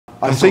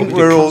I think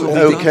we're all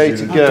okay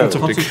to go.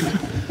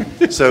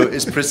 So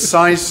it's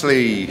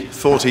precisely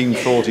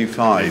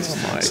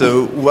 14:45.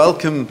 So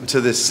welcome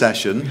to this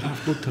session.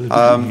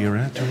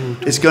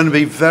 It's going to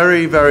be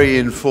very, very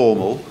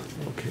informal.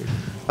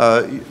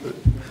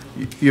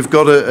 You've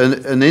got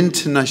an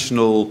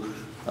international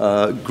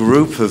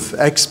group of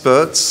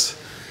experts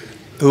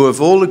who have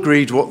all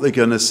agreed what they're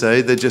going to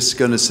say. They're just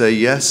going to say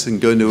yes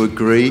and going to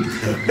agree.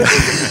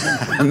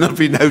 And there'll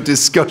be no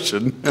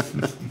discussion.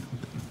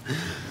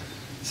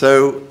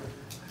 So,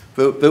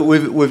 but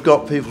we've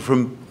got people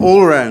from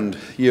all around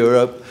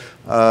Europe.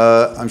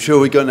 I'm sure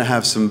we're going to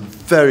have some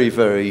very,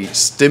 very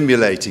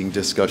stimulating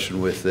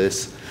discussion with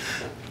this.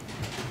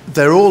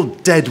 They're all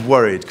dead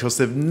worried because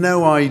they've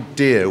no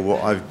idea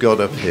what I've got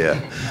up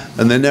here,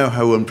 and they know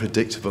how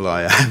unpredictable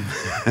I am.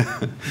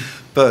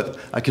 But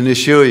I can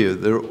assure you,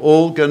 they're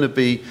all going to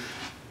be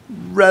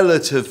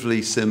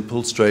relatively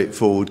simple,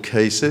 straightforward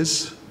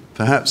cases,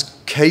 perhaps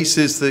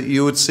cases that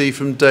you would see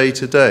from day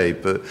to day,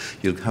 but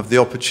you'll have the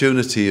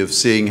opportunity of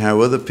seeing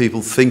how other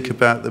people think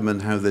about them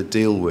and how they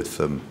deal with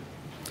them.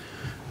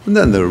 And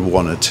then there are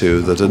one or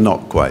two that are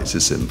not quite so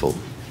simple.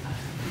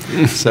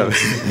 So,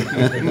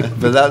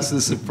 but that's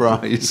the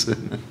surprise.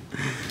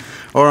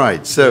 All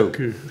right, so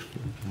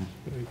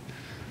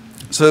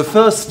the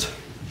first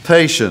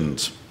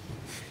patient.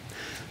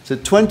 It's a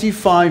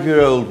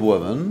 25-year-old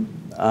woman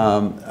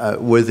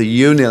with a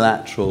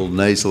unilateral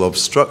nasal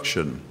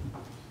obstruction.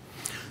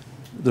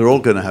 They're all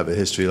going to have a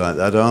history like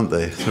that, aren't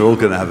they? They're all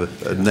going to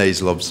have a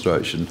nasal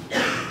obstruction.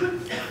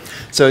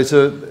 So it's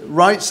a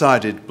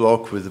right-sided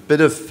block with a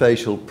bit of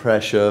facial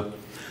pressure.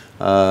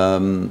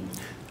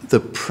 The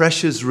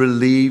pressure's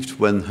relieved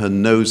when her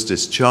nose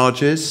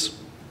discharges.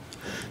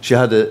 She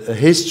had a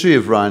history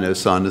of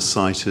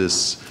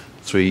rhinosinusitis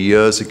 3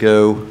 years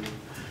ago,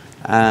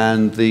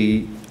 and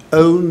the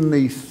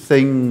only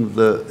thing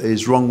that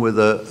is wrong with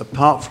her,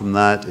 apart from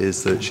that,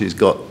 is that she's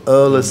got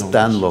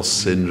Ehlers-Danlos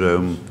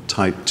syndrome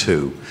type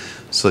 2.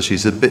 So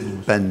she's a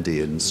bit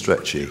bendy and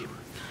stretchy.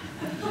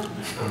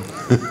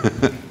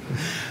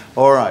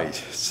 All right,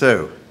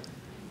 so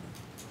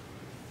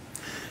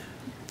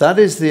that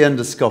is the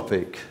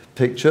endoscopic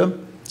picture.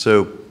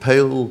 So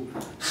pale,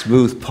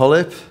 smooth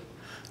polyp.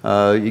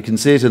 You can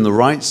see it in the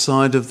right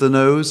side of the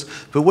nose,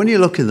 but when you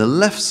look in the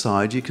left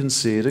side, you can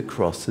see it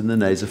across in the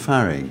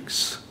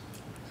nasopharynx.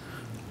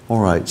 All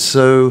right,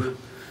 so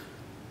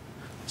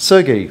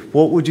Sergey,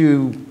 what would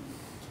you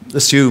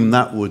assume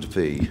that would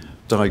be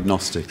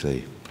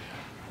diagnostically?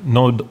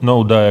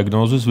 No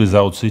diagnosis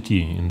without CT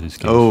in this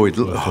case. Oh, it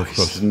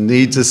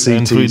needs a CT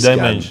and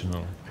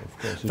three-dimensional.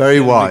 Very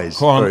wise.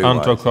 Very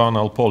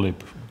intracorneal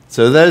polyp.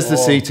 So there's the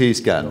CT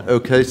scan.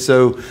 Okay,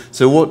 so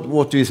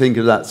what do you think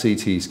of that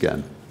CT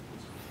scan?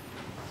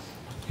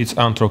 It's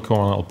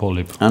intracorneal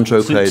polyp.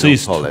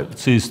 Intracranial polyp.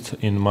 Cyst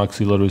in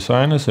maxillary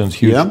sinus and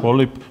huge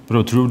polyp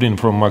protruding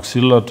from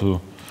maxilla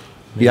to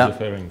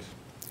nasopharynx.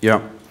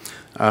 Yeah.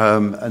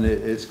 And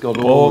it's got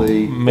all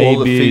the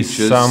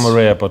features. Some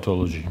rare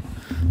pathology.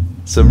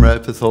 Some rare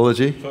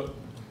pathology?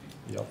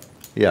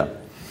 Yeah.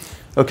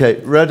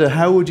 Okay, Reda,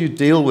 how would you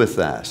deal with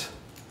that?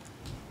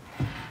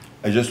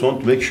 I just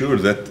want to make sure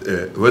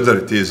that whether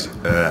it is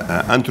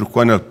an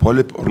intracorneal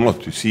polyp or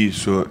not, you see,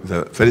 so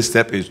the first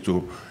step is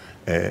to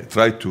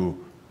try to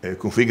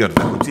configure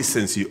the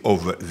consistency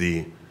of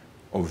the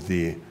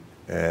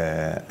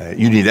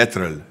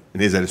unilateral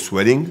nasal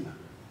swelling.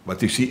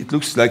 But you see, it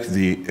looks like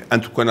the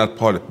intracorneal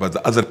polyp, but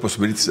the other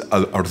possibilities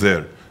are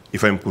there.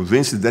 If I'm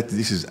convinced that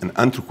this is an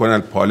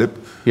intracorneal polyp,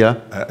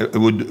 I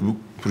would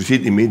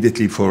proceed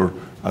immediately for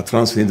a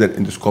transnasal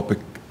endoscopic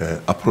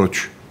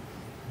approach.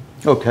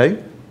 Okay,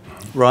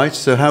 right.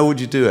 So how would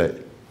you do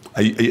it?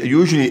 I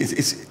usually,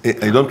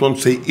 I don't want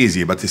to say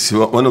easy, but it's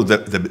one of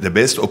the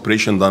best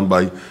operation done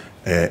by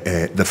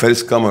the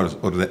first comers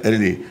or the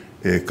early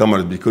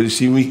comers, because you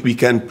see, we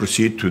can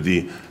proceed to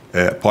the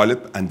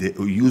polyp and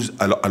we use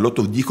a lot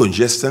of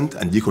decongestant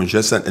and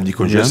decongestant and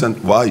decongestant.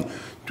 Yeah. Why?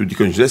 To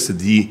decongest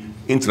the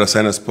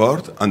intrasinus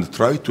part and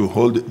try to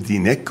hold the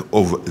neck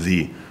of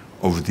the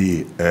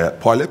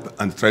polyp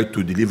and try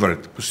to deliver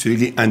it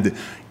posteriorly. And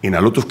in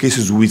a lot of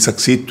cases, we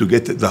succeed to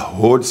get the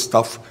whole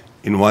stuff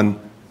in one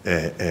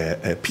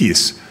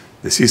piece.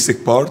 The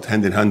cystic part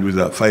hand in hand with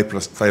the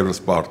fibrous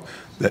part.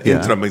 The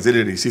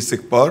intramaxillary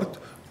cystic part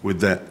with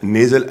the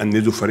nasal and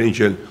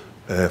nasopharyngeal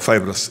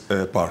fibrous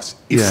parts.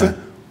 If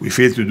we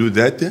fail to do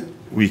that,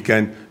 we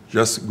can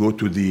just go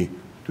to the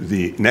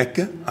neck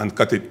and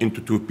cut it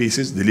into two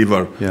pieces,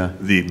 deliver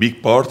the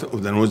big part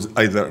of the nose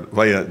either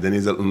via the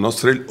nasal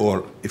nostril,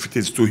 or if it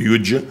is too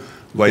huge,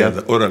 via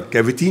the oral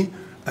cavity,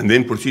 and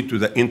then proceed to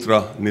the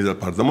intranasal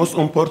part. The most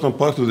important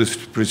part of this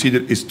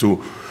procedure is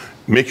to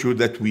make sure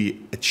that we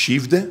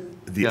achieved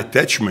the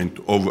attachment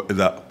of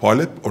the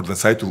polyp or the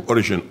site of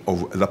origin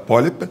of the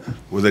polyp,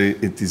 whether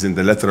it is in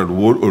the lateral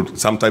wall or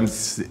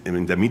sometimes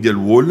in the medial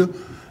wall.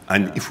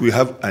 And if we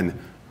have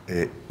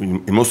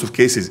in most of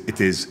cases,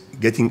 it is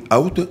getting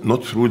out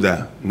not through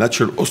the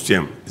natural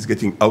ostium, it's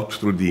getting out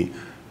through the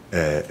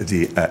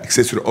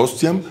accessory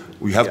ostium,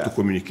 we have to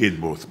communicate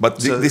both.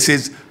 But so this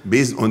is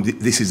based on,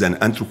 this is an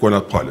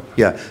antrochoanal polyp.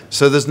 Yeah,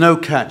 so there's no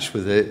catch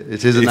with it.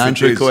 It is an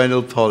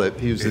antrochoanal polyp.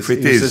 He was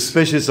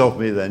suspicious of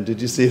me then.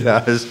 Did you see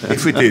that?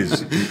 If it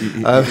is.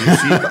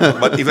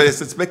 But if I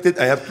suspect it,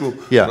 I have to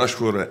rush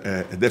for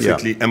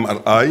definitely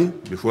MRI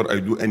before I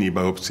do any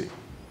biopsy.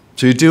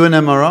 So you do an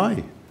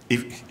MRI?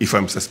 If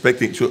I'm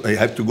suspecting, so I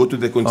have to go to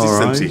the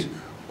consistency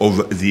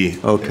of the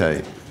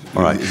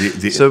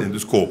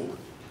endoscope.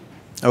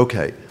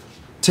 Okay.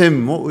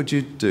 Tim, what would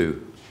you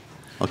do?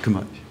 I'll come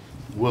up.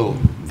 Well,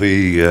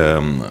 the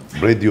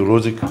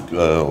radiologic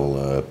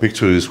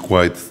picture is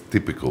quite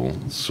typical.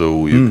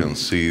 So you can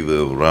see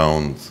the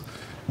round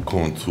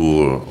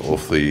contour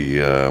of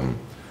the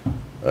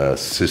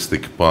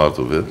cystic part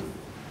of it.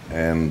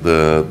 And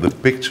the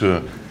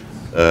picture,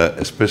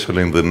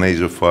 especially in the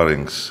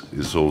nasopharynx,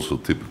 is also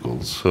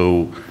typical.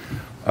 So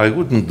I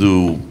wouldn't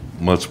do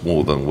much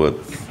more than what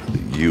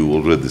you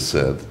already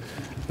said.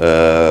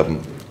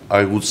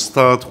 I would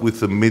start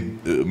with a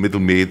middle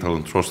meatal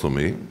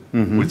antrostomy,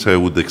 which I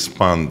would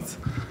expand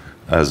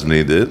as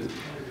needed.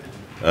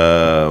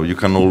 You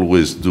can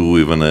always do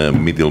even a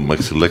medial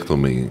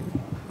maxillectomy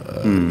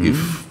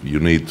if you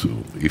need to.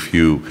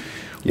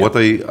 What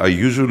I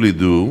usually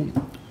do,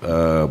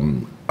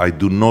 I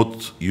do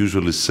not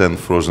usually send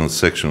frozen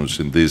sections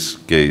in this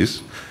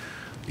case.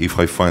 If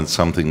I find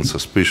something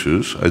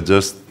suspicious, I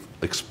just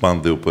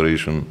expand the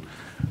operation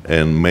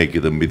and make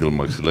it a middle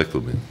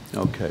maxillectomy.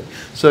 Okay.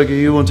 Sergey,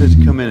 you wanted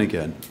to come in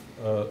again.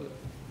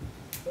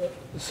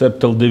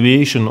 Septal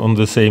deviation on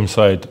the same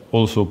side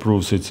also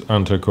proves it's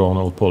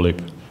antrochoanal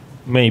polyp.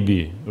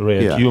 Maybe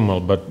rare tumor,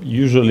 but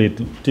usually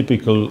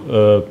typical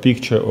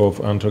picture of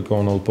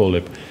antrochoanal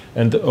polyp.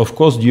 And of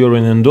course,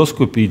 during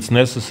endoscopy, it's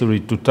necessary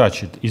to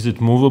touch it. Is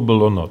it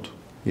movable or not?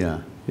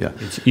 Yeah.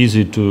 It's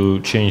easy to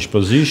change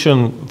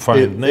position,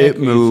 find neck. It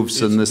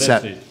moves, and the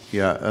septum.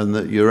 Yeah, and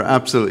you're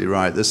absolutely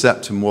right. The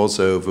septum was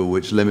over,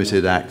 which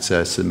limited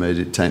access and made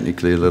it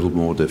technically a little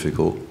more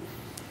difficult.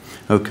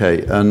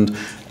 Okay, and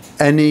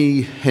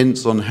any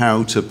hints on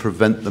how to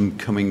prevent them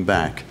coming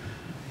back?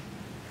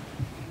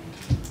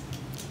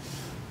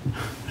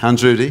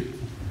 Hans-Rudi?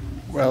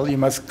 Well, you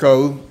must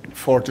go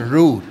for the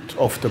root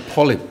of the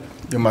polyp.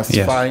 You must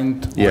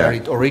find where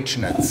it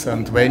originates.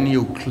 And when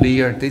you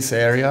clear this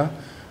area,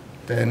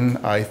 then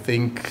I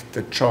think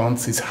the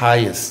chance is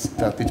highest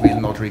that it will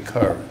not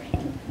recur.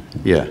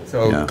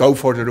 So go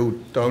for the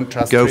root. Don't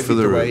just strip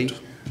it away,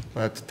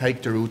 but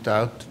take the root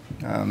out,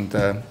 and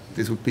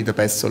this would be the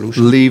best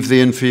solution. Leave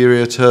the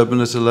inferior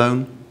turbinate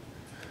alone?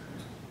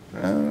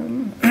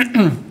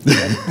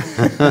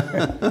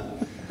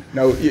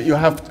 No, you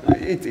have.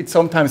 It's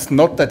sometimes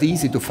not that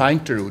easy to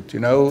find the root. You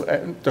know,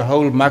 the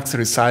whole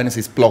maxillary sinus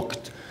is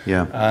blocked,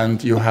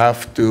 and you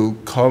have to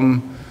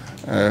come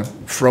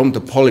from the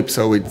polyp,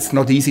 so it's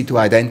not easy to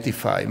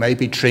identify.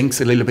 Maybe it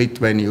shrinks a little bit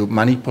when you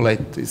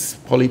manipulate this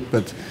polyp,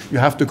 but you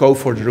have to go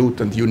for the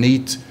root, and you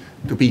need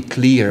to be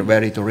clear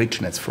where it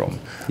originates from.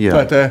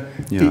 But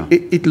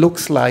it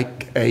looks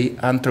like a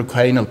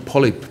antrochoanal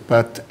polyp,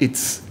 but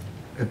it's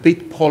a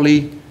bit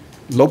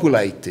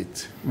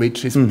polylobulated,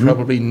 which is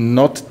probably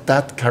not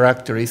that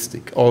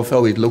characteristic,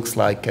 although it looks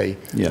like a...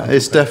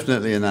 it's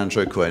definitely an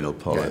antrochoanal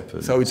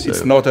polyp. So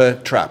it's not a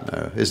trap.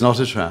 No, it's not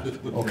a trap.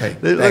 Okay.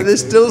 They're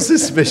still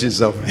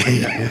suspicious of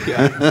me.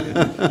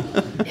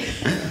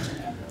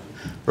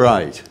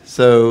 Right,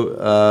 so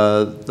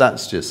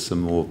that's just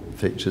some more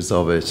pictures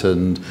of it.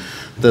 And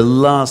the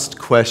last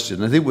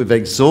question, I think we've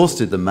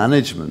exhausted the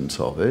management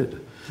of it,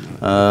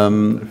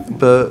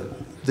 but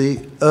the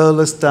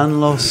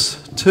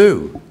Ehlers-Danlos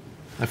too.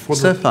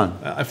 Stephan.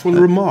 I found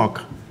a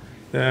remark.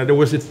 There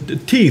was a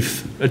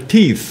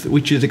teeth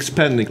which is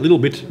expanding a little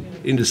bit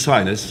in the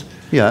sinus.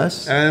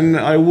 Yes. And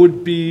I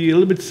would be a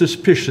little bit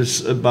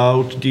suspicious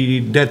about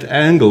that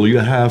angle you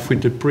have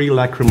with the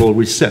prelacrimal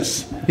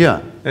recess.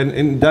 Yeah. And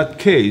in that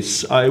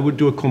case, I would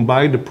do a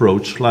combined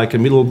approach, like a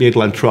middle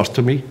meatal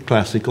antrostomy,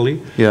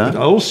 classically. Yeah. But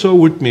I also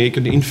would make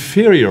an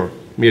inferior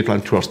meatal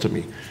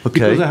antrostomy. Okay.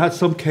 Because I had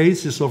some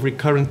cases of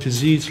recurrent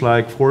disease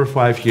like 4 or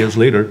 5 years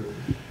later.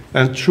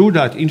 And through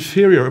that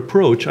inferior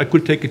approach, I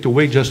could take it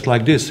away just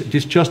like this. It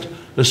is just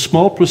a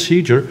small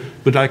procedure,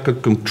 but I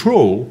could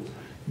control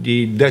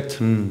that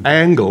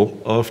angle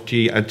of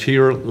the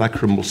anterior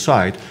lacrimal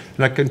side.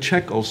 And I can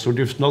check also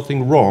there's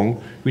nothing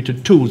wrong with the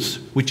tooth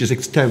which is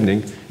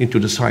extending into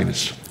the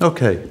sinus.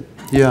 Okay,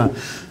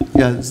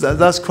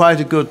 that's quite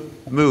a good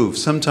move.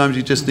 Sometimes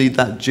you just need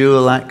that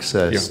dual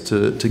access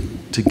to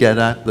get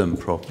at them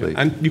properly.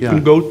 And you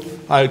can go,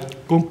 I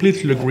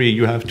completely agree,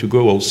 you have to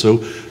go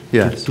also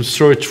to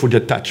search for the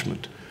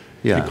attachment.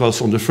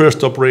 Because on the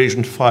first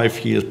operation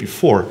 5 years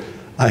before,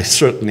 I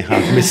certainly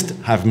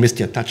have missed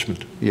the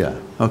attachment. Yeah,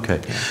 okay.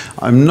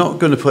 I'm not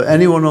going to put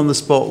anyone on the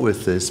spot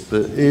with this,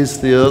 but is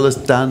the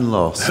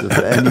Ehlers-Danlos of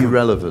any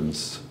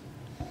relevance?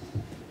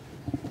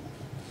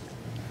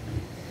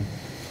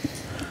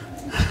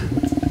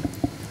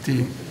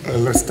 The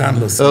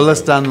Ehlers-Danlos.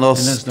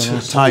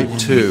 Ehlers-Danlos type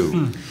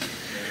 2.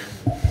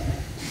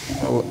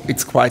 Well,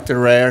 it's quite a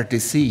rare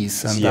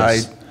disease, and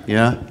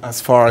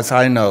as far as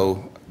I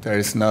know, there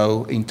is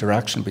no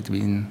interaction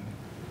between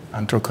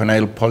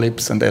antrocorneal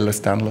polyps and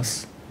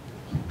Ehlers-Danlos.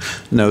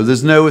 No,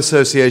 there's no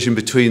association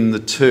between the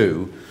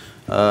two,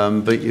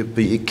 but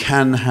you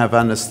can have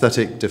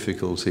anesthetic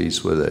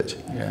difficulties with it.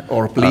 Yeah.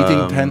 Or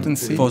bleeding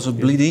tendency. For the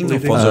bleeding or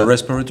for the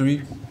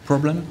respiratory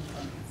problem?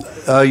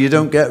 You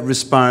don't get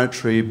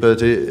respiratory,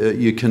 but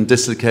you can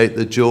dislocate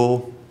the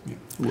jaw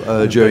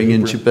during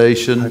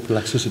intubation.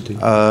 Hyperlaxicity.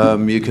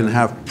 You can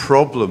have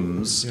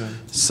problems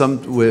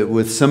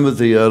with some of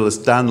the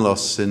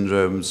Ehlers-Danlos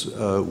syndromes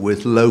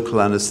with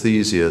local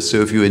anesthesia.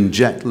 So if you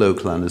inject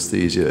local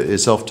anesthesia,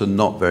 it's often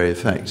not very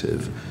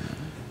effective.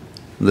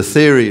 And the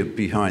theory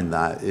behind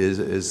that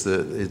is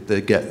that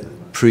they get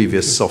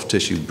previous soft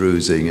tissue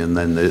bruising and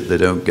then they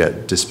don't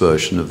get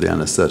dispersion of the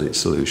anesthetic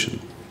solution.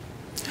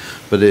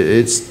 But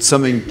it's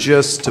something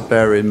just to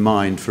bear in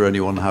mind for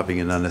anyone having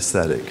an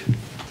anesthetic.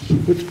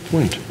 Good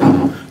point.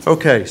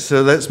 Okay,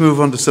 so let's move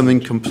on to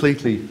something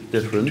completely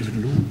different.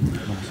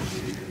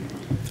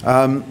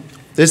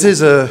 This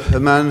is a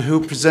man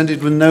who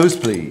presented with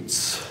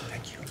nosebleeds,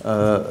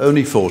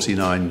 only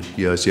 49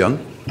 years young.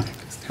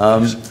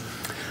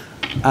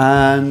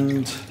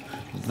 And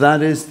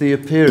that is the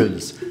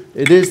appearance.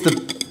 It is the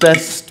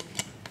best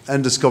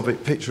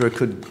endoscopic picture I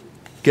could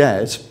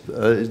get.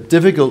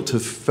 Difficult to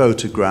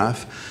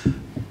photograph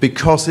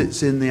because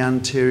it's in the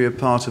anterior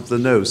part of the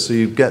nose, so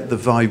you get the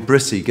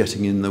vibrissae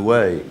getting in the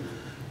way,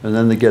 and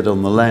then they get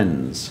on the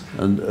lens,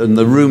 and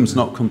the room's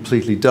not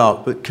completely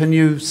dark, but can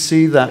you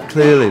see that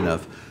clearly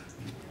enough?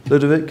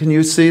 Ludovic, can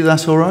you see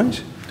that all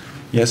right?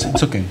 Yes,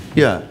 it's okay.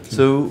 Yeah,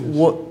 so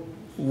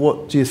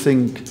what do you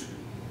think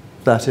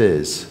that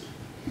is?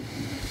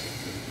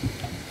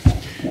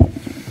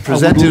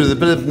 Presented with a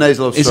bit of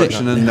nasal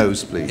obstruction and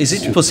nosebleeds. Is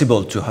it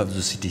possible to have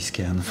the CT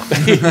scan?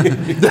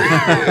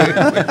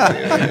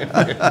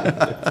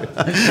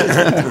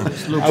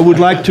 I would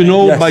like to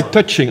know by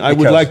touching. I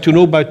would like to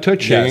know by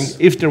touching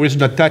if there is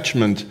an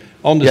attachment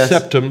on the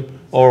septum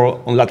or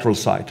on lateral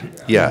side.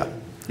 Yeah,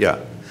 yeah.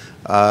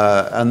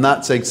 And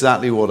that's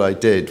exactly what I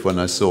did when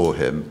I saw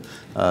him.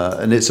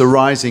 And it's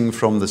arising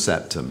from the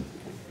septum.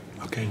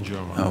 Okay,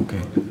 angioma.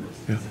 Okay.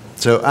 Yeah.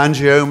 So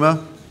angioma.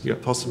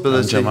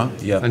 Possibility. Angioma,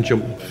 yeah.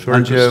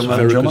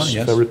 Angioma,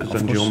 yes. Verrucous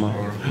angioma.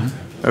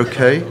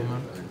 Okay.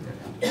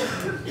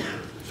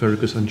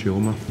 Verrucous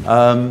angioma.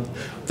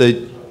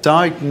 The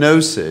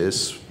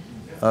diagnosis,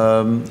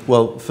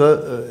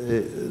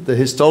 the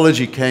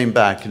histology came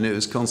back and it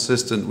was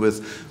consistent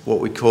with what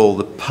we call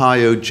the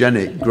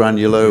pyogenic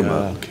granuloma.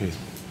 Yeah, okay.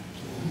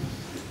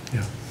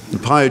 Yeah. The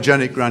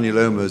pyogenic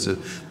granuloma is a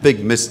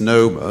big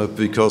misnomer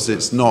because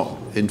it's not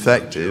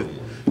infective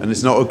and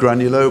it's not a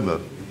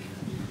granuloma.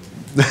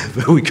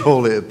 But we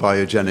call it a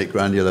pyogenic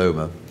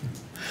granuloma.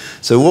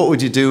 So what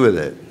would you do with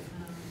it?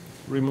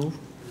 Remove.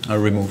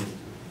 Remove.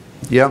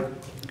 Yeah.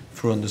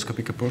 Through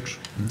endoscopic approach.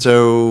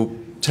 So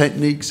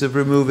techniques of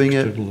removing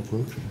it?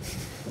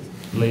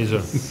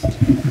 Laser.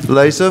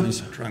 Laser?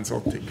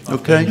 Transoptic.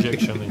 Okay.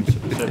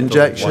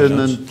 Injection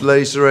and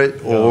laser it,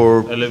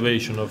 or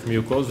elevation of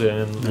mucosa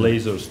and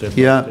laser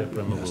step-by-step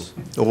removal. Yes.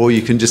 Or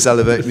you can just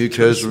elevate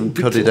mucosa and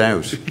cut it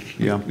out.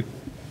 Yeah.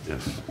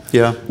 Yes.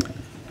 Yeah.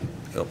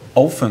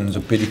 Often the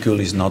pedicule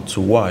is not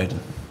too wide.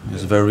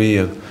 It's very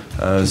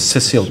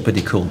sessile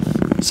pedicule.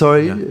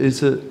 Sorry,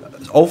 is it?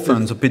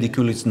 Often the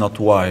pedicule is not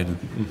wide.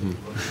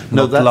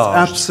 No, that's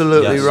large.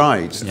 absolutely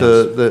right. Yes.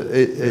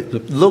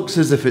 It looks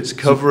as if it's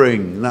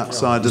covering that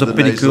side of the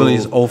pedicule nasal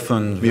is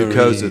often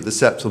mucosa, the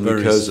septal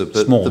mucosa,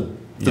 but small.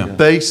 the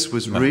base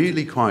was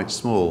really quite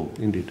small.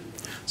 Indeed.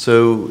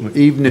 So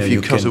even if you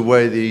cut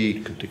away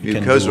the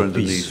mucosa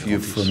underneath,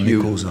 you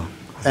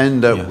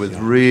end up with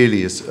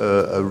really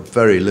a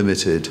very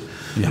limited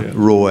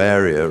raw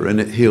area,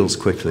 and it heals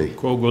quickly.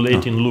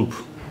 Coagulating loop,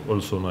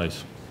 also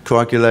nice.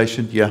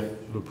 Coagulation, yeah.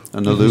 Loop.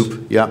 And a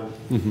loop, yeah.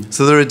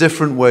 So there are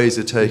different ways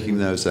of taking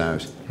those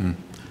out.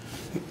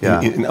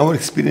 Yeah. In our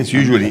experience,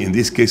 usually in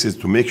these cases,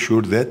 to make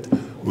sure that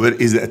where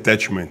is the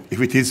attachment. If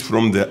it is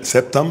from the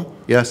septum,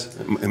 yes.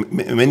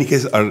 Many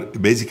cases are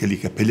basically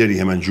capillary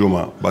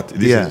hemangioma, but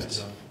this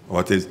is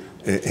what is.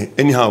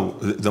 Anyhow,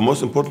 the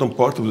most important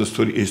part of the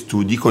story is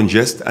to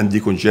decongest and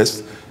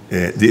decongest,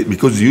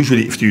 because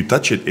usually if you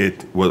touch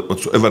it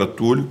whatsoever a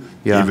tool,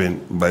 even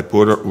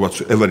bipolar,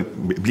 whatsoever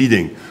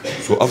bleeding.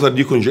 So after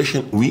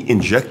decongestion, we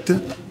inject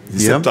the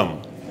septum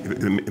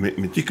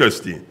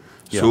meticulously.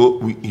 So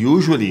we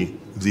usually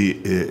the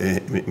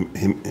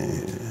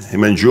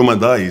hemangioma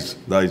dies,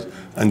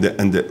 and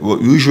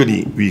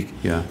usually we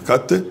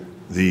cut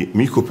the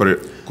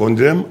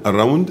mucoperichondrium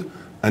around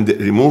and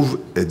remove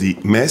the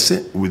mass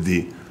with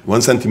the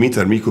 1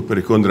 centimeter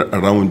mucoperichondria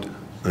around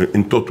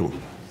in toto.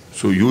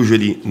 So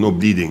usually no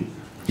bleeding.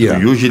 So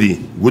usually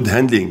good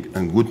handling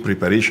and good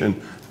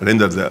preparation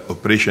render the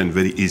operation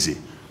very easy.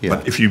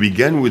 But if you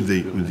begin with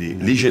the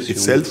lesion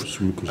itself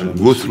and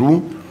go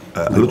through,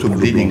 a lot of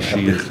bleeding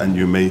happens and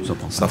you may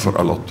suffer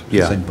a lot.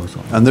 Yeah,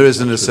 and there is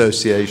an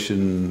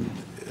association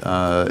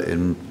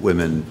in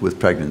women with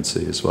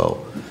pregnancy as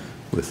well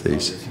with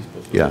these.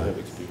 Yeah.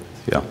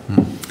 Yeah.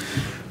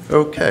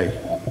 Okay.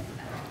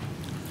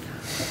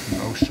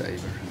 No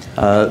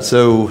shaver.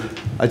 So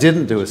I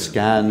didn't do a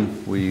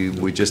scan.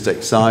 We just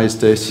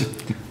excised it,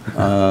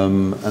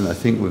 and I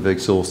think we've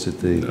exhausted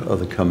the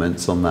other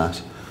comments on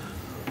that.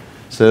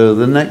 So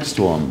the next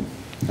one,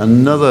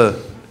 another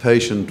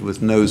patient with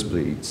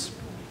nosebleeds.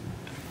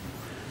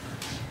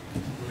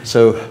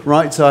 So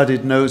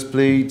right-sided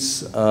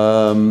nosebleeds.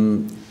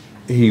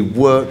 He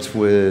worked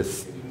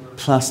with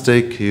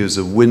plastic. He was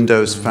a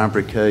windows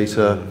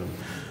fabricator,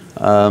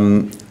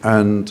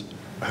 and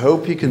I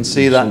hope you can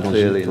see that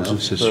clearly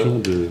enough.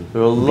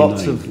 There are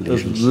lots of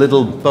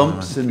little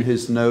bumps in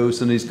his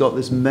nose, and he's got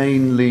this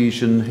main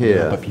lesion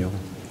here.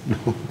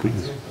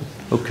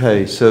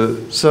 Okay, so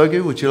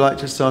Sergey, would you like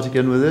to start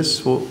again with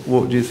this?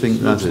 What do you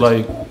think that is? It's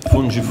like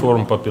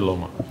fungiform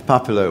papilloma.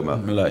 Papilloma.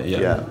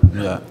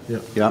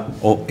 Yeah.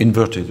 Or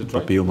inverted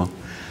papilloma.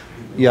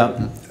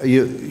 Yeah,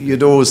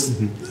 you'd always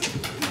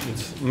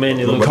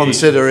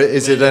consider it,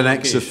 is it an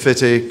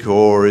exophytic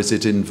or is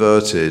it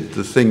inverted?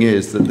 The thing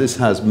is that this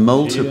has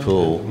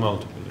multiple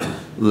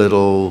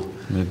little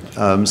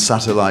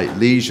satellite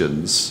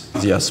lesions.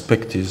 The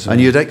aspect is... and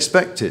you'd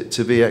expect it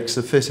to be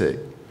exophytic.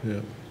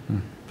 Yeah.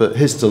 But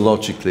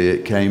histologically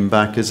it came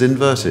back as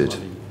inverted.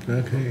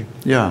 Okay.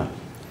 Yeah,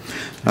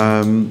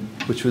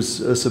 which was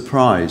a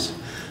surprise.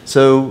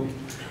 So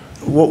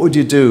what would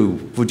you do?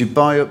 Would you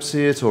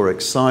biopsy it or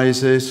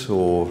excise it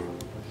or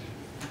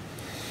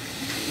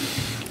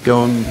go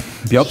on?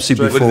 Biopsy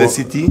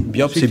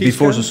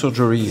before the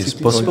surgery is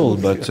possible,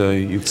 but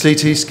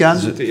CT scan?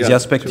 The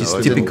aspect is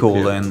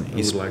typical and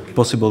it's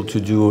possible to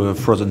do a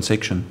frozen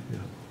section.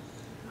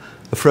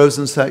 A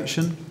frozen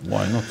section?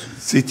 Why not?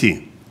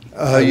 CT.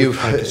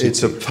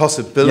 It's a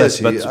possibility. Yes,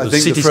 but I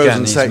think the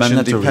frozen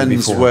section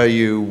depends where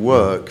you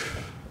work.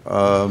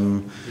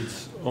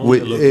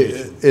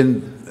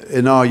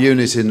 In our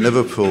unit in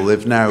Liverpool,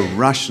 they've now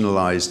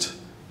rationalised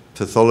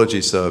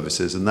pathology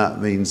services, and that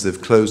means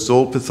they've closed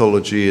all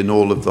pathology in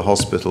all of the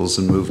hospitals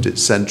and moved it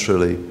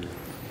centrally.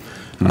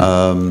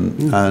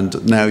 And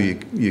now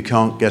you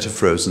can't get a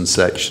frozen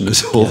section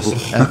at all.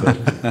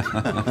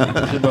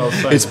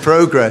 It's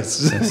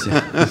progress.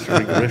 It's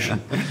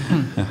regression.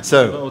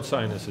 So, about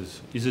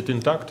sinuses, is it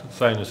intact?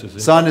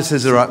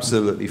 Sinuses are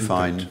absolutely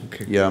fine.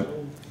 Okay. Yeah,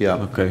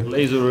 yeah. Okay.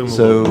 Laser removal.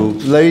 So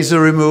laser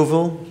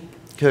removal.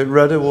 Okay,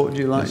 Reda, what would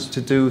you like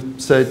to do?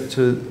 Say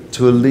to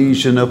a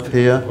lesion up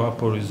here.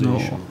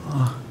 Vaporization.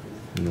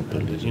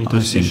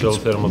 Interstitial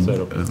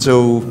thermotherapy.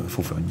 So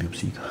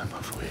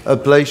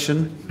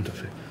ablation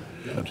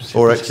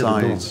or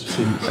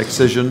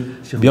excision.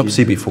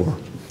 Biopsy before.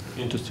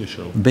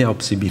 Interstitial.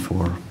 Biopsy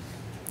before.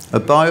 A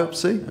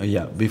biopsy?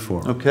 Yeah,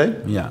 before. Okay.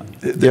 Yeah.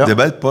 The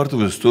bad part of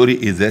the story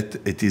is that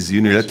it is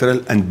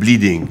unilateral and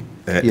bleeding.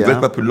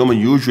 Inverted papilloma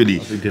usually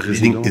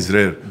bleeding is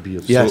rare.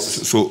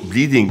 Yes. So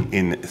bleeding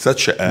in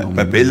such a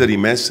papillary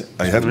mass,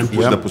 I have to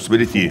put the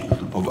possibility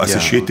of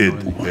associated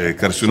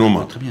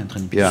carcinoma.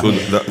 Yeah. So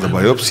the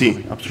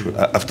biopsy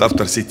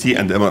after CT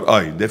and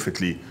MRI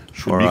definitely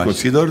should be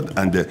considered,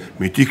 and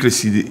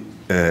meticulously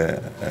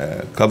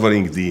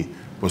covering the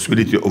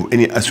possibility of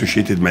any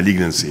associated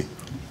malignancy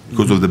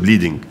because of the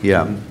bleeding.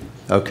 Yeah.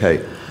 Okay.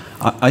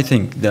 I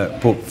think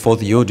that for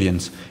the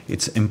audience,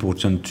 it's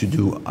important to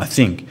do, I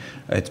think,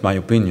 it's my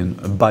opinion,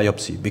 a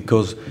biopsy,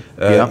 because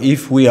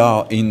if we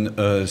are in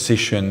a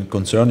session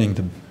concerning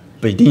the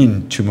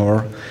benign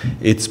tumor,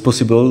 it's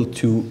possible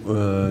to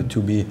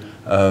be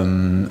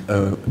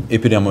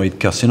epidermoid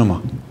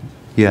carcinoma.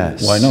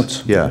 Yes. Why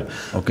not? Yeah.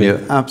 Okay.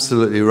 You're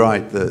absolutely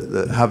right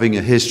that having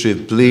a history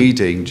of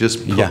bleeding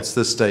just puts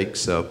the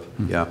stakes up.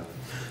 Yeah.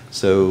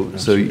 So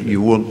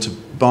you want to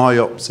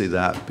biopsy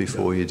that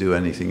before you do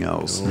anything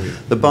else.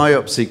 The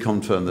biopsy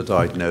confirmed the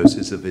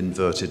diagnosis of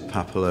inverted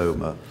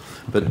papilloma,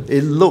 but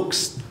it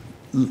looks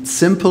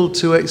simple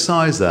to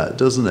excise that,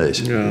 doesn't it?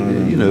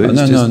 You know,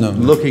 it's just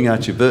looking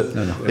at you, but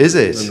is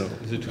it?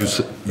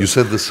 You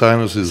said the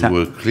sinuses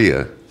were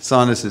clear.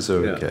 Sinuses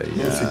are okay.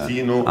 Yeah.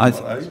 CT, no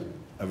MRI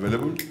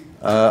available?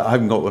 I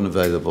haven't got one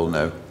available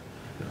now.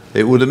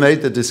 It would have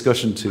made the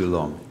discussion too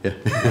long. Yeah.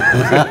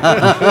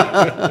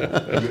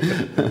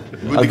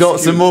 I've got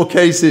some more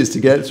cases to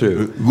get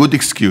through. Good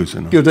excuse.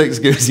 You know. Good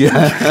excuse,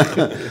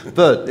 yeah.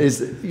 But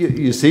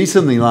you see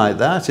something like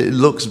that, it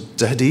looks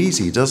dead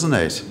easy, doesn't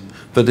it?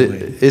 But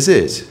is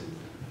it?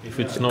 If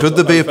it's not Could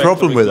there be a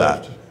problem with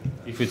cleft.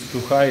 that? If it's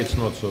too high, it's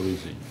not so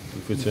easy.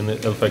 If it's an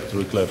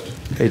olfactory cleft.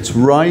 It's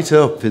right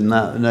up in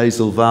that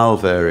nasal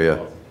valve area.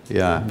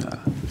 Yeah.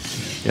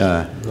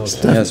 Yeah.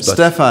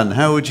 Stephan,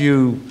 how would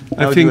you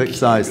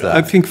excise that?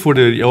 I think for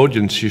the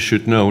audience, you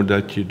should know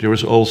that there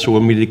is also a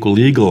medical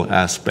legal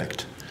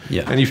aspect.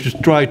 Yeah. And if you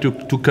try to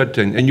cut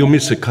in and you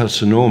miss a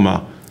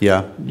carcinoma,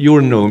 yeah.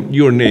 your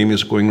name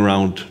is going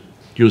around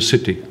your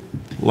city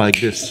like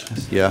this.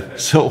 Yeah.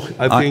 So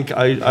I think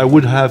I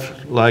would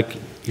have, like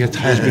it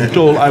has been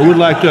told, I would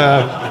like to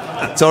have...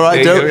 It's all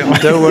right,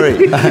 don't worry.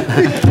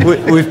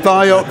 We've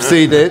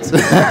biopsied it.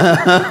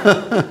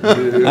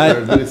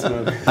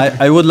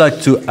 I would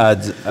like to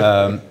add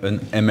an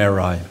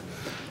MRI.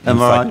 In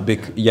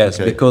fact, yes,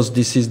 okay. Because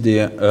this is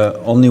the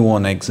only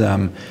one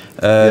exam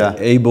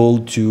able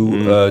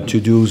to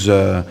do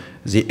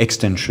the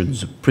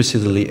extensions,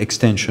 precisely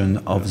extension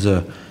of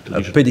the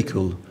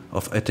pedicle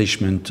of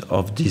attachment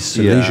of this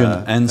lesion,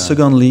 and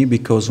secondly,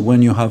 because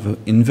when you have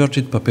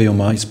inverted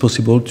papilloma, it's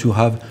possible to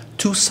have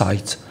two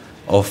sites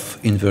of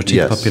inverted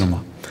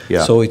papilloma.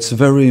 Yeah. So it's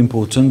very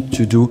important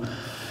to do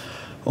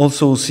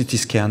also CT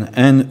scan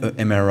and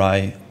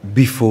MRI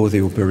before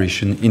the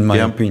operation, in my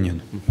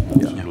opinion.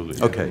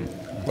 Okay.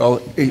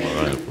 Well,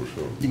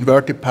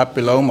 inverted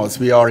papillomas,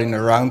 we are in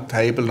a round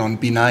table on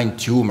benign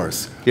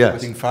tumors. Yes.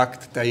 But in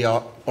fact,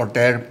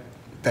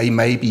 they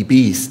may be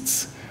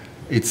beasts.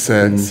 It's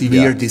a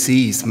severe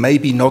disease,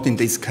 maybe not in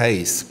this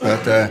case,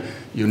 but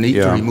you need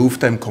to remove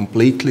them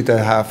completely. They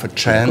have a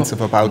chance of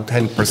about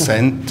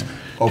 10%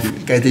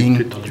 of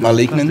getting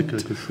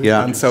malignant.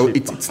 Yeah. And so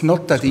it's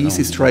not that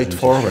easy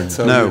straightforward.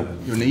 So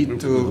you need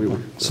to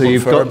So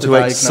you've got to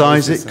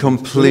excise it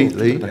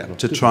completely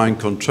to try and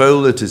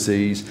control the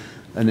disease.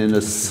 And in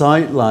a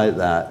site like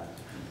that,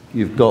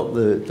 you've got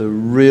the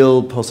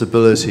real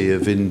possibility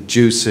of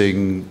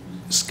inducing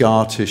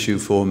scar tissue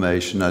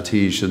formation,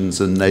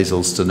 adhesions, and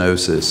nasal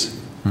stenosis.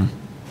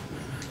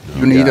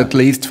 You need at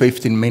least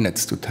 15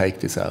 minutes to take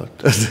this out.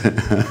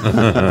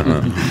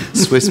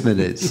 Swiss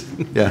minutes,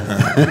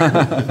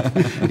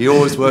 He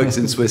always works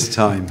in Swiss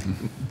time.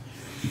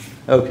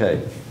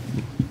 Okay.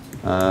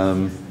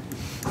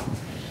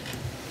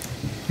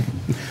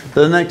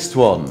 The next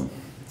one,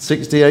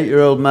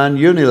 68-year-old man,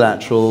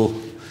 unilateral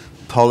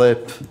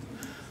polyp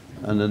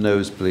and a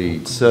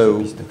nosebleed.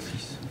 So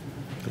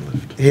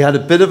he had a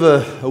bit of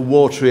a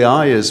watery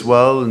eye as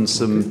well and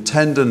some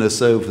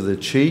tenderness over the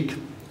cheek.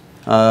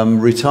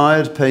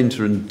 Retired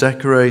painter and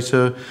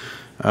decorator,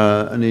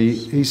 and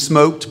he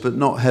smoked, but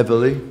not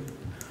heavily.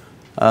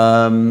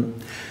 A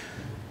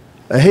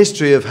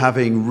history of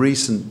having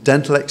recent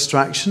dental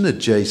extraction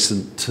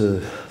adjacent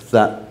to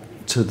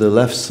the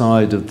left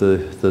side of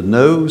the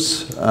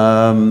nose.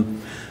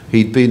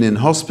 He'd been in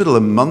hospital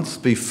a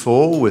month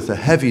before with a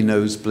heavy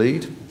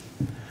nosebleed,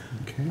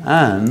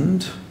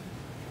 and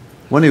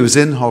when he was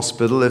in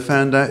hospital, they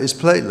found out his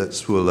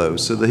platelets were low,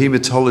 so the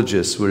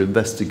hematologists were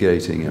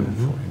investigating him.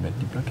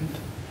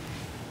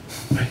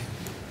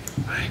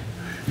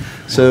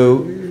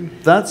 So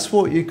that's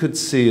what you could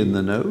see in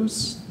the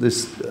nose.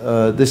 This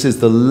is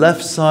the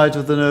left side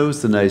of the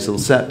nose, the nasal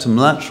septum,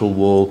 lateral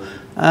wall,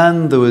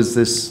 and there was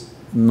this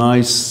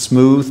nice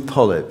smooth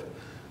polyp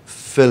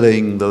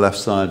filling the left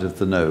side of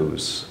the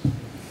nose.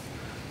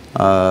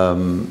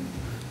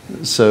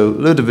 So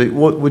Ludovic,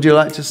 would you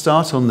like to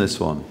start on this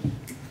one?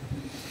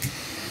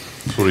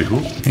 Sorry, who?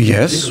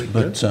 Yes,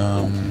 but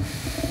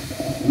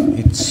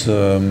it's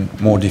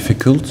more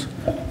difficult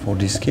for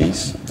this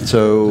case.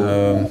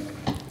 So,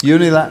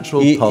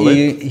 unilateral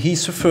polyp. He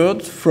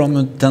suffered from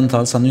a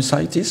dental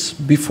sinusitis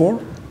before?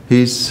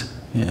 Is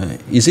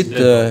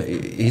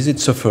it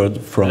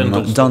suffered from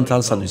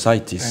dental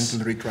sinusitis?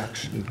 Dental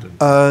retraction.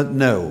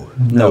 No,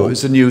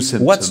 it's a new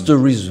symptom. What's the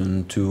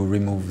reason to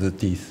remove the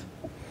teeth?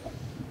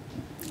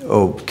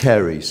 Oh,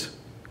 caries.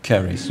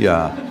 Caries.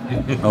 Yeah.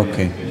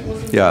 Okay.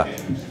 Yeah.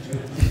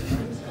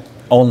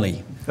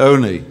 Only.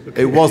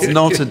 It was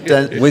not a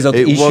without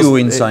issue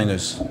in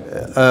sinus.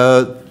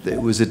 It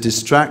was a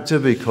distractor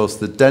because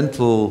the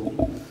dental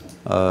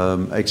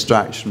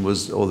extraction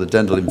or the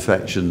dental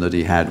infection that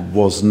he had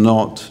was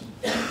not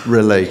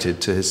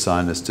related to his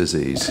sinus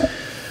disease.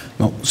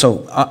 No,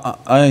 so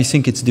I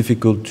think it's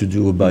difficult to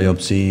do a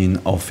biopsy in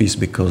office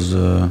because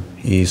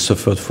he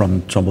suffered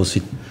from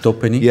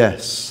thrombocytopenia.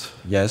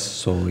 Yes,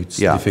 so it's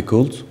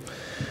difficult.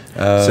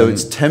 So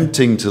it's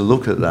tempting to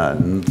look at that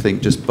and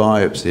think just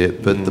biopsy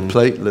it, but the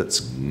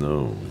platelets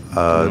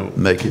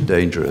make it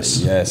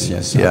dangerous.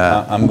 Yes.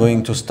 Yeah. I'm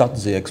going to start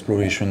the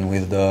exploration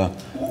with the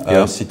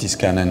CT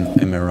scan and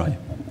MRI.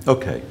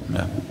 Okay.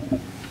 Yeah.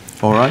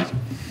 All right.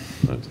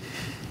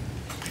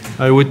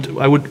 I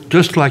would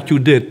just like you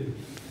did.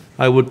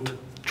 I would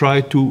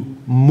try to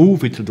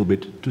move it a little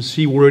bit to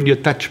see where the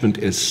attachment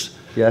is.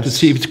 Yes. To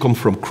see if it's come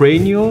from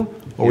cranial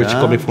or it's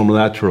coming from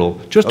lateral,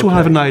 just to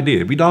have an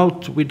idea,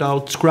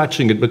 without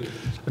scratching it, but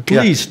at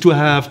least to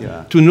have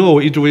to know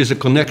if there is a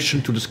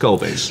connection to the skull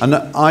base. And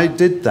I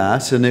did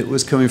that, and it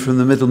was coming from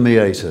the middle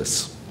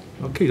meatus.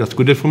 Okay, that's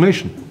good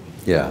information.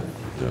 Yeah.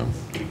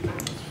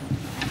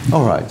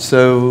 All right,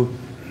 so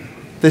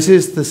this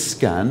is the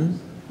scan,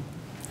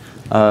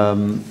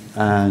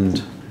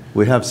 and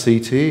we have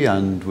CT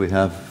and we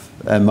have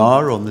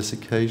MR on this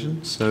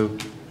occasion. So.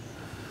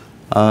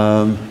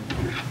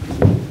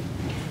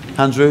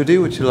 Hans Rudi,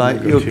 would you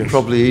like? You're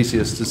probably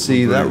easiest to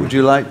see that. Would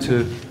you like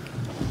to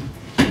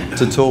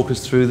talk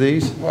us through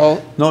these? Well,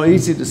 not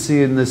easy to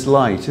see in this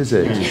light, is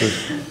it?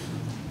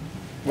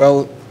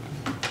 Well,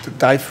 the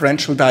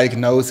differential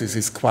diagnosis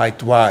is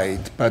quite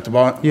wide, but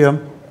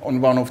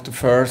on one of the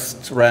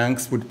first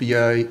ranks would be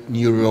a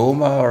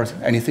neuroma or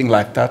anything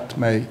like that.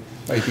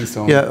 Maybe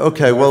some. Yeah.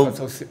 Okay. Well,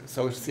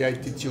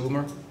 associated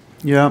tumor.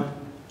 Yeah.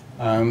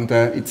 And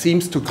it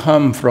seems to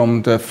come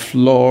from the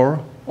floor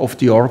of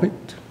the orbit.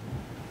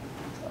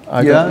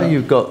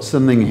 you've got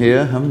something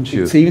here, haven't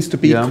you? It seems to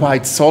be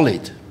quite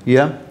solid.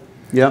 Yeah,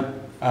 yeah.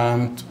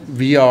 And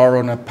we are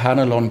on a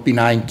panel on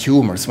benign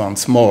tumors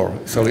once more,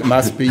 so it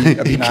must be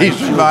a benign He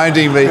keeps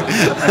reminding me.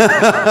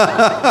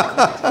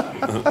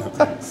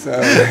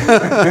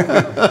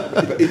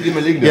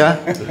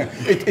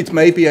 It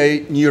may be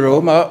a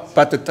neuroma,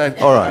 but the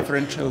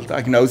differential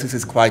diagnosis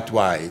is quite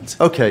wide.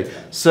 Okay,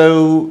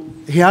 so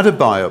he had a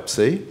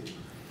biopsy,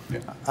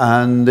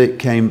 and it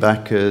came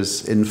back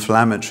as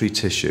inflammatory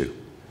tissue.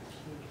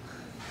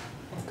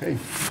 Okay.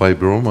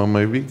 Fibroma,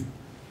 maybe?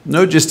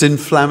 No, just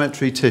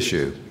inflammatory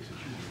tissue.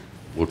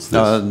 What's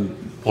this?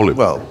 Polyp.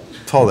 Well,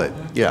 polyp,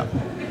 yeah.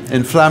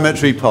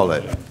 Inflammatory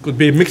polyp. Could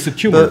be a mixed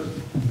tumor.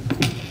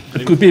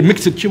 It could be a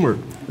mixed tumor.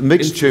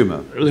 Mixed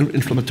tumor.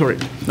 Inflammatory.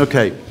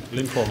 Okay.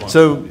 Lymphoma.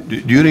 So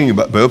during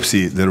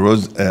biopsy, there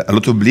was a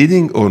lot of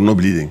bleeding or no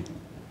bleeding?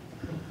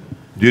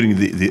 During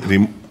the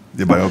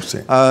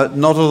biopsy?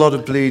 Not a lot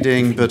of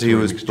bleeding, but he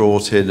was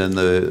brought in, and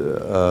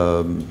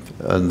the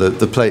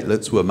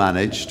platelets were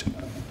managed.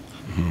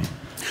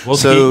 Mm-hmm.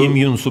 Was he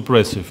immune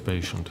suppressive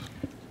patient?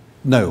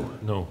 No.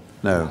 No.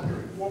 No.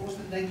 What was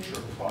the nature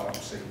of the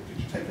biopsy? Did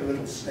you take a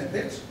little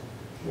snippet,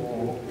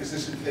 or is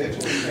this in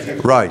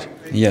theatre? Right.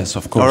 Yes,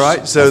 of course. All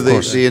right. So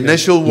the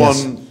initial one,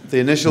 Yes. the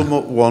initial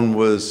one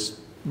was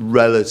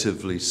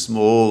relatively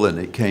small, and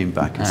it came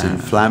back as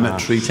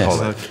inflammatory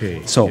polyp.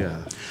 Okay. So,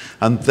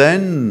 and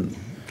then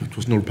it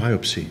was no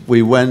biopsy.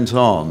 We went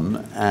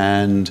on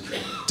and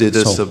did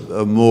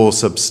a more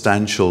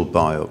substantial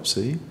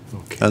biopsy.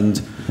 Okay.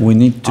 And we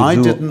need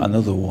to do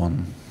another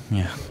one.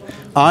 Yeah.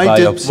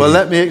 Well,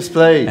 let me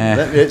explain.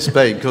 Let me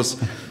explain, because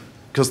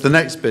the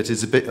next bit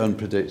is a bit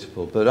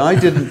unpredictable. But I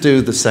didn't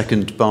do the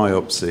second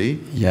biopsy.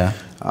 Yeah.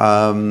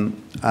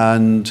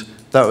 And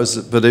that was,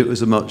 but it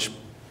was a much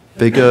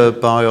bigger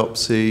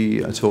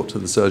biopsy. I talked to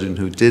the surgeon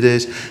who did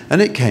it,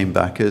 and it came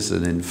back as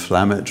an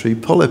inflammatory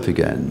polyp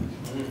again.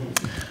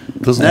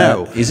 Is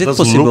it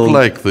doesn't possible? Look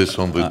like this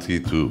on the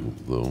T2,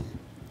 though.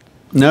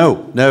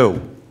 No.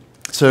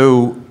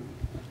 So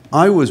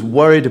I was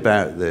worried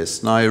about this,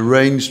 and I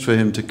arranged for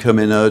him to come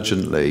in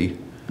urgently,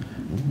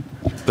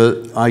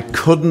 but I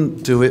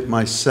couldn't do it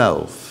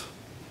myself.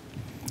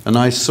 And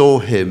I saw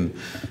him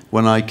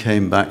when I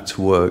came back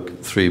to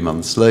work 3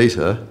 months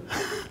later,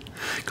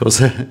 because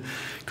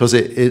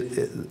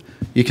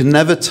you can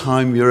never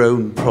time your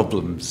own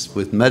problems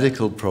with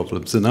medical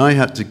problems, and I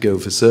had to go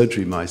for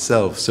surgery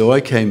myself. So I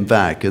came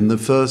back, and the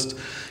first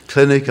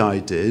clinic I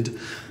did,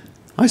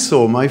 I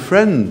saw my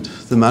friend,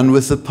 the man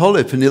with the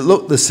polyp, and it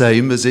looked the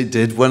same as it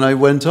did when I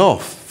went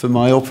off for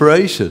my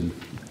operation.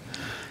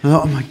 I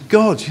thought, oh my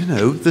God,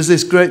 there's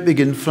this great big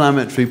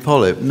inflammatory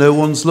polyp. No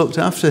one's looked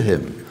after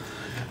him.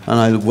 And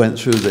I went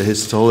through the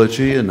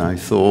histology, and I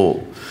thought,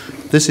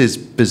 this is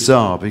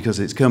bizarre because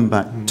it's come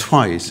back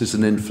twice as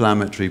an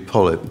inflammatory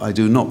polyp. I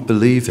do not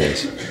believe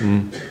it.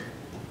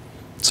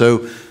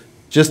 So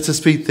just to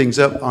speed things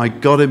up, I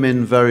got him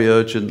in very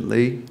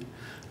urgently,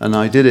 and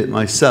I did it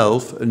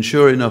myself, and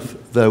sure enough,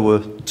 there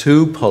were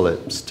 2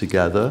 polyps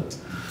together.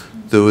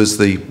 There was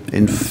the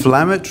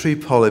inflammatory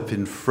polyp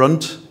in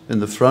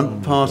the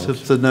front part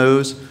of the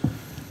nose,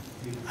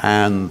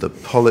 and the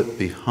polyp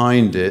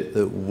behind it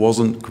that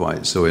wasn't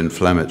quite so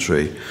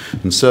inflammatory.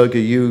 And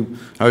Sergey,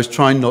 I was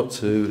trying not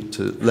to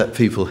let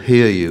people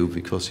hear you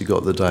because you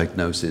got the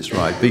diagnosis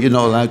right, but you're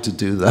not allowed to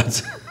do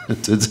that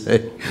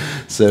today.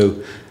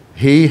 So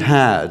he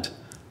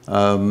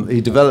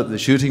developed the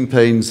shooting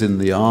pains in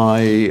the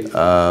eye,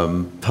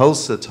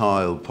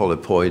 pulsatile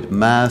polypoid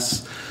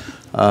mass,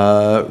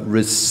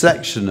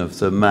 resection of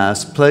the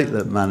mass,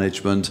 platelet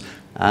management,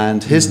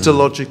 and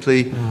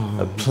histologically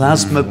a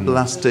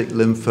plasmablastic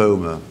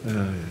lymphoma.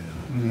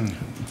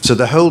 So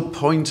the whole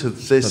point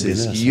of this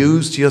is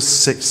use your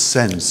sixth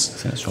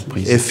sense.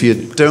 If you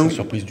don't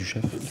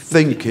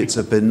think it's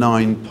a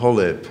benign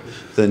polyp,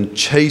 then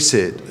chase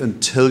it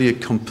until you're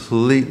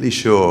completely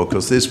sure,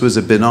 because this was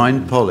a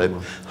benign polyp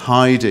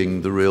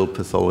hiding the real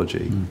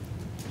pathology.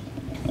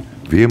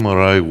 The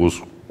MRI was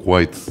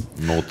quite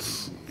not...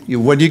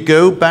 When you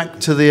go back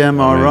to the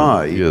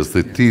MRI... yes,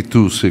 the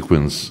T2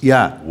 sequence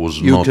was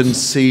you not... can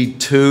see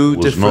 2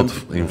 different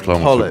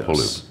inflammatory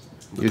polyps.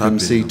 You can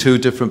see 2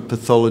 different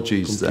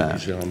pathologies there.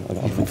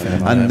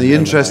 And the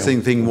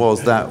interesting thing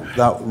was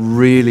that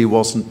really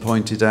wasn't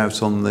pointed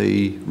out on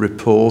the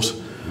report.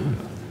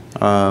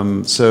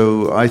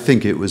 So I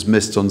think it was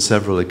missed on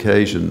several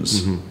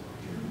occasions.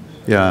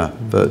 Yeah,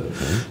 but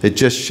it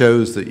just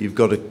shows that you've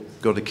got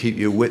to keep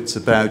your wits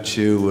about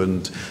you,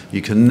 and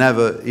you can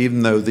never,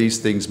 even though these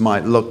things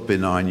might look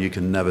benign, you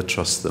can never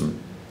trust them.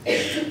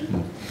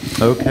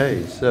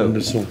 Okay, so...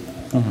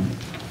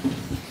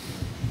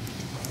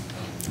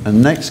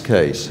 And next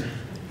case,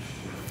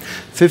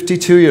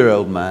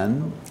 52-year-old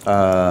man.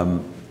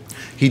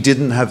 He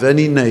didn't have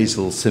any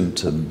nasal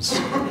symptoms,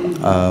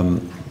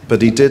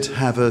 but he did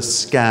have a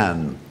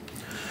scan.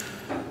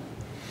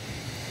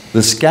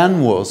 The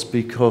scan was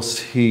because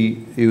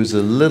he was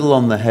a little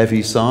on the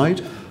heavy side.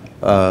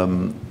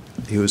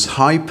 He was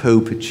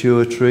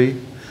hypopituitary,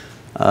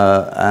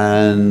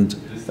 and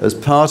as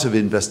part of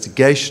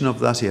investigation of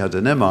that, he had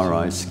an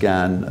MRI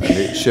scan, and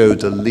it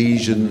showed a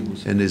lesion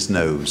in his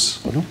nose.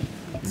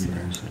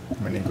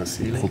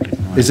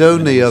 His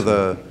only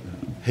other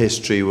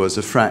history was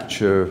a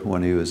fracture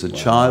when he was a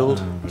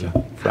child,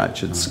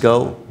 fractured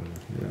skull.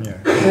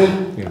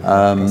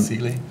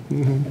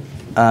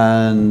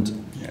 And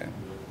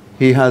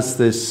he has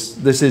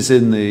this is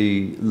in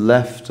the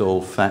left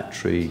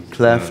olfactory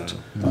cleft,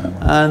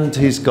 and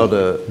he's got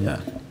a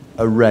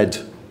red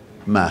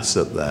mass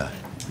up there.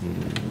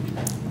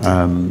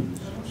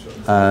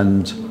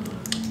 And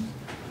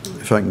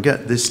if I can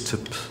get this to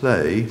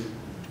play,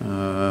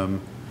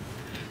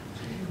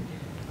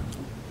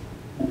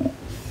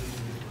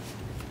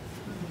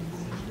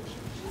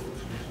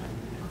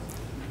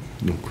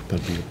 Donc, pas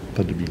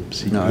de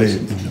biopsie. no, is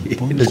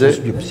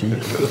it?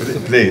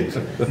 Played.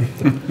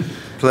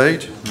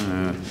 Played?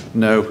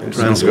 No, it's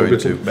not going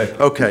to.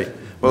 Okay.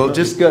 Well,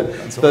 just go,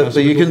 but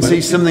you can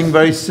see something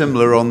very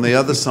similar on the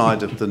other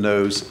side of the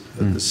nose,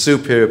 at the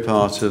superior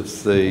part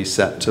of the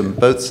septum,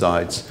 both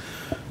sides.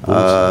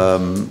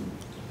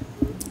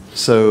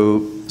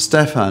 So,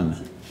 Stephan,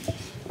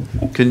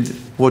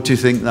 what do you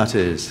think that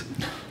is?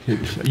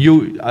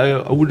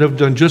 I would have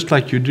done just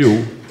like you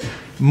do.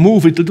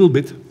 Move it a little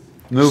bit.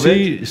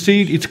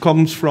 See, it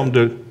comes from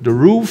the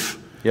roof.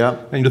 Yeah.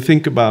 And you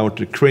think about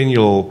the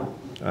cranial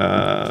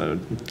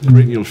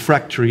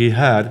fracture he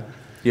had.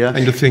 Yeah.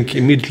 And you think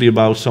immediately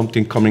about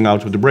something coming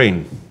out of the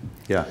brain.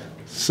 Yeah.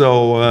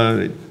 So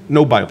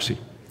no biopsy.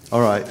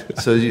 All right.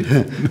 So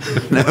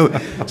no,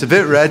 it's a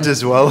bit red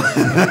as well.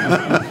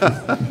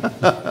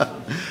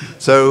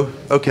 So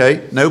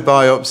okay, no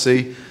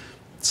biopsy.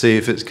 See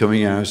if it's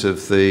coming out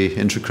of the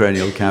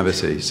intracranial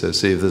cavity. So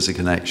see if there's a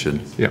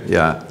connection. Yeah.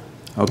 Yeah.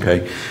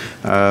 Okay.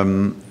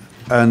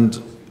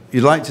 And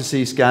you'd like to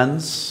see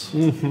scans?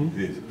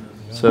 Mm-hmm.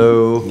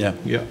 So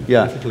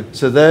yeah.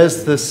 So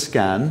there's the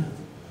scan.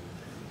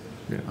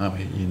 Ah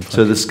oui, il y a une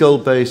So the skull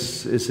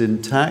base is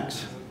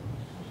intact.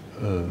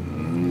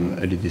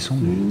 Elle est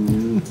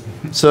descendue.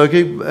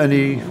 Sergey,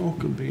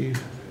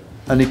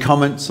 any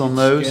comments on It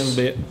those? can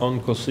be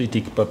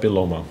oncocytic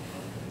papilloma.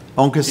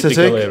 Oncocytic?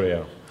 Typical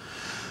area.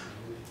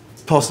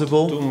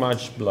 Possible? Too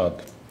much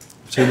blood.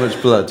 Too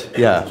much blood,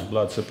 yeah.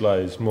 Blood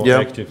supply is more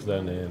active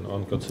than in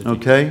oncocytic.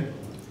 Okay.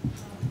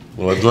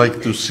 Well, I'd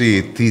like to see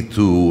a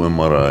T2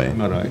 MRI.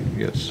 MRI,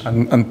 yes.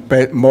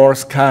 And more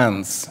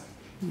scans.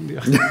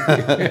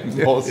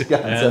 More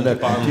scans.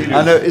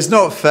 I know it's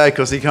not fair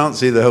because you can't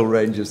see the whole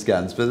range of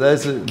scans, but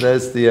there's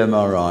the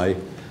MRI.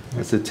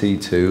 That's a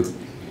T2.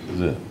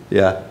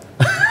 Yeah.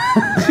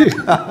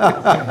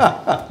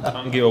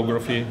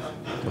 Angiography.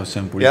 C'est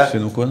un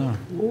polyphénoconal.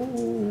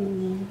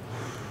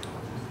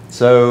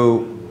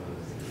 So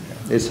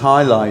it's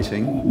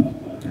highlighting.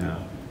 Yeah.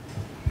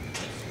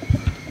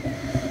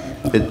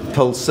 It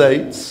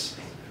pulsates.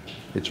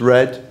 It's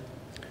red.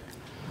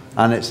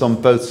 And it's on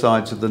both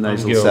sides of the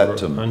nasal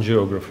septum.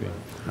 Angiography.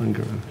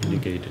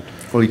 Indicated.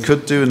 Well, you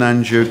could do an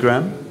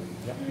angiogram.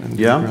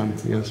 Yeah?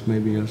 Yes,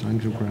 maybe yes,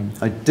 angiogram.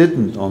 I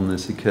didn't on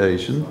this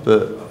occasion,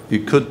 but you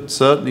could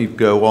certainly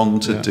go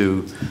on to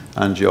do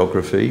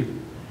angiography.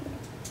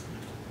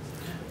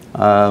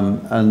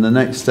 And the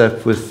next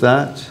step with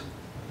that,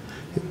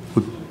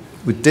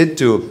 we did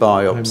do a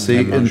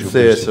biopsy in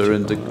theatre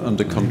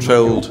under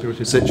controlled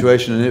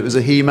situation, and it was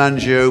a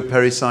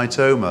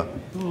hemangioperiscytoma.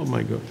 Oh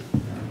my God.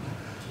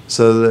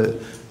 So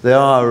they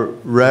are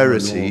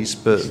rarities,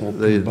 but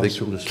they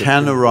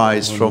can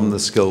arise from the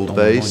skull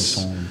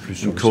base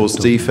and cause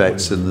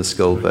defects in the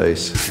skull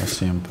base.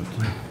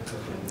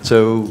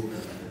 So,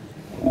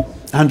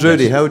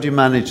 Andrudi, how would you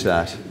manage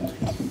that?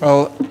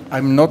 Well,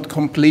 I'm not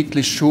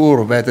completely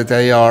sure whether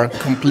they are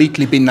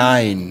completely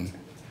benign.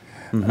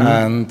 Mm-hmm.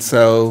 And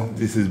so...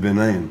 This is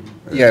benign.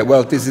 Yeah,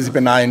 well, this is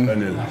benign.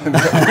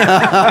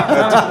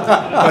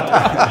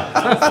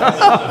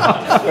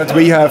 but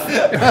we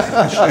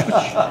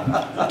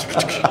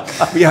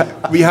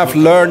have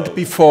learned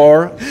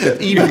before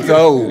that even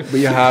though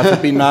we have a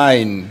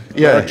benign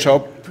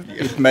job,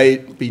 it may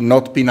be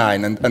not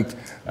benign,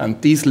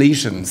 and these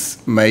lesions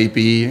may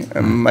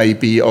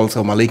be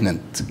also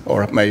malignant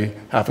or may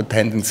have a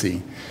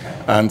tendency,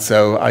 and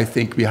so I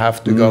think we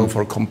have to go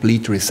for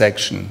complete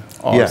resection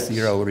or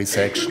zero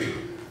resection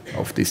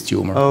of this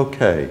tumor.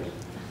 Okay,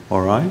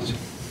 all right,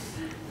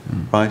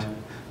 right.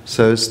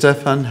 So,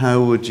 Stephan,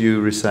 how would you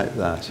resect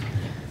that?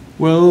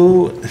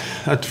 Well,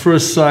 at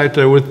first sight,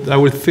 I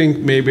would think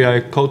maybe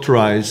I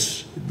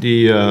cauterize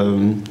the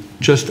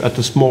just at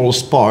the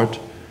smallest part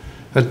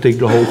and take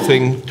the whole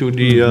thing to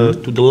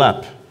the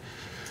lab.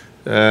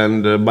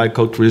 And by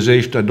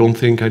cauterization, I don't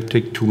think I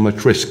take too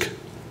much risk.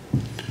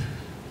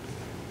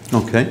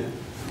 Okay.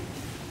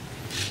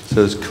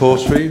 So it's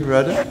cautery,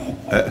 Reda?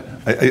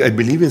 I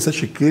believe in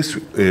such a case,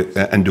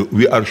 and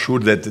we are sure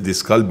that the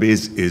skull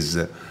base is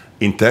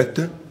intact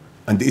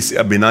and it's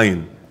a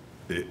benign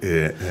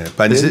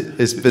panel.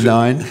 It's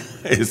benign?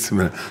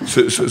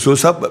 So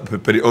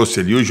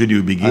subperiosteal, usually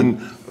you begin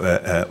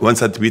 1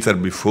 centimeter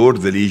before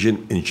the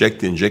lesion,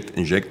 inject,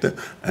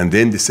 and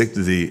then dissect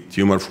the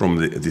tumor from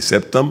the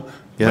septum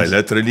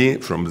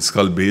bilaterally from the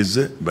skull base,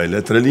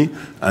 bilaterally,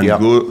 and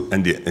go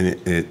and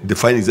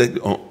define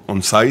exactly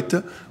on site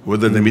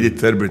whether the immediate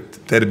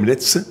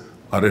terminates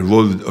are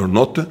involved or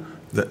not.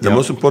 The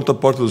most important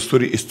part of the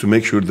story is to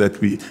make sure that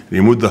we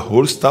remove the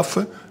whole stuff,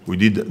 we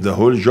did the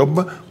whole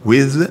job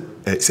with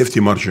a safety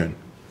margin,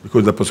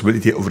 because the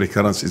possibility of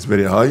recurrence is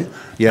very high,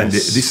 and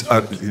these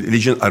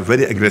lesions are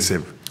very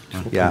aggressive.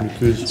 Yeah,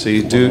 so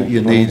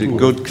you need a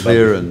good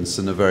clearance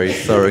and a very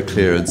thorough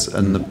clearance,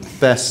 and the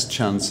best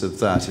chance of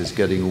that is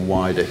getting a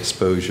wide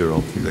exposure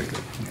of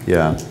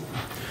them.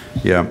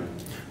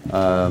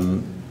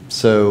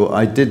 So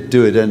I did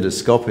do it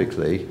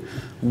endoscopically.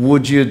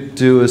 Would you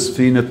do a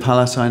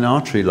sphenopalatine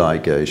artery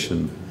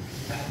ligation?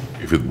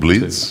 If it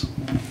bleeds?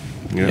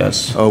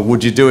 Yes. Or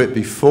would you do it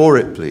before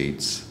it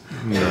bleeds?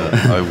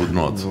 I would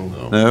not.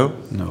 No?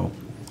 No.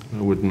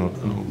 I would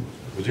not. No.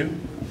 Would you?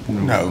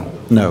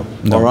 No.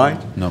 All right?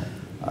 No.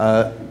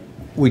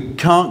 We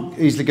can't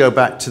easily go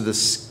back to the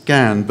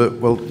scan, but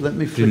well, let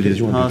me flick it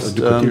past.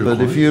 But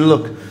if you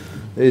look,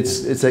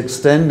 it's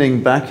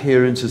extending back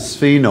here into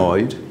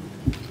sphenoid.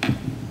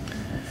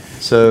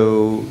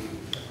 So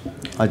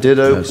I did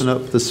open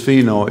up the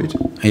sphenoid.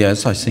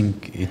 Yes, I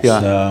think it's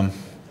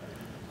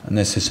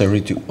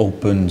necessary to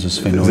open the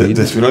sphenoid.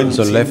 The sphenoid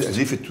the left, as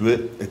if it were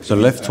the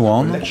left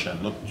one.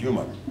 Collection, not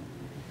tumor.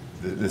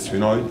 The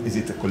sphenoid, is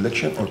it a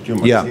collection or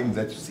tumor? Yeah.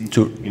 That you see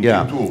in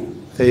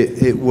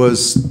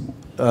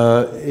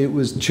It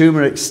was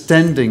tumor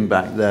extending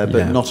back there,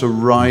 but not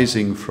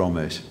arising from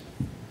it.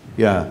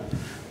 Yeah.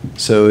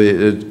 So it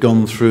had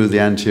gone through the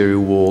anterior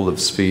wall of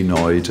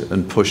sphenoid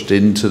and pushed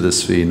into the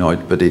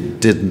sphenoid, but it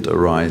didn't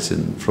arise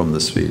from the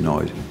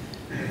sphenoid.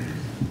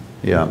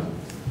 Yeah.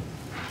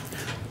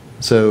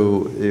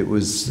 So it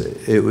was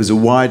a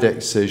wide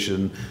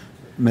excision,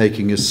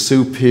 making a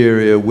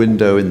superior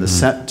window in the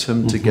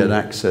septum to get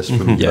access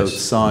from both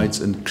sides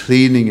and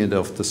cleaning it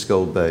off the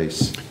skull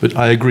base. But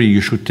I agree,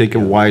 you should take a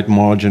wide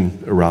margin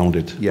around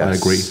it. Yes. I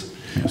agree.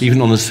 Yes.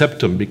 Even on the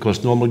septum,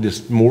 because normally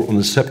there's more on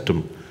the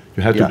septum.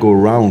 You have to go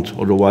around,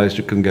 otherwise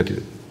you can get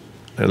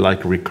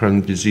like a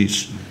recurrent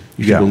disease.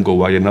 If you don't go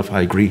wide enough,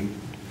 I agree.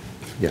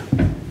 Yeah.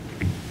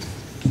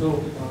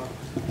 So,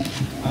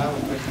 I have a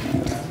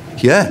question.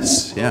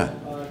 Yes, yeah.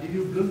 Did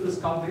you drill the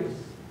skull base?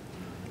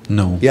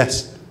 No.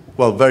 Yes.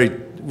 Well,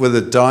 with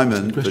a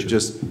diamond, but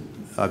just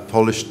I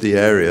polished the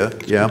area.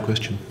 Yeah. Good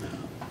question.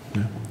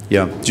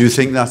 Yeah. Do you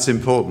think that's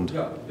important?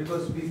 Yeah,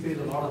 because we face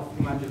a lot of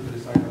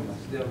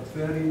hemangiopericytomas. They are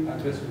very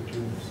aggressive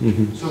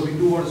tumors. So we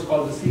do what is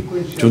called the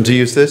sequential. Do you want to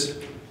use this?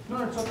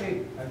 No, it's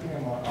okay. I think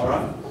I'm all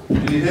right.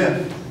 Can you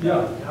hear?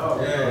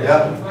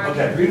 Yeah.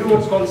 Okay. We do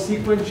what's called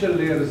sequential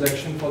layer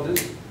resection for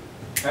this,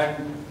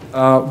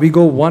 and we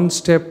go one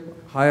step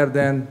higher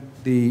than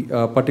the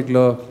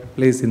particular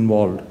place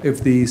involved.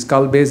 If the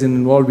skull base is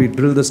involved, we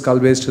drill the skull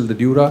base till the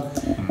dura.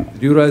 The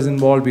dura is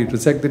involved, we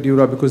resect the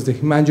dura, because the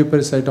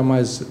hemangiopericytoma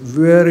is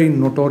very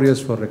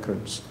notorious for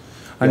recurrence.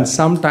 And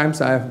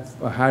sometimes I have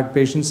had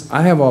patients,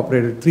 I have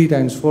operated 3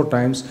 times, 4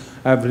 times,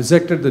 I have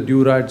resected the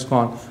dura, it's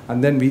gone,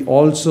 and then we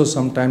also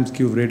sometimes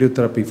give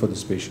radiotherapy for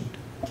this patient,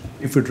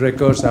 if it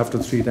recurs after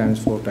 3 times,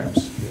 4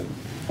 times.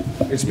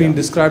 It's been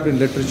described in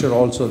literature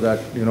also that,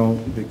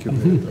 they give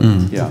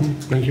radiotherapy. Yeah.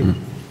 Thank you.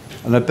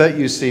 And I bet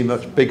you see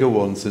much bigger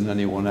ones than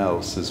anyone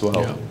else as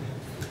well.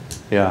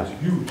 Yeah.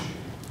 It's huge.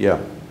 Yeah.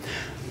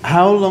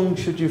 How long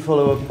should you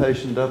follow a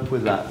patient up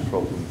with that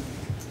problem?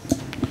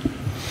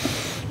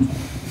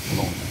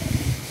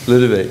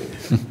 Ludovic.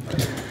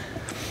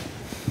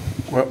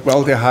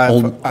 Well, they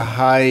have a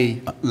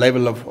high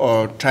level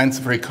of chance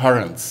of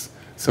recurrence,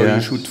 so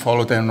you should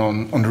follow them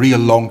on real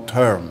long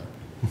term.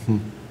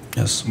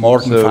 Yes. More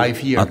than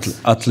 5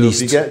 years. At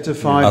least. If you get to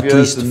 5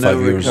 years and no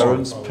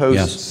recurrence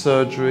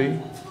post-surgery,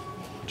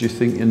 do you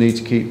think you need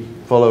to keep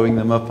following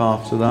them up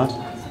after that?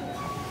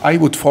 I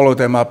would follow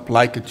them up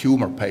like a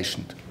tumor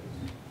patient.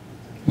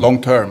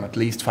 Long term, at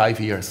least 5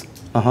 years.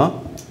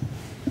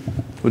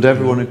 Would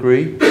everyone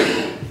agree?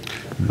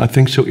 I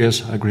think so,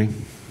 yes, I agree.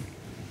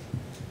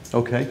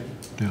 Okay.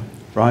 Yeah.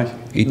 Right.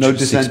 Each No 6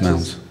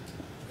 dissenters?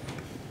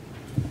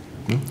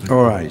 months.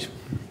 All right.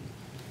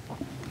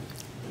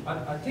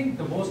 I think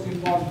the most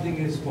important thing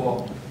is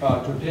to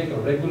take a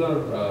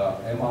regular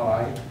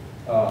MRI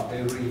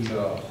every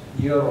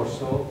year or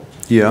so.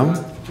 Yeah.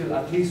 Till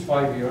at least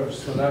 5 years,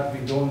 so that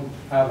we don't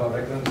have a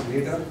recurrence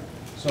later.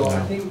 So I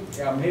think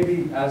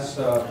maybe as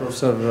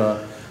Professor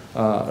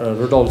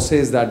Rudolf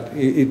says that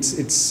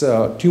it's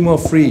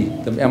tumor-free.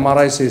 The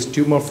MRI says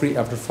tumor-free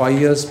after 5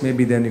 years.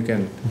 Maybe then you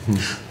can.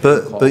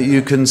 But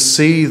you can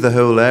see the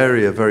whole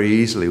area very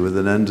easily with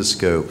an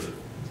endoscope.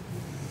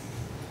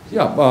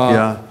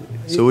 Yeah.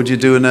 So would you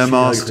do an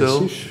MR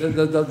still?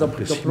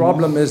 The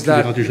problem is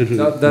that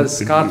there's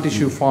scar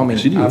tissue forming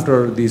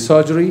after the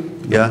surgery.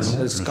 Yes.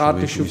 There's scar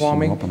tissue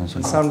forming.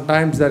 And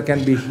sometimes there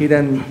can be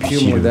hidden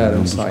tumor there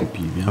inside.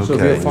 So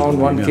we have found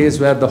one case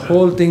where the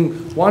whole thing,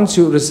 once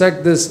you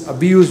resect this,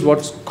 we use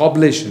what's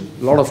coblation,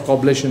 a lot of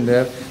coblation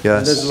there.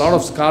 Yes. There's a lot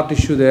of scar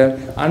tissue there.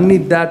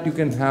 Underneath that, you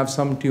can have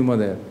some tumor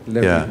there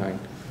left behind.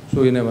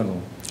 So you never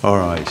know. All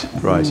right,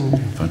 right.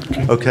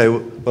 Okay,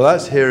 well,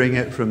 that's hearing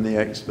it from the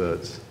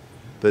experts.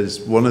 But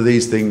one of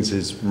these things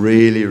is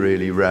really,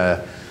 really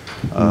rare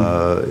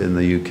in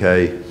the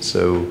UK.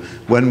 So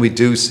when we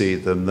do see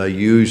them, they're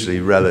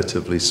usually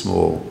relatively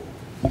small.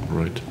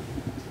 Right.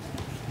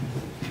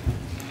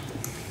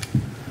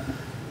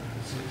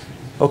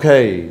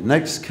 Okay,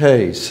 next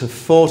case, a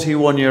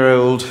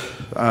 41-year-old,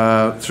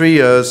 3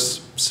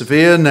 years,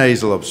 severe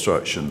nasal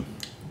obstruction.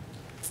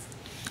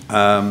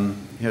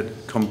 He had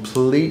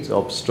complete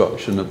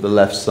obstruction of the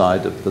left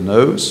side of the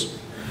nose.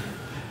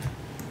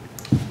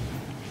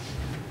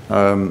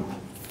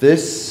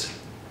 This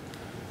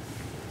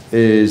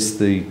is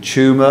the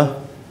tumour.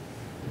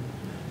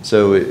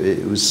 So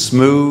it was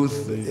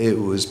smooth, it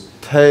was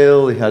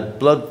pale, he had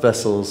blood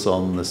vessels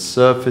on the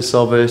surface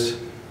of it.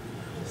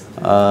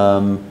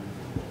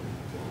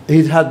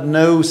 He'd had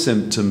no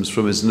symptoms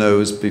from his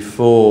nose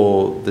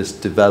before this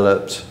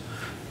developed.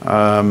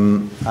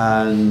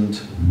 And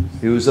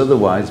he was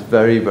otherwise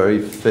very, very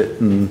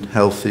fit and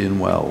healthy and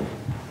well.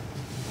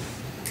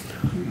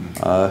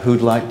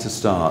 Who'd like to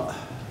start?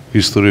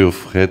 History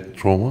of head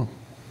trauma?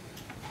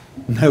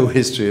 No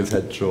history of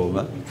head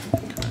trauma.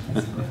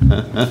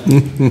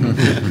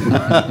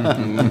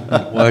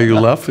 Why are you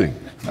laughing?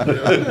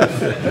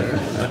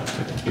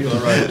 You're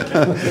right.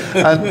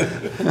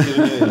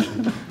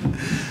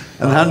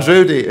 And Hans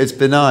Rudy, it's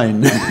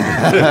benign.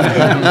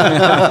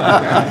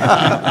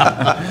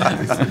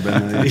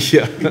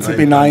 It's a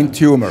benign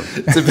tumor.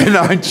 It's a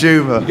benign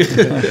tumor.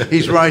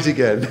 He's right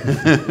again.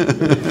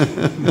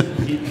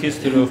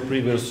 History of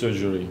previous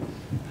surgery.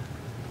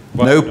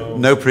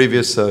 No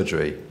previous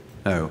surgery.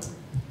 No.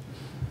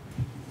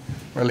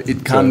 Well,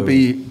 it can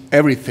be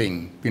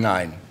everything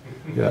benign.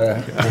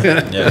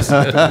 Yes.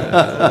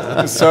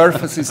 The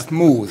surface is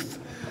smooth.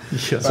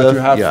 Yes. But you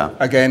have,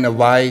 again, a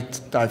wide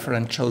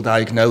differential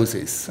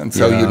diagnosis, and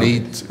so you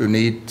need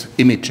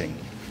imaging.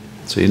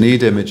 So you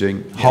need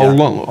imaging. How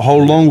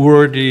long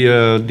were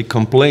the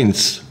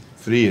complaints?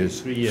 3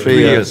 years. 3 years. 3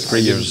 years.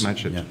 3 years.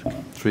 Match it.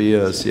 3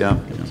 years, yeah.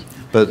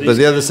 But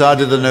the other side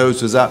of the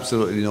nose was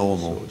absolutely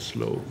normal.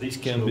 Slow. This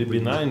can be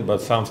benign,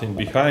 but something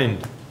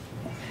behind.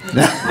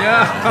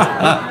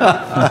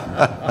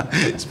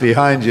 It's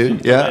behind you,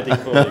 yeah.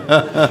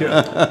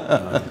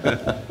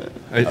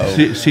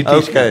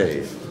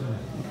 Okay.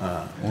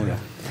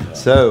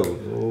 So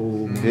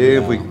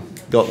here we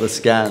got the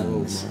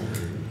scans.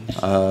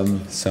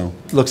 So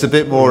looks a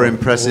bit more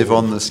impressive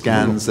on the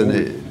scans than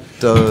it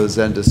does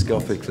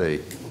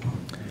endoscopically.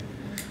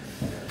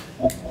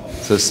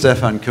 So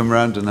Stephan, come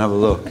round and have a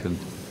look.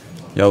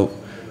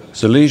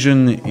 the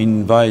lesion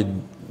invade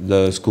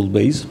the skull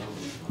base.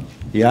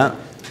 Yeah.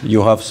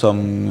 You have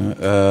some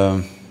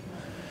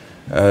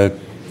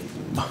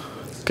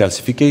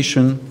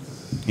calcification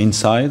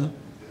inside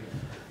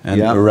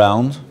and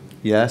around.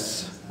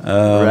 Yes.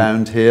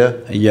 Around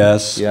here.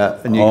 Yes. Yeah,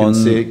 and you can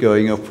see it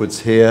going upwards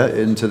here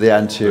into the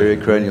anterior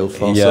cranial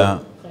fossa. Yeah.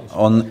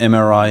 On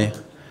MRI,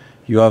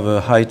 you have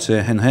a height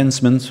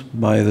enhancement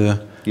by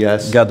the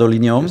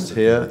gadolinium. Just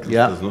here.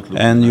 Yeah.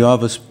 And you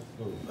have a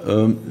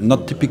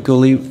not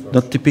typical,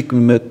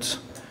 but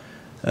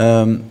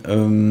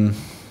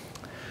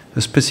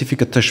a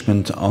specific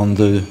attachment on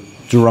the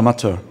dura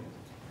mater.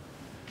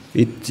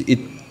 It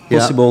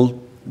possible.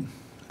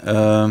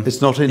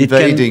 It's not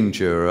invading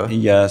dura.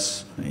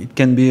 Yes, it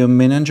can be a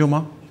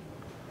meningioma.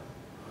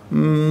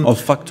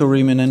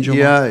 Olfactory meningioma.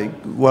 Yeah,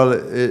 well,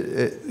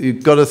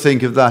 you've got to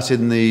think of that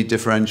in the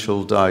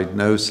differential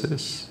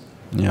diagnosis.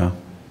 Yeah.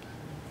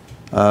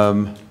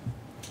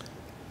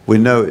 We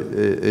know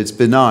it's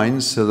benign,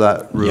 so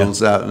that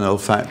rules out an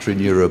olfactory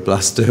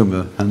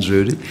neuroblastoma, Hans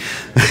Rudy.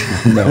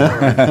 No,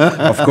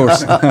 of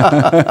course.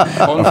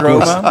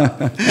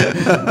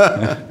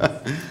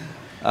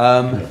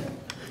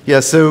 Yeah,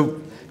 so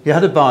you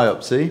had a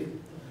biopsy.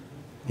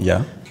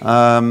 Yeah.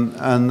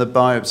 And the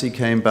biopsy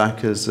came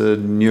back as a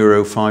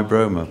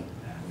neurofibroma.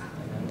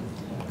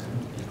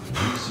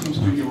 It seems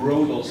to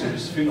erode also the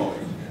sphenoid.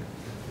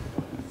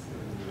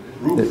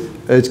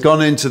 It's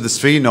gone into the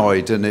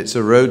sphenoid and it's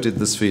eroded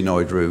the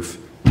sphenoid roof.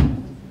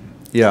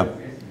 Yeah.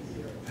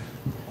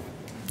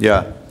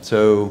 Yeah.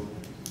 So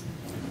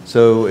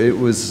it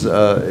was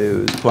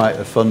quite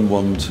a fun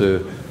one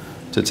to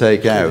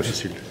take out.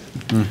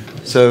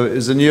 So it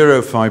was a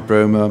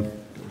neurofibroma,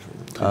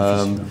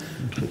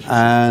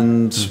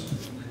 and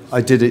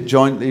I did it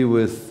jointly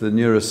with the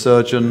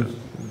neurosurgeon.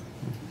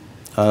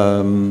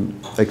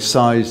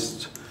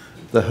 Excised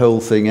the whole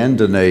thing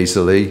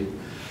endonasally.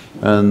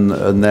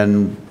 And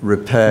then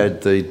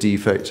repaired the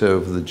defect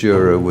over the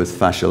dura with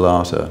fascia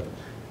lata.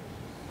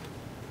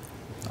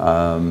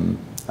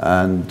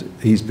 And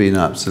he's been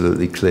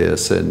absolutely clear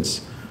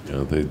since.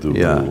 Yeah, they do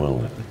very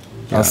well.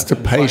 That's the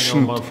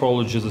patient. Final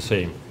morphology is the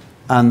same.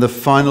 And the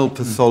final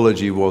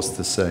pathology was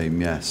the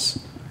same, yes.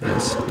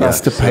 Yes.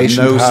 Does the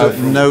patient have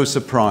no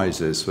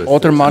surprises with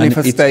other this.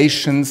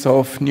 manifestations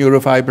of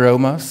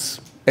neurofibromas?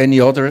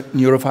 Any other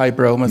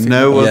neurofibromas?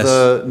 No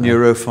other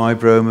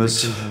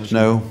neurofibromas,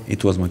 no.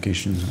 It was my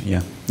question,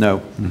 yeah.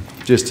 No,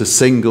 just a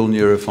single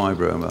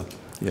neurofibroma,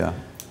 yeah.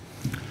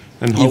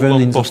 And how even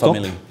long in the post-op?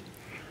 family.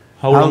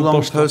 How long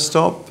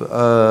post-op? How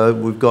long post-op?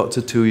 We've got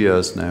to 2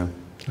 years now.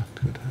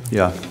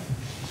 Yeah.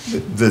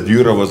 The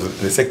dura was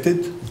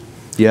resected?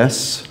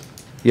 Yes.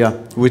 Yeah.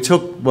 We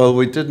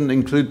didn't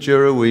include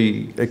dura,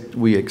 we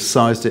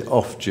excised it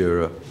off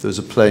dura. There was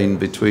a plane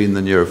between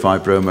the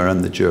neurofibroma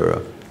and the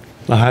dura.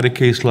 I had a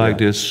case like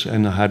this,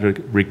 and I had a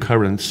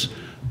recurrence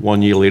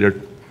 1 year later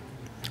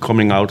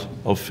coming out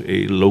of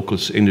a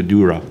locus in the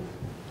dura.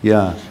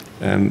 Yeah.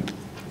 And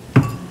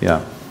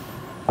yeah.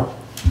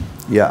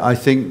 Yeah, I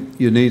think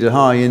you need a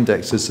high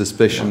index of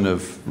suspicion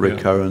of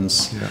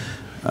recurrence. Yeah.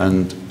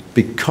 And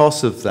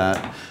because of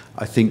that,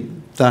 I think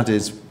that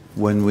is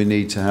when we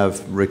need to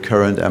have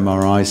recurrent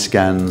MRI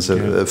scans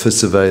for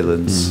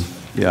surveillance.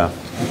 Yeah.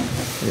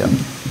 Yeah.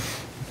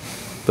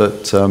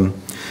 But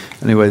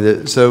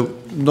anyway, so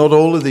not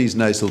all of these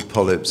nasal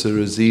polyps are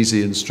as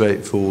easy and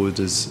straightforward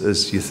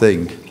as you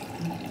think.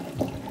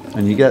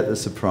 And you get the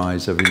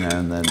surprise every now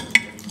and then.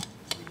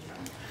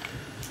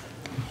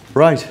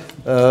 Right,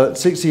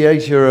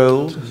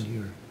 68-year-old,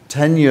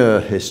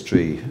 10-year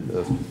history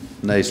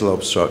of nasal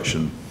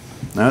obstruction.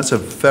 Now, that's a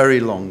very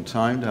long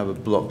time to have a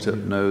blocked up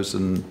nose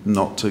and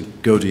not to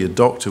go to your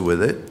doctor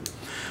with it.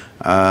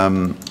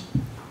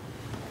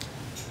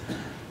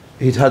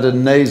 He'd had a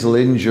nasal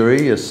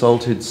injury,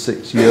 assaulted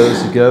 6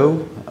 years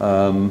ago.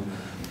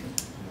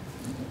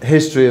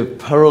 History of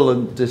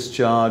purulent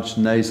discharge,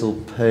 nasal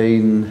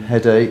pain,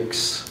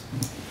 headaches.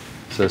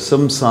 So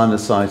some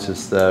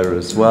sinusitis there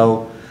as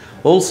well.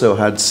 Also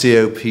had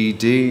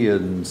COPD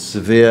and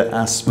severe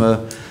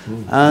asthma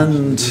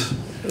and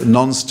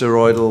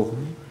non-steroidal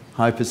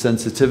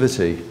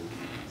hypersensitivity.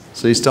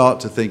 So you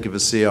start to think of a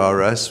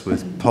CRS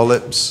with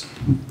polyps.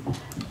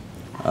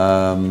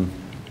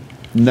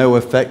 No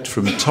effect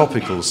from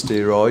topical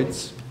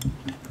steroids.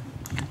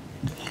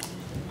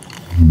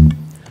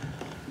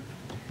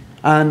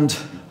 And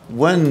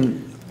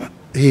when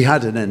he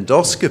had an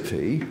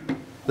endoscopy,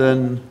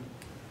 then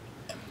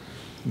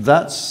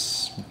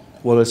that's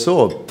what I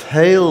saw, a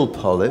pale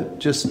polyp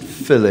just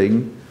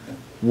filling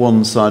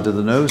one side of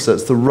the nose.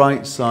 That's the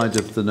right side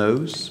of the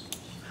nose.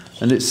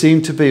 And it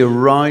seemed to be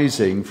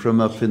arising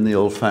from up in the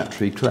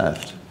olfactory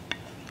cleft.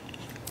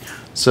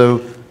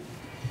 So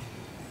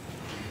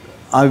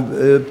I'm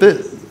a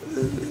bit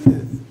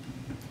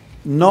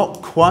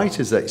not quite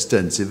as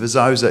extensive as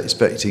I was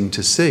expecting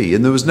to see.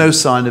 And there was no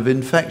sign of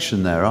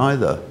infection there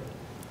either.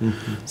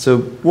 Mm-hmm. So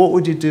what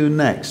would you do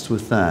next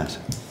with that?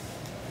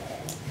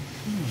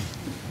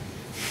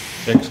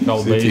 Check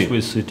skull base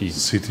with CT.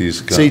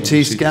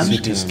 CT scan?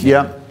 CT scan.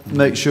 Yeah.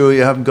 Make sure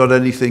you haven't got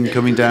anything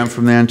coming down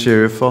from the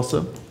anterior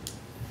fossa.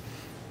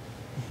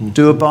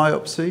 Do a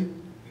biopsy?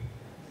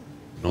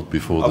 Not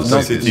before the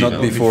CT. Not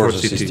before the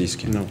CT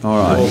scan. No. All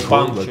right.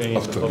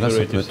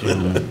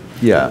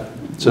 Yeah.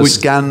 So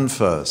scan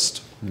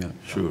first. Yeah.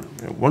 Sure.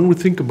 One would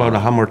think about a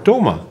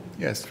hamartoma.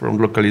 Yes. From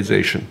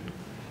localization.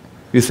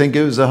 You think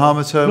it was a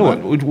hamartoma?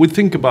 No, we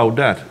think about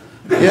that.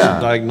 Yeah.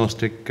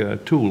 Diagnostic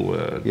tool.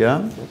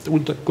 Yeah.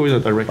 Would go in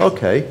that direction.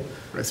 Okay.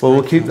 Well,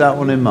 we'll keep that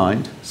one in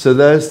mind. So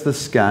there's the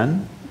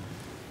scan.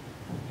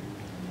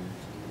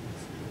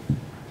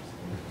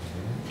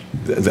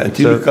 The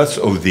anterior cuts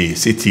of the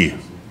CT.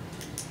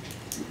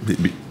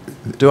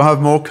 Do I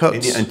have more cuts?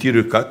 Any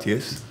anterior cut,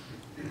 yes.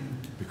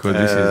 Because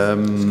this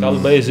is skull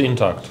base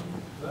intact.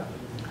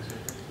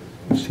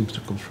 It seems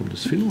to come from the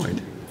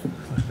sphenoid.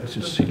 Let's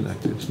just see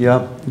like this.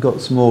 Yeah,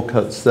 got some more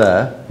cuts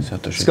there.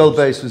 Skull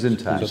base was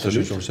intact.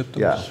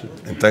 Yeah.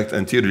 Intact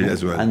anteriorly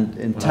as well. And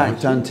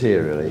intact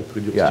anteriorly.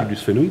 Yeah.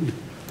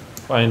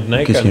 Find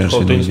neck and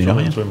hot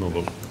instrument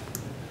removal.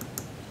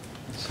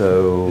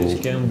 So this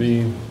can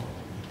be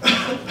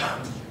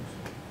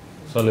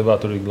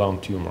salivatory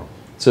gland tumor.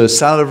 So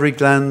salivary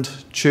gland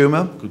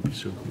tumor, Could be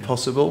so. Yeah.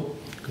 possible.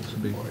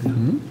 Could be.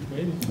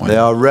 Mm-hmm. They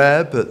are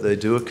rare, but they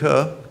do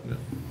occur.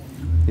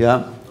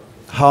 Yeah.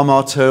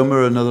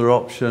 Hamartoma, another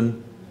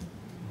option.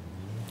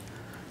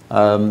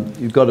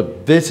 You've got a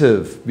bit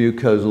of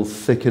mucosal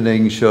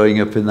thickening showing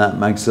up in that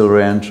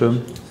maxillary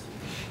antrum,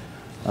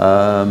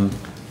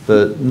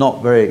 but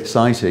not very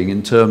exciting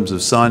in terms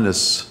of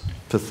sinus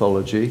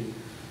pathology.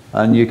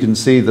 And you can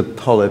see the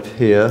polyp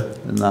here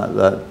in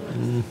that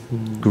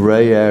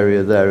grey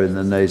area there in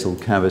the nasal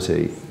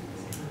cavity.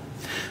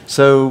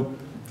 So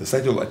the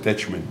site of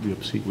attachment.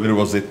 Where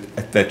was it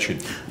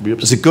attached?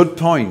 it's a good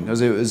point,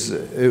 as it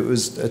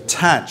was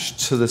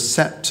attached to the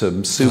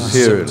septum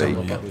superiorly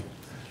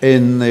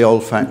in the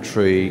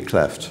olfactory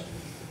cleft.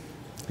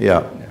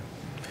 Yeah.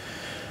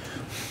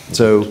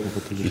 So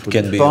it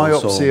can be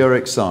biopsy also, or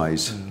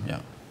excise?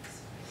 Yeah.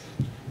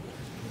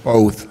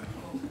 Both.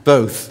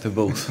 Both. To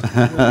both.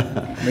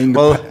 I mean,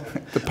 Well,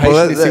 the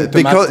patient is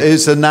because symptomatic.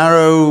 it's a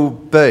narrow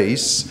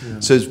base,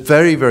 so it's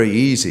very, very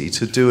easy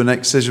to do an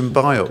excision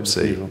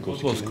biopsy.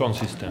 What was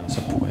consistency?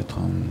 Ça pourrait être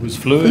un... It was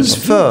It fluid. was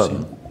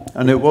firm,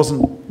 and it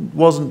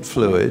wasn't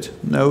fluid.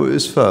 No, it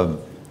was firm.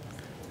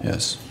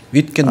 Yes.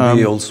 It can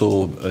be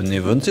also an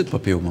inverted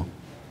papilloma.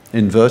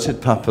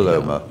 Inverted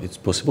papilloma. It's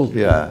possible.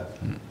 Yeah.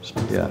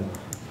 Yeah.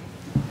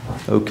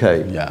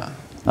 Okay. Yeah.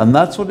 And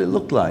that's what it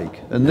looked like.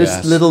 And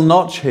this little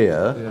notch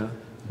here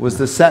was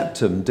the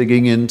septum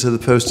digging into the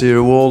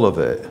posterior wall of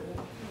it.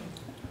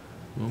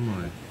 Oh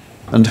my.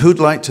 And who'd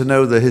like to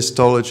know the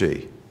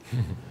histology?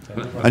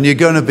 And you're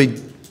going to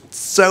be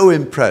so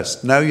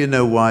impressed. Now you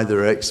know why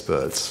they're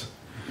experts.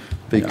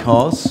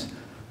 Because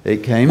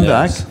it came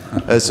back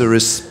as a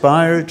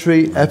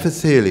respiratory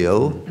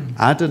epithelial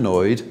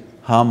adenoid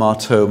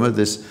hamartoma,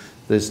 this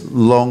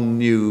long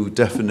new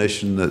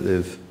definition that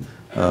they've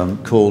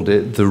called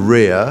it, the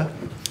RIA,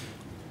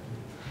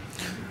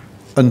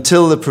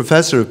 until the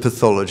professor of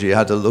pathology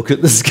had a look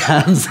at the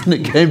scans and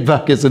it came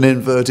back as an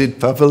inverted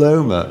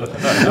papilloma.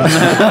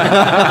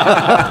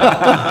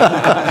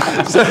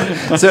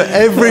 so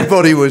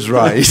everybody was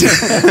right.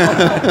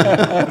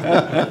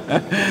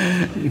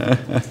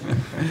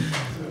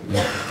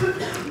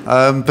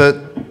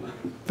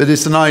 But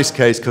it's a nice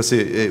case because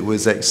it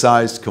was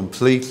excised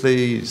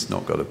completely. It's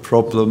not got a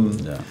problem.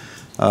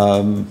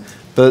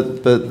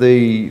 But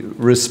the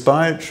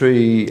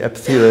respiratory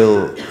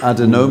epithelial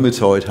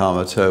adenomatoid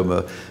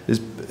hamartoma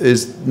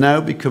is now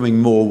becoming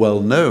more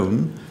well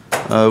known.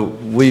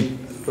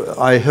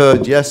 I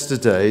heard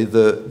yesterday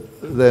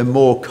that they're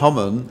more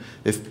common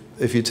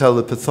if you tell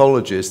the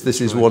pathologist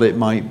this is what it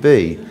might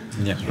be.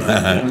 Yeah.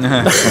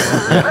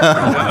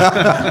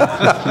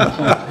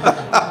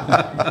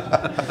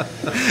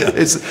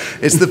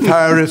 It's the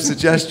power of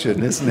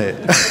suggestion, isn't it?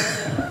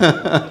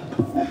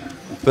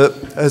 But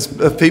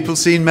have people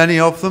seen many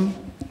of them?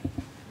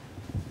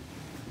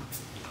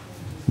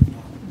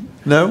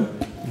 No?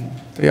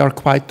 They are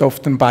quite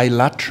often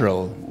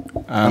bilateral,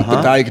 and the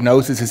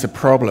diagnosis is a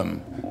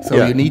problem.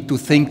 So you need to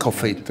think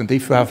of it. And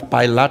if you have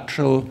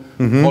bilateral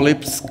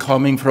polyps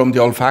coming from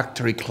the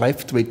olfactory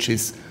cleft, which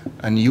is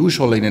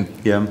unusual in a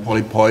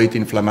polypoid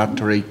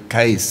inflammatory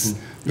case,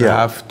 you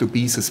have to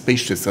be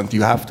suspicious and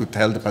you have to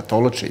tell the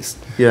pathologist.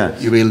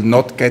 You will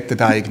not get the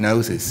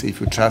diagnosis if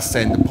you just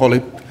send a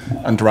polyp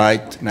and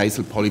write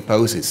nasal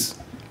polyposis.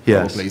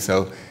 Probably.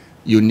 So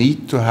you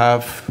need to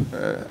have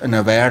an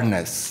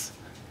awareness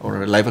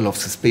or a level of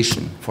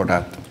suspicion for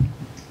that.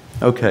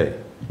 Okay,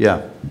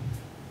 yeah.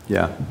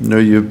 No,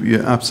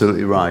 you're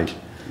absolutely right.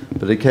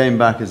 But it came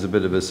back as a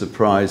bit of a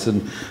surprise.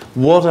 And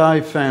what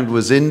I found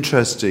was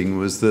interesting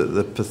was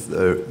that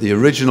the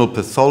original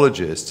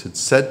pathologist had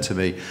said to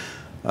me,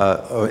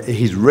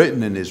 he's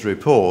written in his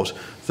report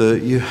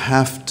that you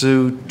have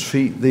to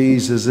treat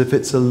these as if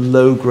it's a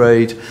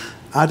low-grade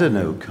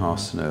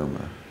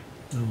adenocarcinoma.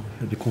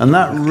 And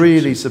that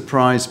really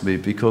surprised me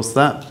because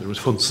that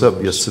puts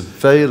up your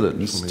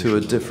surveillance to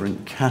a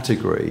different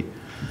category.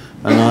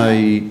 And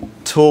I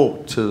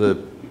talked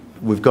to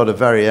we've got a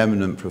very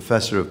eminent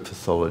professor of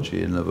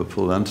pathology in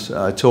Liverpool, and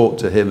I talked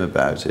to him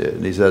about it,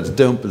 and he said,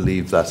 don't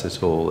believe that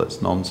at all,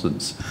 that's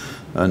nonsense.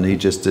 And he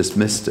just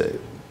dismissed it.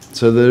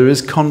 So there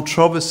is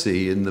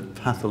controversy in the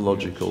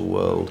pathological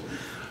world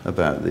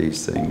about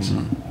these things.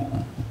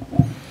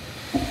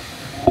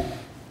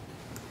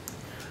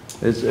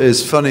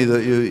 It's funny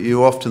that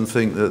you often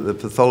think that the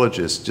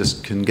pathologist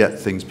just can get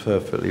things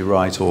perfectly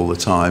right all the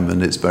time,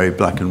 and it's very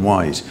black and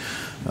white.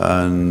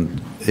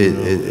 And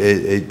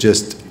it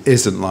just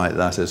isn't like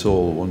that at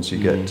all once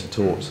you get to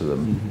talk to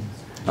them.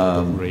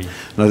 And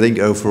I think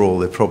overall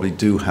they probably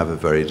do have a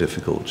very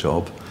difficult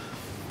job.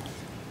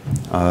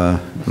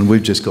 And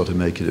we've just got to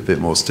make it a bit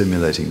more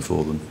stimulating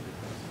for them.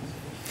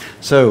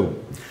 So,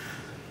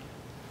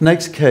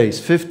 next case,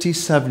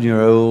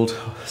 57-year-old,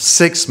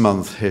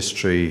 6-month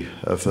history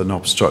of an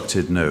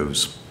obstructed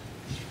nose.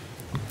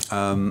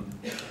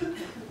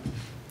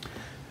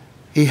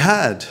 He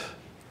had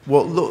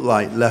what looked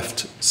like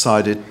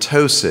left-sided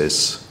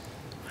ptosis.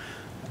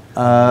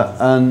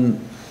 And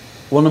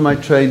one of my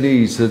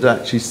trainees had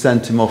actually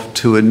sent him off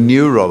to a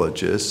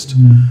neurologist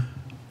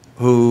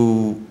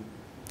who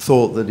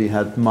thought that he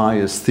had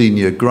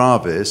myasthenia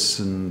gravis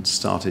and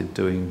started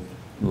doing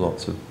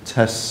lots of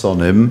tests on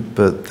him,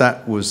 but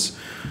that was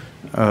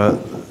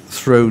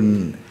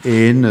thrown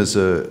in as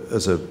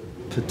a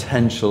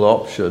potential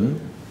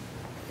option.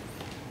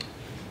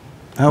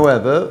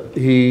 However,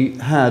 he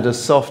had a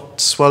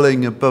soft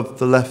swelling above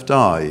the left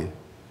eye.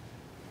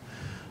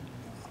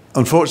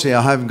 Unfortunately,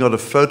 I haven't got a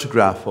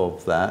photograph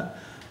of that,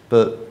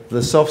 but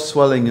the soft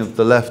swelling of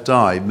the left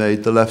eye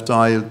made the left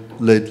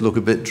eyelid look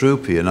a bit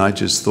droopy, and I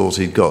just thought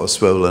he'd got a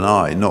swollen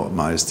eye, not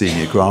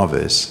myasthenia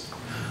gravis.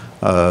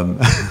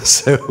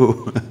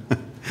 So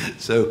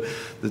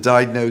the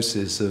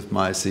diagnosis of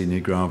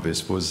myasthenia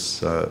gravis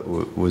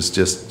was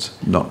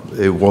just not,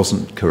 it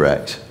wasn't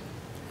correct.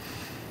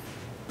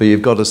 But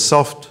you've got a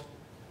soft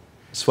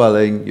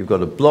swelling, you've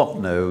got a blocked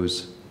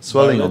nose,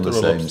 swelling on the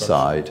same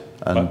side.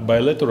 And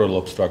bilateral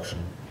obstruction.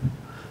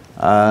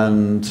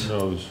 And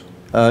nose.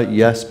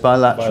 Yes,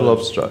 bilateral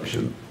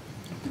obstruction.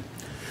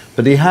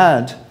 But he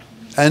had,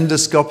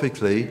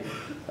 endoscopically,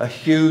 a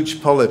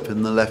huge polyp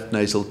in the left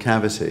nasal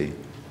cavity.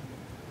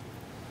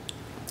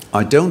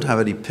 I don't have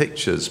any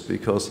pictures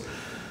because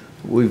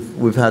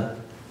we've had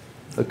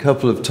a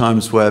couple of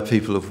times where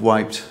people have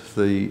wiped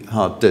the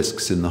hard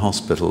disks in the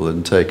hospital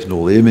and taken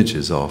all the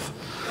images off.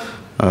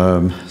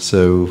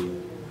 So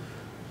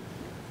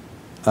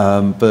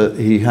but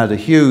he had a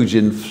huge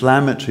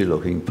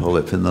inflammatory-looking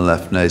polyp in the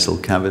left nasal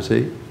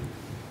cavity.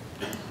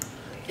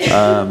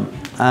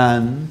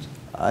 And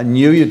I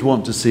knew you'd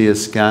want to see a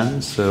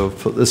scan, so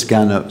put the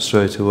scan up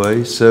straight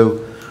away. So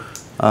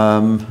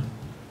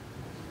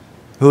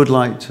who would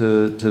like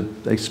to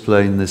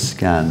explain this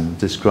scan,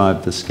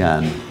 describe the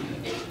scan?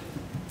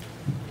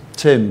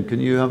 Tim, can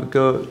you have a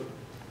go at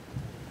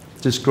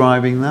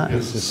describing that?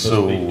 Yes,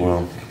 so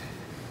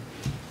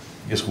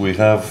yes, we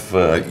have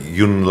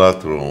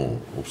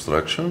unilateral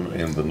obstruction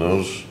in the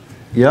nose.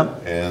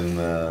 Yep. And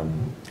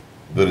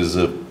there is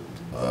a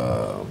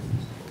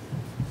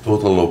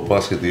total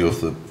opacity of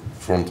the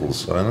frontal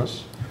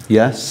sinus.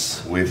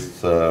 Yes.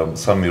 With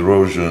some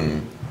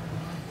erosion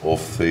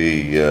of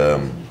the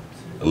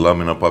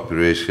lamina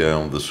papyracea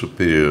on the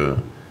superior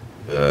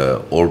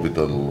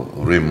orbital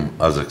rim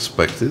as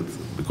expected,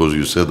 because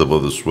you said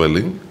about the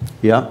swelling.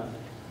 Yeah.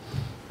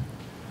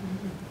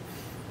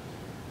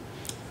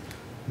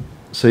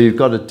 So you've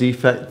got a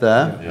defect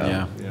there.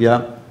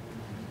 Yeah.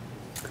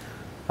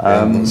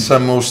 And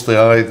some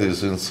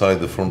osteitis inside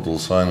the frontal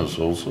sinus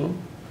also.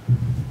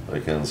 I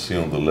can see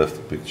on the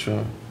left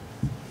picture.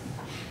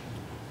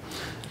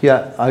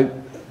 Yeah,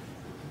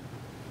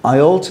 I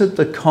altered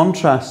the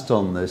contrast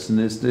on this, and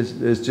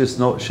it's just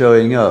not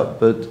showing up.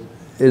 But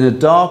in a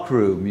dark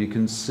room, you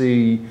can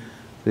see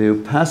the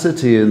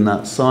opacity in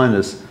that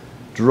sinus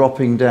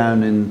dropping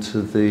down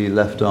into the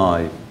left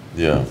eye.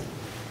 Yeah.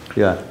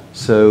 Yeah.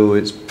 So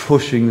it's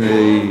pushing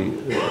the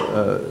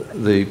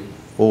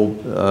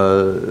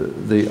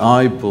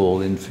eyeball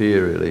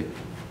inferiorly.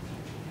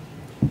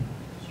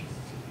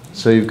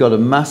 So you've got a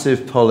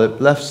massive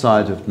polyp, left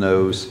side of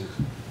nose,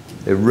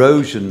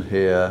 erosion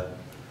here,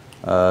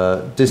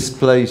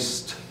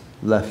 displaced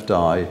left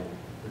eye.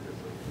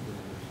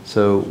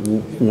 So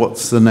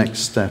what's the next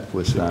step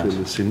with that?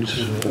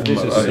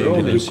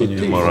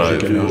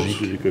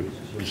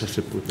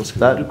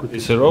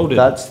 It's eroded.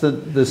 That's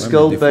the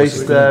skull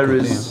base there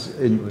is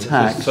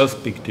intact,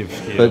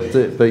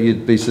 but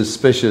you'd be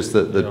suspicious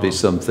that there'd be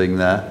something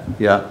there.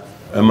 Yeah.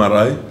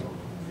 MRI?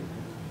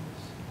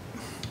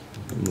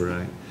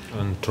 MRI.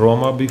 And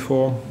trauma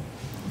before?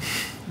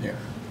 Yeah.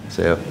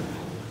 So,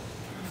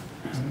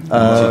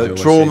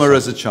 trauma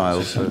as a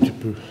child,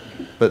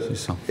 but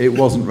it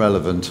wasn't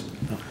relevant.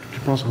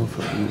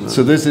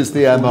 So this is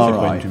the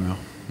MRI.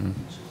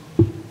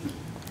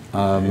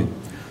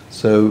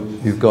 So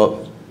you've got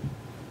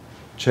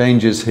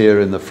changes here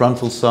in the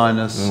frontal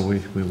sinus. You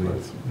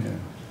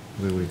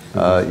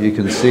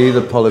can see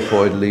the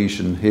polypoid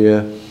lesion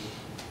here.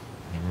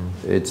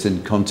 It's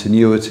in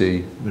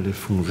continuity with the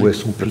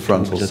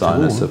frontal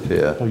sinus up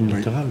here. And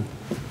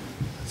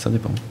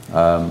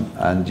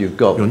you've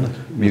got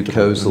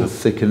mucosal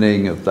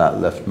thickening of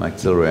that left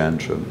maxillary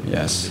antrum.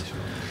 Yes.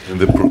 And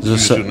the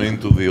protrusion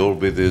into the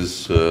orbit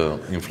is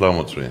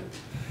inflammatory.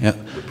 Yeah.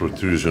 The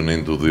protrusion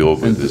into the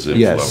orbit is inflammatory.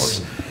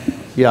 Yes.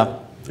 Yeah.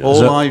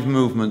 All eye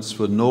movements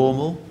were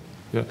normal.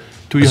 Yeah.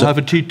 Do you have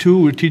a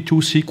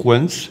T2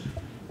 sequence?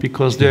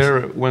 Because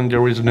there, when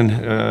there is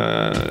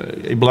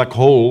a black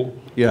hole,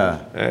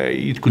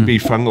 it could be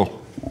fungal.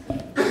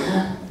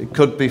 It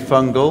could be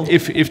fungal.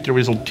 If there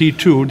is a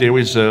T2, there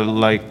is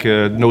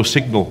no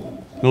signal,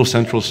 no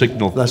central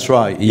signal. That's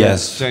right.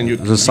 Yes,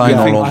 the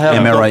signal of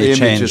MRI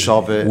change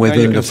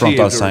within the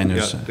frontal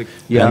sinus.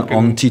 And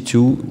on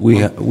T2,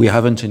 we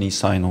haven't any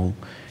signal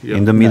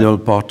in the middle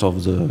part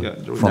of the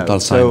frontal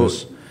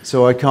sinus.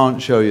 So I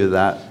can't show you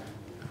that.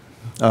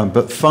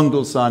 But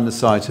fungal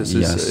sinusitis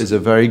is a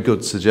very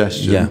good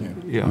suggestion.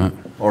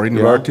 Or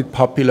inverted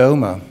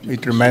papilloma.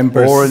 It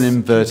remembers. Or an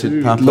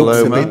inverted papilloma. It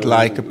looks a bit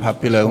like a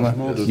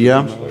papilloma.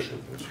 Yeah.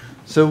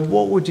 So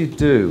what would you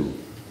do?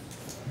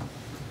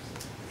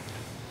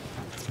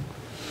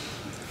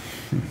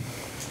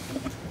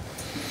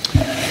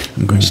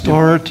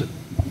 Start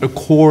a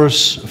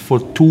course for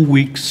 2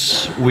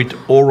 weeks with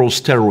oral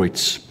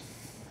steroids.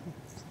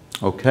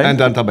 Okay. And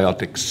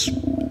antibiotics,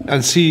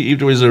 and see if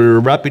there is a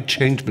rapid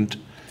changement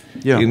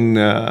in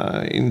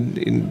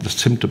the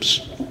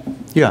symptoms.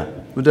 Yeah.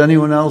 Would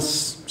anyone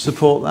else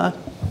support that?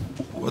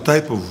 What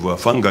type of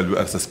fungal you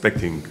are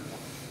suspecting?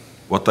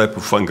 What type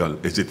of fungal?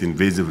 Is it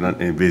invasive,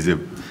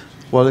 non-invasive?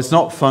 Well, it's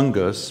not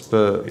fungus,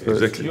 but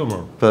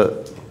Tumor.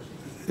 But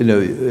you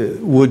know,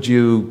 would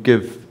you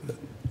give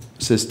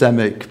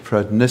systemic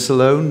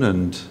prednisolone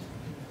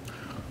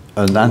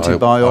and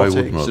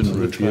antibiotics and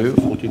review?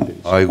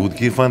 I would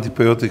give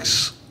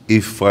antibiotics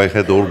if I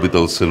had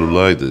orbital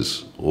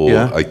cellulitis or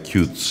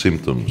acute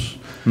symptoms.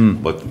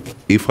 But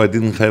if I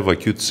didn't have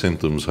acute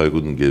symptoms, I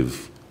wouldn't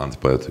give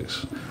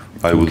antibiotics.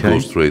 I would go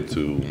straight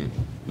to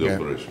the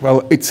operation.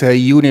 Well, it's a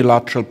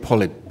unilateral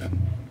polyp.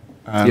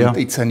 And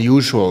it's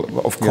unusual.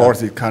 Of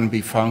course, it can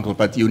be fungal,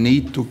 but you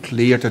need to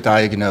clear the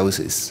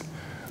diagnosis.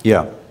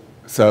 Yeah.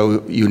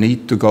 So you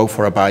need to go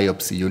for a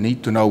biopsy. You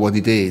need to know what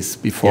it is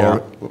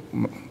before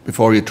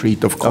you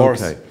treat. Of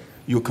course,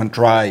 you can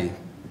try,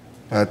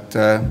 but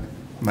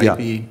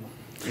maybe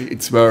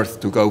it's worth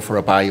to go for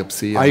a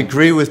biopsy. I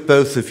agree with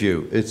both of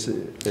you. It's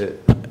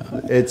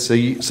it's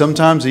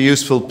sometimes a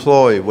useful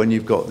ploy when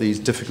you've got these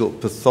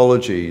difficult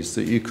pathologies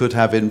that you could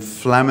have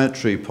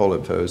inflammatory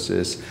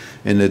polyposis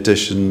in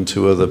addition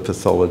to other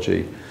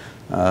pathology.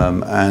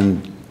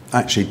 And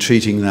actually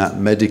treating that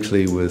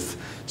medically with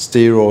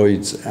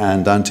steroids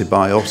and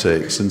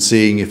antibiotics and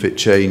seeing if it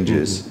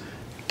changes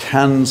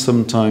can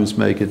sometimes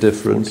make a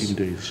difference. 14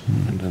 days.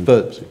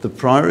 But the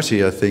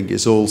priority, I think,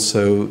 is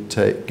also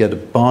to get a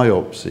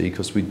biopsy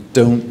because we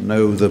don't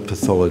know the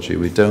pathology.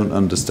 We don't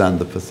understand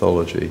the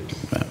pathology.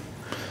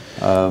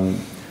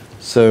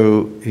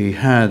 So he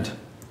had,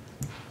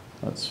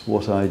 that's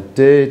what I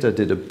did. I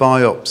did a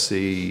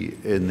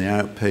biopsy in the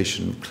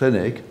outpatient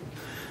clinic.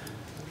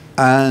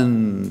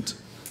 And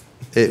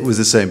it was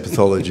the same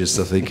pathologist,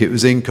 I think. It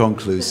was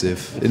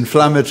inconclusive.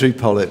 Inflammatory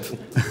polyp.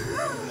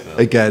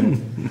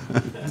 Again.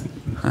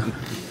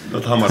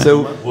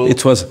 So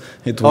it was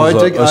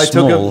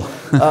small.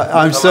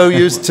 I'm so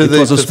used to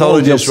the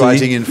pathologist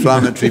writing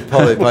inflammatory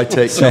polyp, I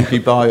take chunky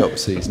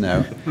biopsies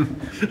now.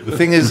 The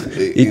thing is,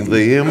 in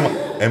the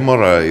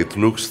MRI, it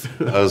looks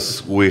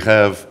as we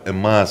have a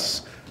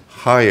mass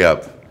high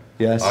up,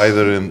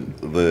 either in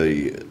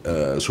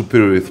the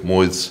superior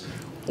ethmoids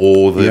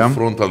or the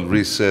frontal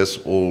recess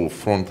or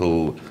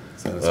frontal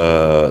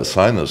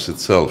sinus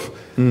itself.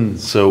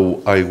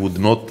 So I would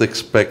not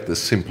expect a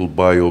simple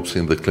biopsy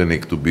in the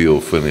clinic to be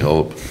of any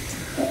help.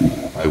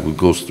 I would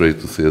go straight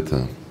to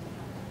theatre.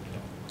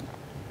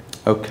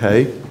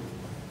 Okay.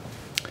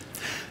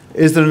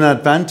 Is there an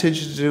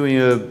advantage to doing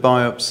a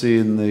biopsy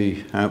in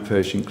the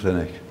outpatient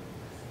clinic?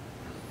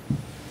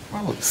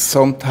 Well,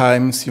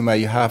 sometimes you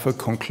may have a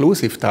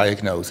conclusive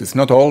diagnosis,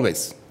 not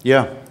always.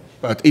 Yeah.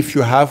 But if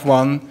you have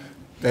one,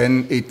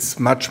 then it's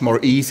much more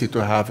easy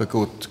to have a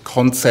good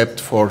concept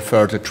for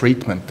further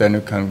treatment. Then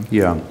you can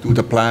do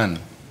the plan.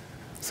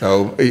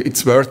 So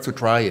it's worth to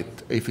try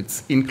it. If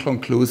it's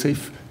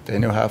inconclusive,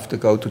 then you have to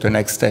go to the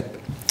next step.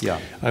 Yeah.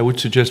 I would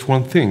suggest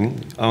one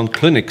thing. On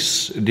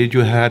clinics, did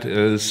you had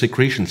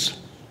secretions?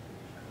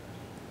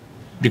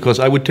 Because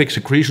I would take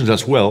secretions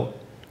as well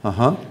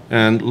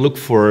and look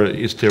for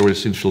is there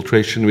is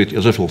infiltration with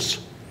eosinophils.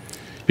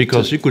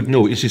 Because you could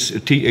know, is this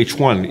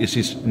Th1, is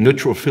this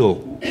neutrophil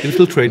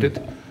infiltrated,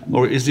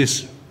 or is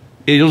this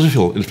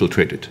eosinophil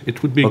infiltrated?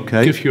 It would be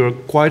give you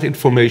quite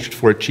information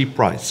for a cheap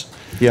price.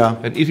 Yeah.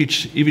 And if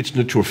it's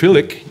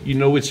neutrophilic, you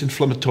know it's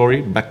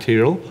inflammatory,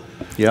 bacterial.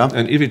 Yeah.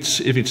 And if it's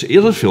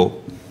eosinophil,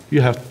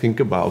 you have to think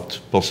about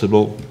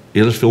possible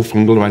eosinophil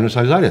fungal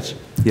rhinosinusitis.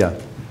 Yeah.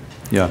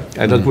 Yeah.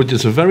 And that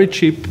is a very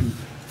cheap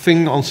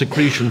thing on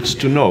secretions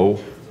to know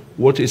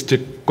what is the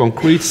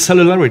concrete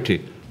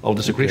cellularity of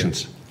the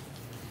secretions.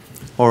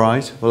 All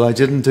right. Well, I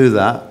didn't do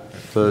that,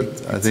 but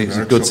I think it's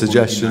a good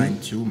suggestion.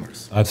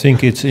 I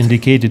think it's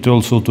indicated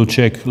also to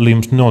check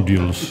lymph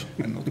nodules,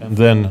 and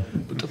then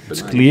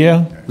it's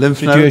clear lymph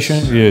situation.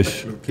 nodes?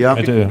 Yes.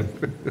 Yeah.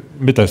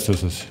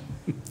 Metastasis.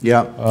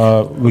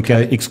 Yeah. We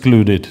can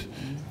exclude it.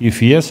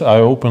 If yes, I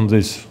open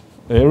this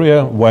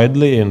area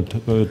widely and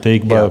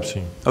take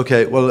biopsy.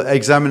 Okay. Well,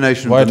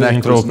 examination of the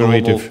neck was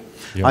normal.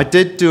 Yeah. I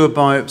did do a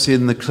biopsy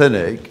in the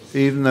clinic,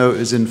 even though it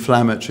was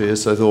inflammatory,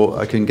 so I thought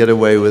I can get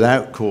away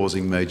without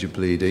causing major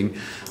bleeding.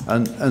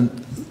 And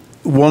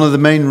one of the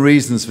main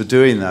reasons for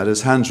doing that,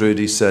 as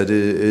Hans-Rudi said,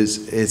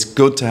 is it's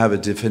good to have a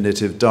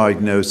definitive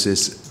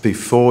diagnosis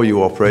before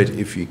you operate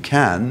if you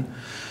can.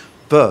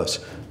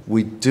 But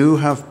we do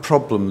have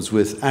problems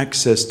with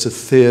access to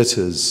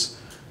theatres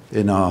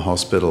in our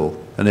hospital,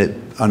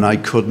 and I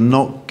could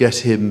not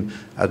get him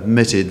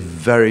admitted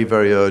very,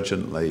 very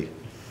urgently.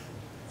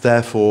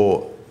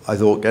 Therefore, I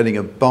thought getting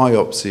a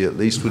biopsy at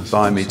least would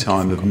buy me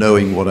time of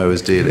knowing what I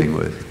was dealing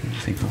with.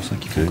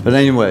 But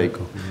anyway,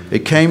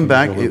 it came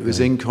back, it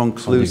was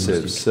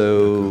inconclusive.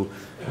 So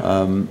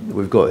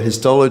we've got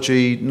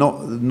histology,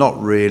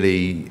 not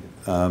really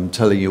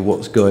telling you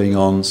what's going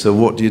on. So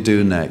what do you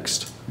do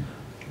next?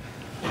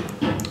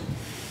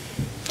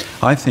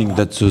 I think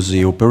that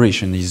the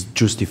operation is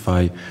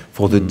justified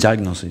for the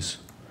diagnosis.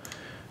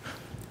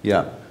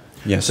 Yeah.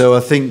 Yes. So I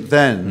think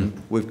then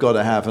we've got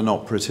to have an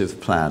operative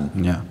plan.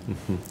 Yeah.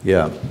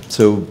 Yeah.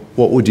 So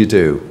what would you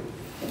do?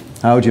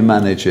 How would you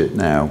manage it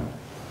now?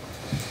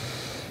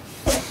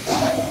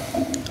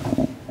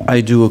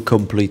 I do a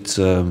complete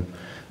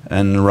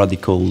and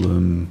radical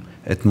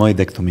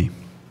ethmoidectomy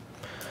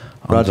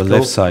on the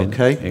left side.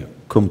 Okay. A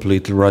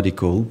complete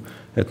radical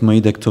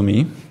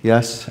ethmoidectomy.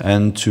 Yes.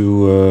 And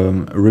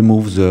to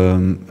remove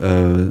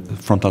the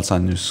frontal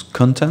sinus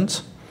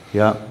content.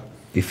 Yeah.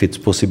 If it's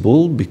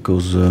possible,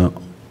 because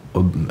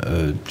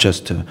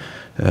just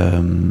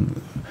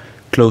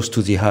close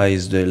to the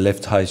eyes, the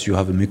left eyes, you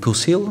have a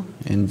mucocele,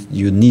 and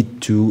you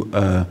need to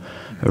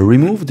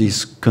remove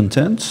this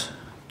content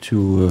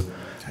to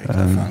take the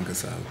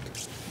fungus out,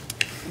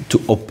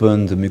 to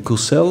open the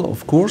mucocele,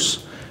 of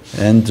course,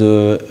 and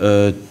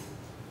to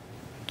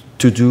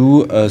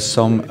do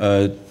some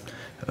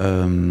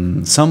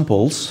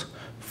samples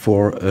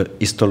for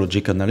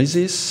histologic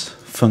analysis,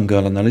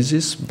 fungal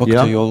analysis,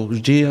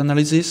 bacteriology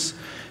analysis.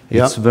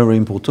 It's very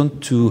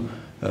important to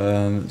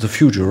the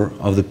future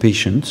of the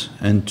patient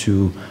and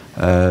to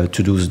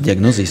to do the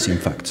diagnosis, in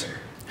fact.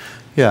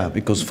 Yeah.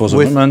 Because for the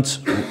moment,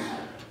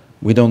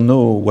 we don't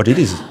know what it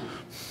is.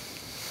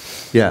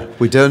 Yeah,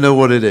 we don't know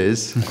what it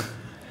is.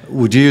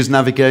 Would you use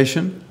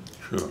navigation?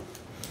 Sure.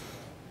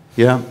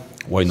 Yeah.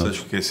 Why not? In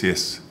such case,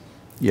 yes.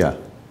 Yeah.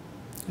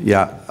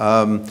 Yeah.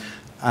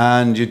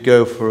 And you'd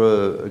go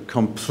for a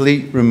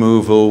complete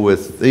removal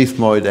with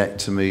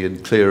ethmoidectomy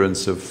and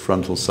clearance of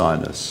frontal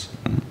sinus.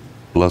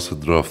 Plus a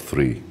draft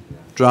 3.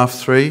 Draft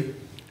 3?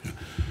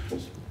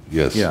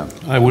 Yes. Yeah.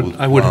 I would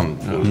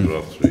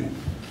Draft 3.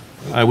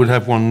 I would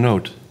have one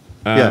note.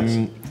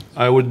 Yes.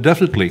 I would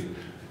definitely,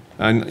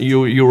 and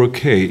you're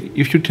okay,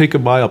 if you take a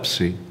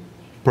biopsy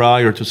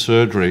prior to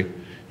surgery,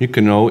 you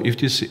can know if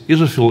this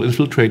is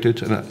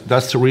infiltrated, and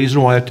that's the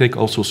reason why I take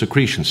also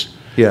secretions.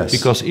 Yes.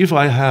 Because if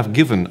I have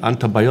given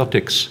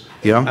antibiotics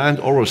Yeah. and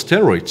oral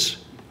steroids,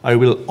 I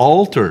will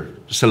alter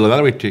the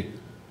cellularity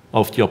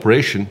of the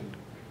operation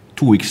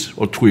 2 weeks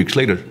or 2 weeks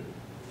later.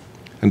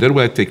 And then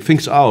when I take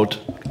things out,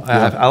 I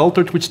have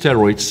altered with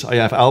steroids, I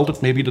have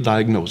altered maybe the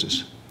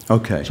diagnosis.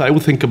 Okay. So I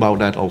would think about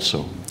that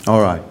also.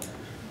 All right.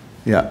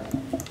 Yeah.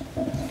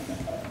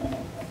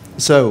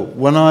 So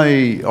when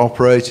I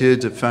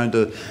operated, I found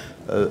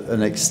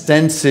an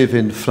extensive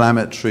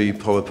inflammatory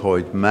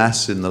polypoid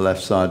mass in the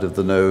left side of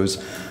the nose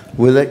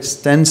with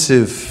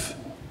extensive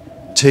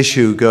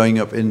tissue going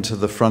up into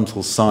the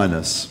frontal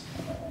sinus.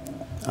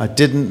 I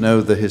didn't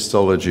know the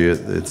histology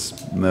at this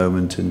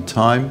moment in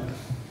time,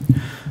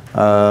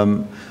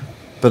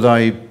 but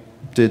I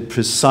did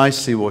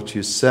precisely what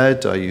you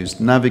said. I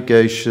used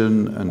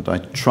navigation and I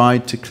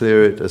tried to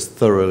clear it as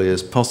thoroughly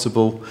as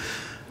possible.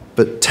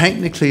 But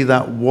technically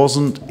that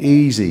wasn't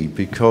easy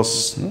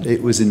because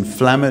it was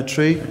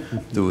inflammatory,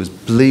 there was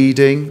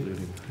bleeding.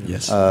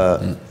 Yes.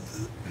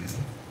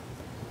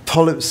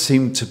 Polyps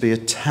seemed to be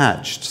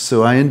attached,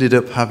 so I ended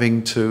up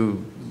having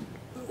to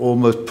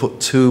almost put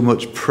too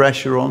much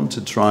pressure on to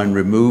try and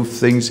remove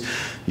things.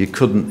 You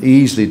couldn't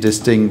easily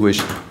distinguish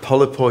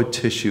polypoid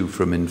tissue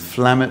from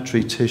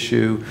inflammatory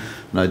tissue,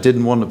 and I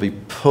didn't want to be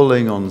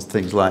pulling on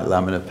things like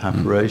laminar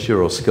papyraceae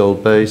or skull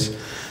base.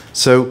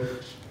 So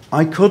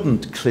I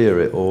couldn't clear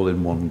it all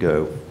in one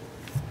go.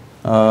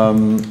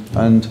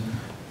 And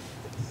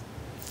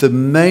the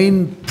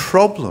main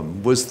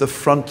problem was the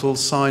frontal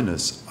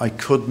sinus. I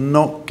could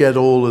not get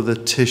all of the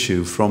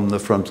tissue from the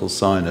frontal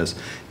sinus.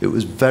 It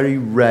was very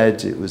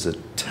red, it was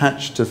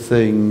attached to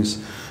things,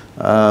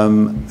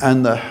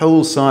 and the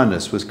whole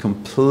sinus was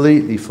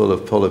completely full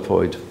of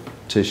polypoid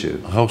tissue.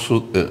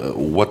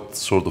 What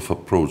sort of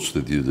approach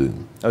did you do?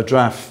 A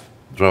draft.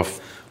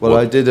 Draft? Well,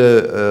 I did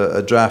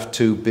a draft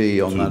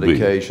 2B on that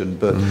occasion,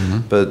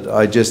 but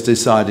I just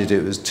decided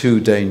it was too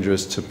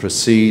dangerous to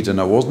proceed and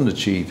I wasn't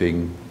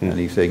achieving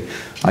anything.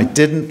 I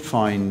didn't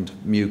find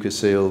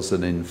mucoceles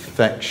and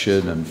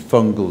infection and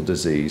fungal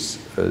disease,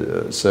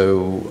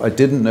 so I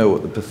didn't know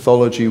what the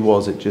pathology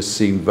was. It just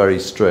seemed very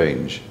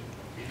strange.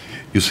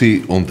 You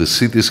see, on the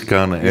CT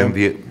scan and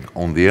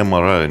on the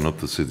MRI, not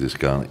the CT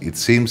scan, it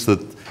seems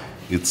that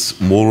it's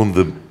more on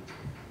the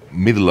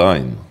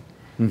midline.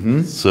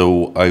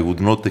 So I would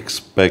not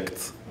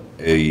expect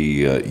a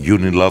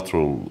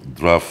unilateral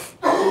draft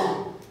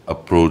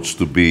approach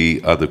to be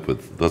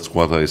adequate. That's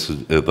why I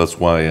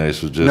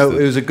suggested. No,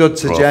 it was a good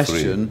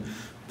suggestion,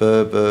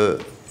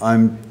 but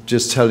I'm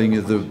just telling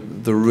you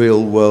the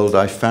real world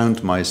I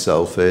found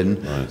myself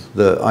in. Right.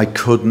 That I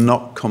could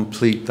not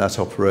complete that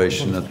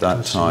operation at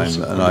that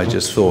time, and I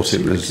just thought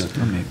it was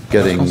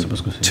getting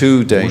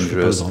too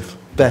dangerous.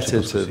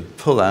 Better to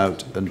pull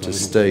out and to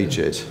stage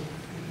it.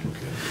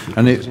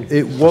 And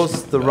it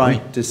was the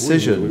right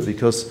decision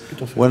because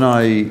when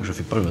I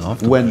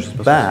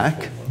went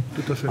back,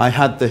 I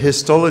had the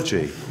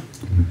histology.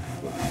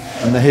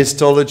 And the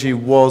histology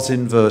was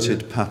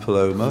inverted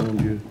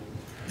papilloma.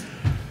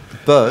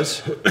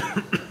 But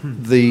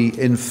the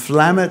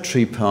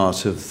inflammatory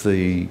part of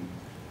the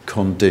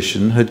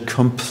condition had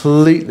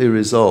completely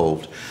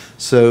resolved.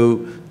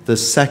 So the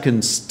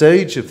second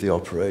stage of the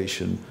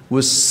operation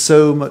was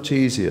so much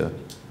easier.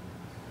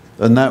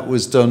 And that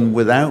was done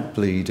without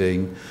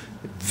bleeding,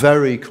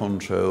 very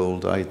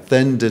controlled. I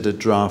then did a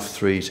draft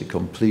 3 to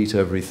complete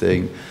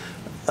everything,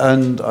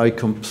 and I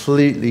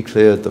completely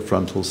cleared the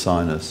frontal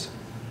sinus.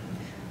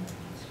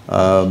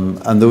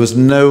 And there was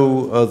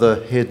no other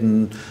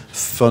hidden,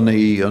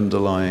 funny,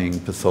 underlying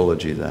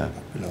pathology there.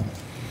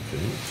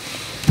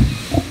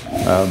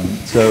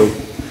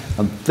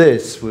 And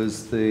this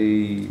was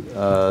the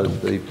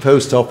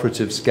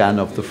post-operative scan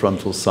of the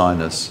frontal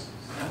sinus.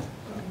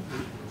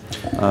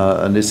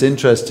 And it's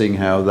interesting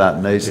how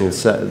that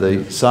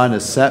the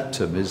sinus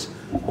septum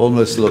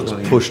almost looks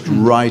pushed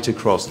right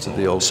across to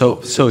the old.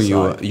 So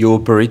you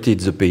operated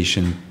the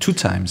patient 2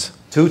 times.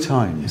 2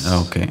 times.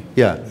 Okay.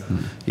 Yeah,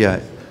 yeah.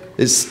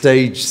 It's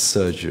staged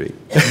surgery.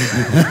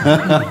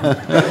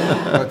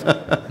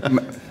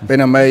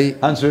 When I may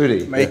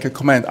make a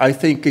comment, I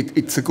think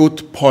it's a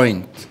good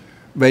point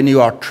when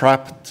you are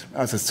trapped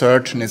as a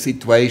surgeon in a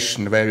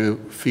situation where you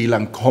feel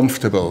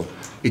uncomfortable.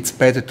 It's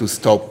better to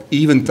stop,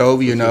 even though,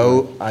 you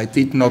know, I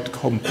did not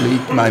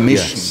complete my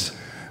mission. Yes.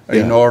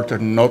 in order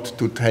not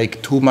to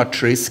take too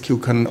much risk. You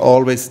can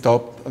always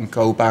stop and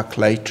go back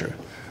later.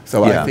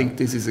 So I think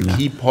this is a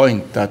key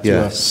point that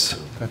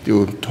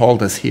you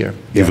told us here.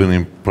 Even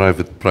in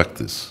private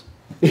practice.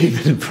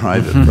 Even in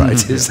private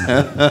practice.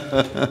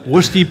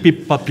 Was the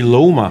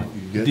papilloma,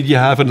 did you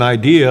have an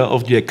idea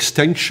of the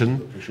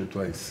extension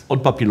on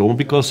papilloma?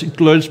 Because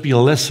it learns me a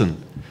lesson.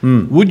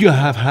 Would you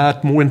have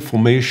had more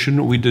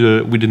information with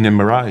an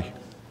MRI?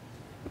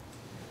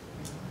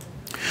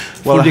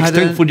 Well,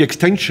 for the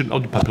extension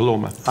of the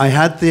papilloma. I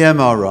had the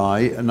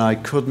MRI, and I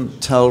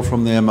couldn't tell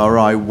from the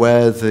MRI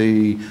where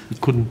the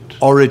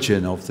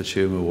origin of the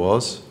tumour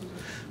was.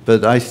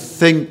 But I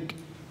think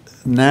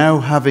now,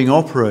 having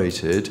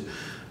operated,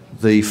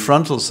 the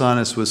frontal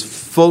sinus was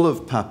full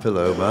of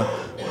papilloma,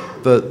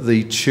 but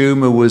the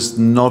tumour was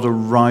not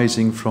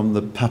arising from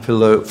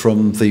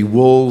the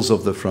walls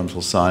of the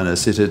frontal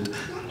sinus. It had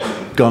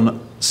gone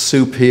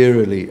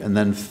superiorly and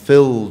then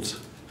filled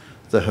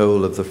the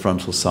whole of the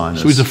frontal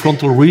sinus. So is the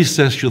frontal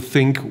recess, you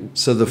think?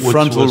 So the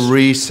frontal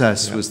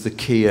recess was the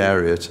key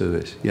area to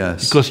it,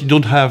 yes. Because you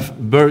don't have,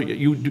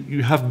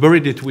 you have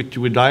buried it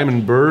with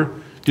diamond burr,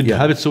 didn't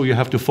have it, so you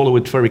have to follow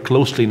it very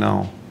closely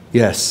now.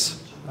 Yes.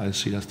 I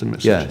see, that's the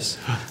message. Yes,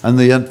 and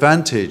the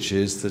advantage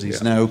is that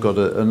he's now got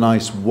a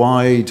nice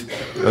wide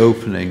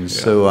opening,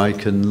 so I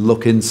can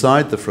look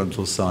inside the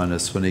frontal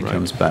sinus when he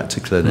comes back to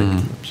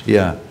clinic.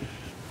 Yeah.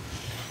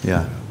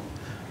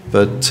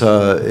 But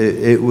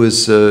it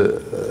was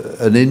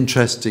an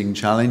interesting,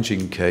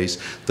 challenging case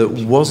that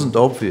wasn't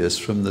obvious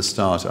from the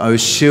start. I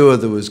was sure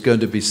there was going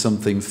to be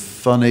something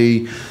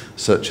funny,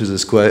 such as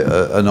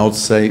an odd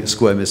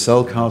squamous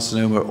cell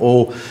carcinoma,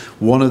 or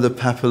one of the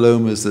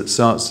papillomas that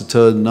starts to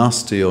turn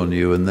nasty on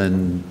you and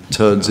then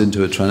turns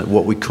into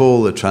what we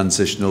call a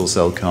transitional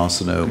cell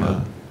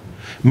carcinoma.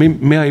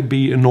 May I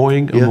be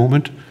annoying a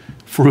moment?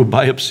 For a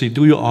biopsy,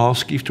 do you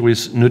ask if there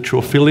is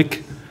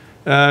neutrophilic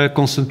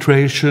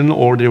concentration,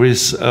 or there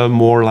is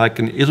more like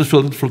an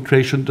eosinophil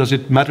infiltration? Does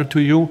it matter to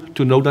you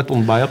to know that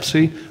on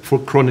biopsy for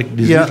chronic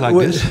disease like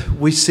this?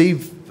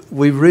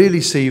 We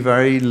really see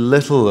very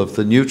little of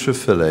the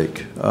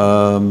neutrophilic.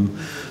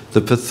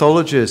 The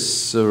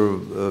pathologists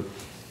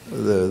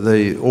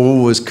they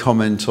always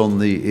comment on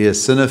the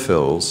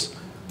eosinophils,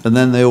 and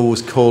then they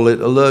always call it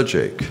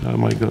allergic. Oh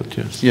my God!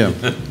 Yes. Yeah.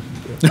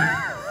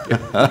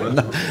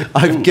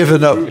 I've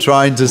given up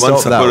trying to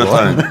stop that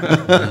one.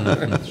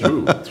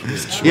 True.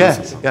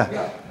 Yes.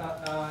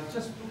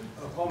 Just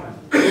a comment.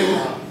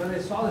 When I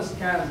saw the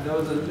scan, there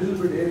was a little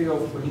bit area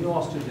of new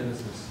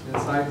osteogenesis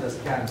inside the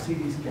scan,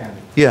 CD scan.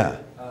 Yeah.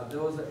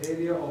 There was an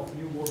area of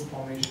new bone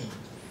formation,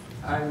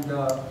 and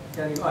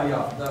can you?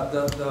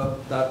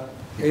 That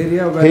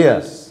area where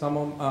there's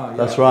some.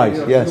 That's right.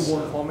 Yes. New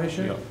bone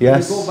formation.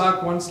 Yes. Can you go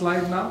back one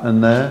slide now?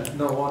 And there.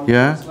 No, one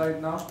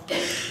slide now.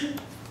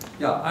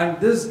 Yeah, and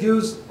this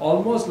gives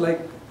almost like,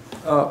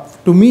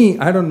 to me,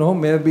 I don't know,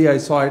 maybe I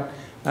saw it,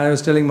 and I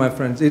was telling my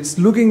friends, it's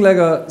looking like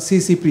a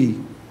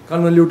CCP,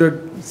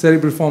 convoluted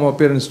cerebriform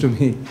appearance to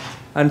me.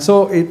 And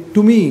so,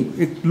 to me,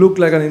 it looked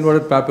like an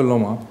inverted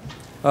papilloma.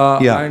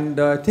 And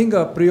I think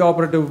a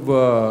preoperative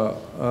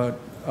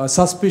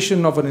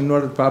suspicion of an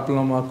inverted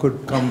papilloma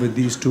could come with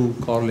these two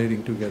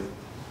correlating together.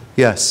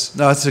 Yes,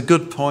 no, that's a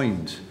good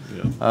point.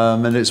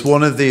 And it's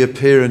one of the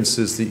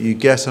appearances that you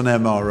get on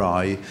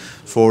MRI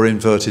for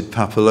inverted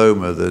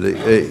papilloma, that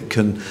it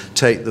can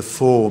take the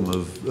form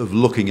of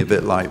looking a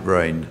bit like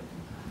brain.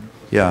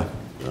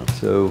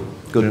 So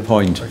good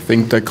point. I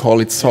think they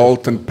call it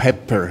salt and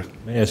pepper.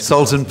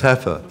 Salt and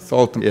pepper.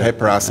 Salt and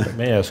pepper aspect.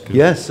 May I ask you?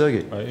 Yes,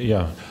 Sergey.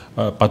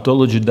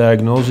 Pathology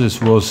diagnosis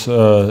was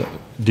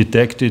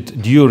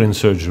detected during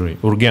surgery,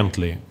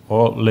 urgently,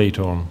 or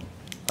later on?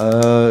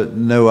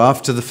 No,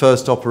 after the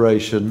first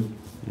operation.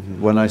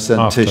 When I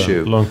sent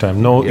tissue. Long time.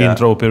 No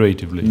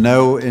intraoperatively.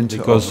 No intraoperatively.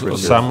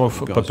 Because some of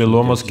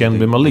papillomas can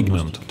be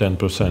malignant,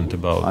 10%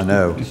 about. I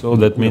know. So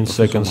that means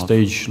second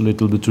stage,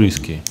 little bit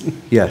risky.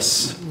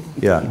 Yes.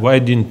 Yeah. Why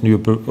didn't you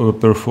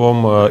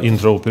perform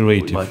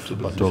intraoperative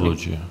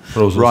pathology?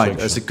 Right,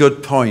 that's a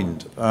good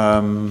point.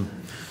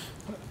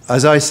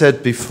 As I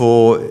said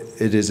before,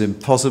 it is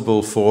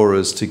impossible for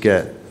us to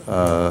get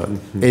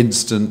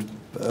instant,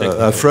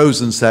 a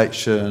frozen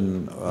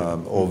section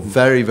or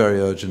very, very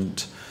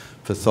urgent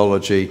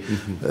pathology.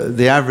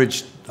 The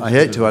average, I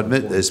hate to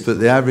admit this, but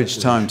the average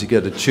time to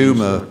get a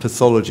tumour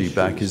pathology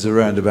back is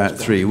around about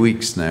 3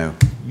 weeks now.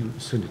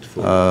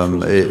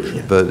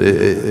 But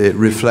it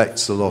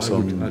reflects a lot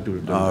on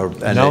our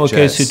NHS. In our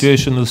case,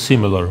 situation is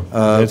similar.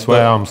 That's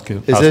why I'm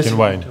asking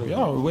why.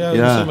 Yeah, we are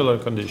in similar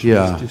conditions.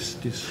 Yeah.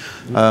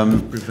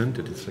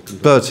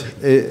 But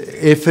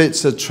if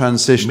it's a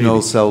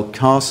transitional cell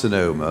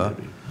carcinoma,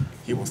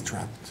 He was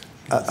trapped.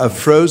 A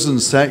frozen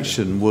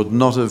section would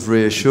not have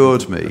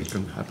reassured me,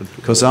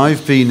 because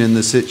I've been in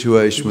the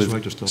situation with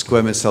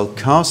squamous cell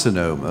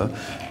carcinoma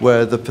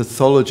where the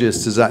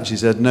pathologist has actually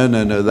said, no,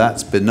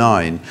 that's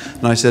benign.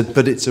 And I said,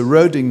 but it's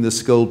eroding the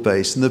skull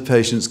base and the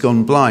patient's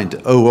gone blind.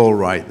 Oh, all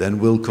right, then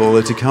we'll call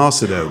it a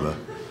carcinoma.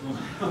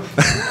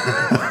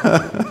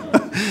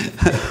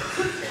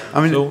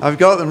 I mean, I've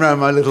got them around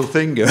my little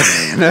finger.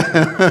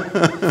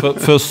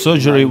 First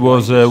surgery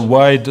was a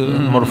wide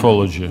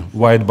morphology,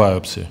 wide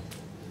biopsy.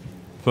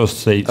 First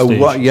stage.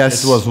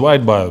 Yes. It was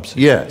wide biopsy.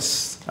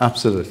 Yes,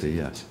 absolutely,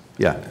 yes.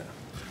 Yeah.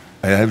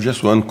 I have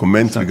just one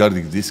comment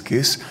regarding this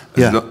case.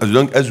 As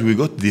long as we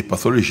got the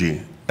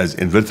pathology as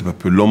inverted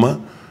papilloma,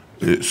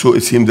 so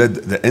it seems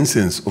that the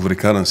incidence of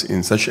recurrence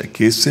in such a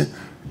case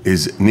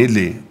is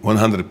nearly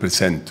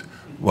 100%.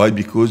 Why?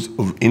 Because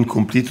of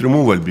incomplete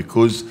removal.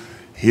 Because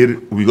here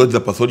we got the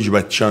pathology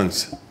by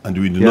chance, and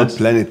we do not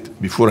plan it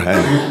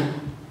beforehand.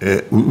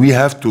 We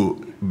have to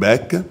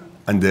back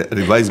and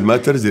revise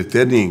matters,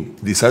 returning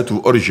the site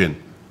of origin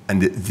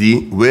and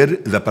where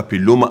the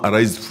papilloma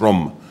arises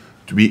from,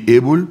 to be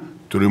able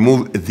to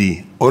remove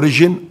the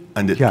origin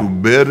and to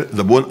bear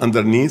the bone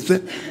underneath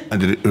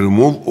and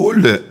remove all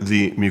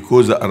the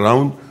mucosa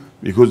around,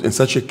 because in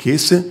such a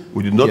case,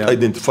 we did not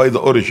identify the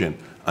origin,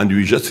 and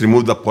we just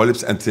remove the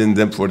polyps and send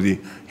them for the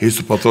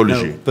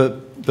histopathology.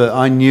 No, but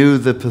I knew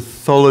the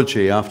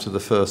pathology after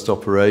the first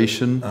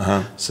operation,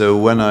 so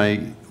when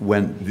I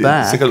went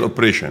back, second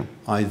operation,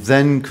 I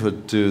then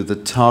could do the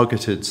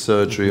targeted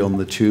surgery on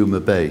the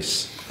tumor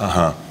base.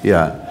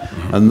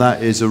 And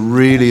that is a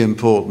really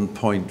important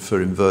point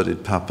for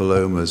inverted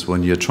papillomas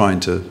when you're trying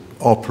to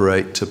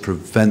operate to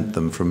prevent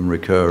them from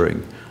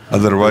recurring.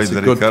 Otherwise,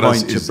 the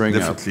recurrence is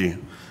definitely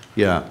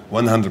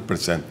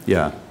 100%.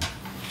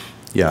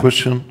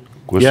 Question?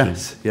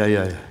 Yes.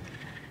 Yeah.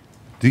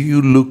 Do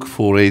you look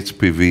for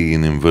HPV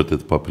in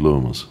inverted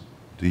papillomas?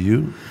 Do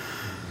you?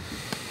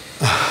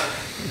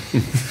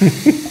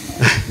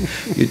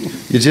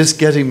 You're just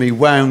getting me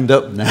wound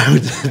up now,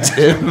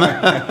 Tim.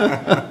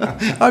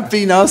 I've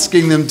been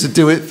asking them to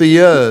do it for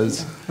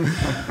years.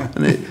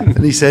 And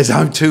he says,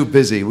 I'm too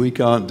busy, we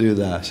can't do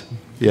that.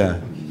 Yeah.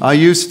 I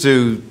used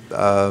to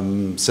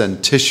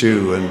send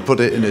tissue and put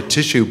it in a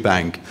tissue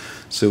bank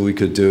so we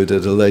could do it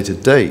at a later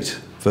date.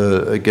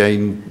 But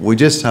again, we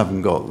just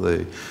haven't got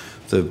the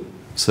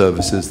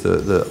services,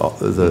 the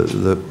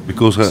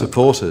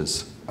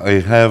supporters. I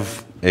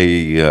have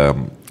a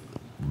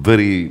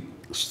very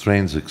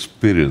strange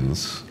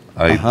experience.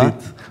 I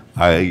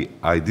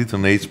did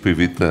an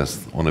HPV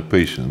test on a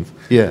patient.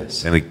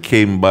 Yes. And it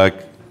came back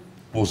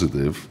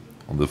positive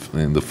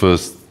in the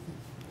first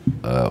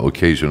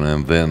occasion,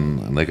 and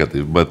then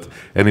negative. But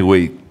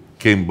anyway,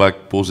 came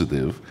back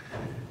positive,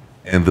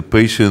 and the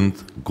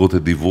patient got a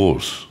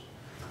divorce.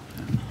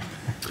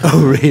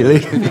 Oh, really?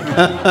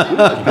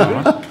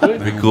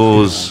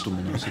 Because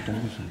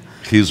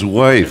his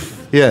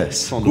wife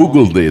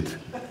Googled it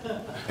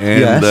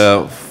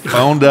and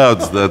found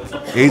out that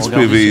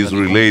HPV is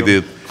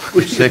related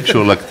to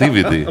sexual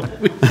activity.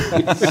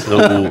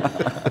 So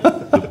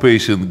the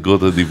patient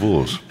got a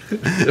divorce.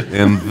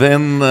 And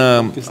then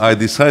I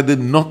decided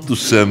not to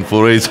send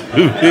for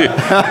HPV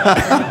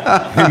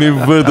in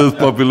inverted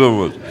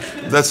papillomas.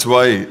 That's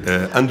why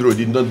Andrew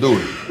did not do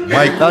it.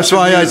 That's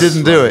why I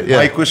didn't do it.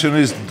 My question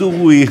is, do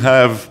we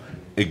have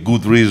a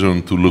good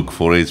reason to look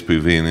for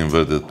HPV in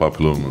inverted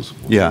papillomas?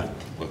 Yeah.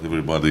 What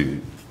everybody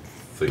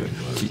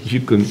thinks. You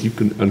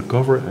can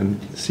uncover and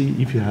see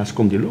if he has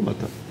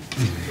condylomata.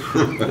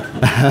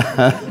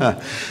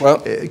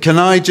 Well, can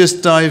I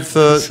just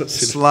divert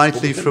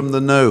slightly from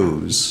the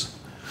nose?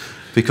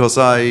 Because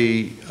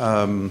I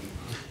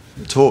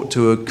talked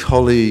to a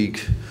colleague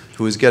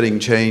who was getting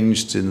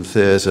changed in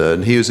theatre,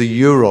 and he was a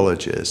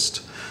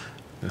urologist.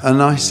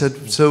 And I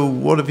said, so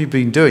what have you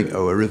been doing?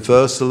 Oh, a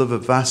reversal of a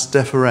vas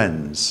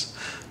deferens.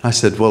 I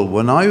said, well,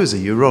 when I was a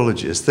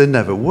urologist, they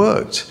never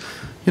worked.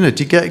 You know,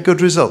 do you get good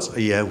results? Oh,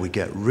 yeah, we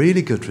get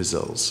really good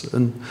results.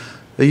 And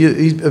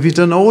have you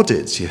done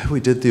audits? Yeah,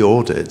 we did the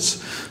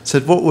audits. I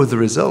said, what were the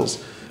results?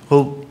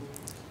 Well,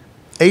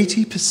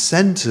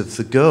 80% of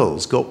the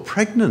girls got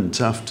pregnant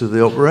after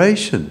the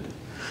operation.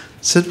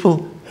 I said,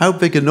 well, how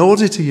big an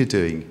audit are you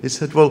doing? He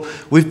said, well,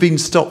 we've been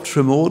stopped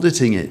from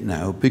auditing it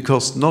now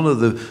because none of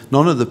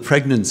the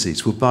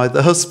pregnancies were by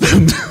the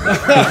husband.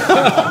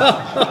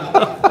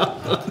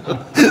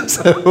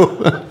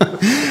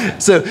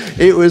 So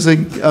it was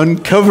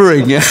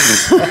uncovering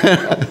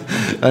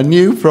a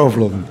new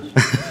problem.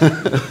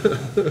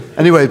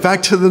 Anyway,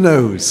 back to the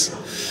nose.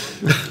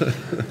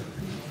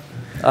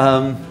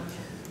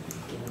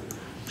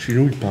 Chez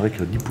nous, il paraît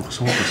qu'il y a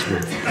 10%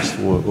 qui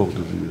sont hors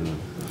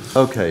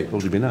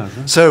du ménage.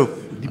 So,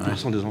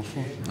 10% des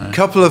enfants. A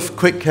couple of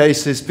quick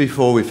cases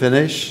before we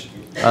finish.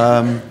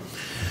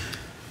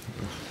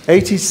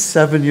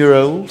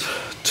 87-year-old,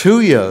 2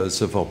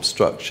 years of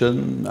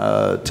obstruction,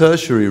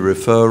 tertiary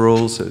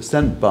referrals, so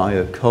sent by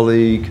a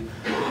colleague.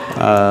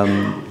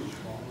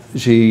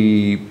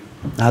 She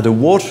had a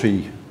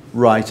watery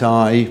right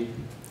eye,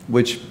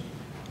 which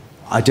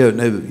I don't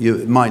know,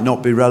 it might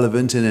not be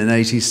relevant in an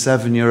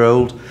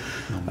 87-year-old.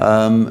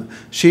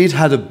 She'd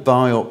had a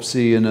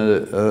biopsy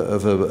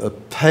of a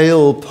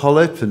pale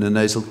polyp in a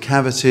nasal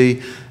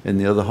cavity in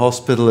the other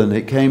hospital, and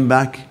it came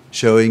back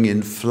showing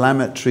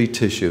inflammatory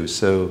tissue,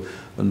 so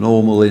a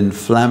normal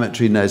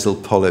inflammatory nasal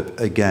polyp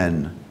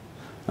again.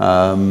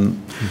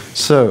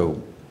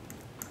 So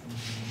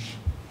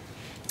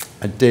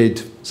I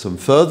did some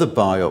further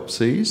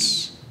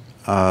biopsies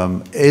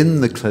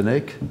in the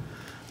clinic,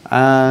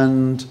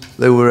 and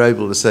they were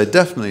able to say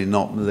definitely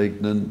not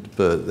malignant,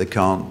 but they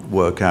can't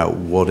work out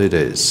what it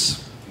is.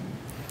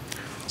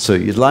 So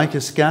you'd like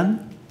a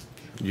scan?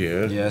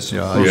 Yeah. Yes.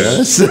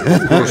 Yes. Of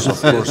course,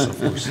 of course, of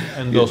course.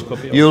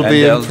 Endoscopy. You'll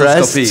be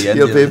impressed.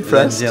 You'll be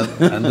impressed.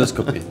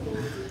 Endoscopy.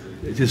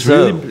 It is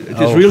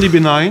really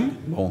benign.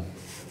 Oh.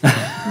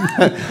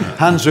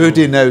 Hans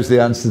Rudi knows the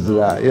answer to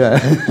that, yeah.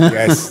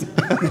 Yes.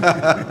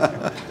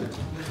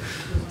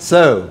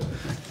 So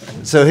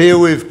here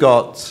we've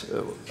got,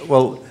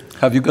 well...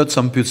 Have you got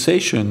some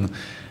pulsation?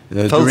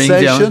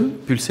 Pulsation?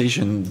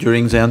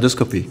 During the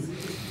endoscopy?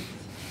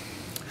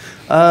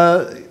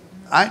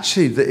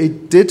 Actually,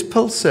 it did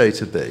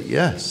pulsate a bit,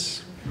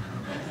 yes.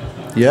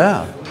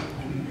 Yeah.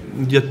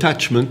 The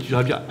attachment, you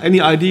have any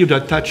idea of the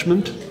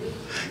attachment?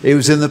 It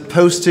was in the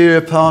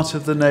posterior part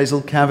of the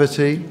nasal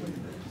cavity,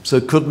 so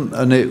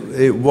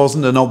it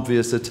wasn't an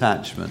obvious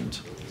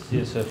attachment.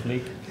 CSF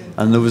leak?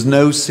 And there was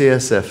no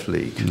CSF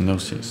leak. No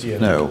CSF.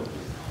 No.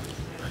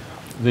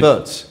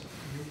 But...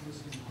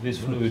 This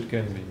fluid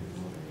can be.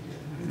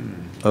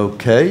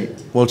 Okay.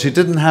 Well, she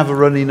didn't have a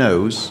runny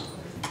nose.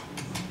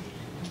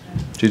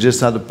 She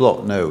just had a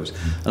blocked nose.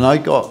 And I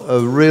got a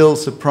real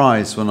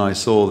surprise when I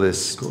saw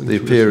the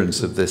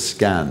appearance of this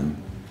scan.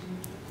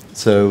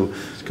 So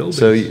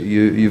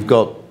you've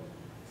got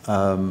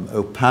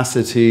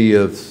opacity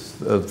of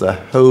the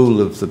whole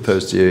of the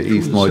posterior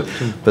ethmoid,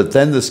 but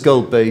then the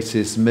skull base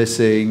is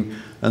missing,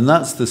 and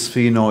that's the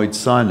sphenoid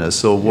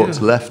sinus, or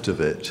what's left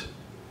of it.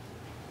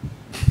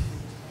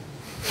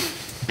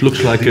 It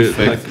looks like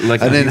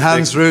and in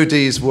Hans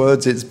Rudi's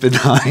words, it's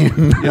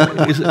benign.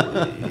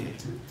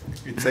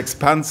 It's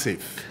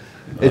expansive.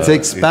 It's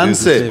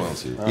expansive.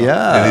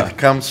 Yeah. And it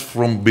comes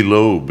from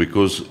below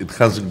because it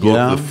hasn't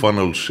got the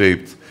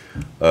funnel-shaped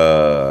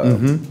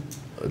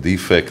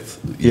defect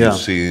you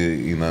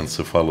see in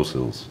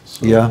encephalocele.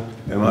 So MRI.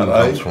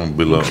 It comes from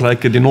below. Looks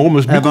like an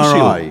enormous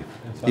MRI.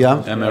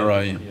 Yeah.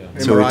 MRI.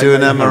 So we do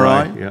an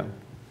MRI. Yeah.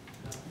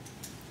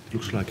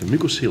 Looks like a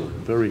mucocele.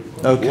 Very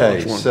okay.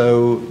 large one.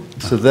 So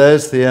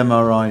there's the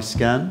MRI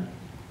scan.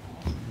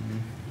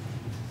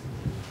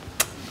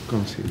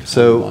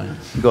 So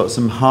we've got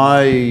some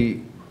high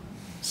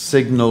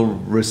signal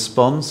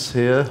response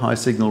here, high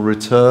signal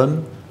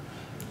return.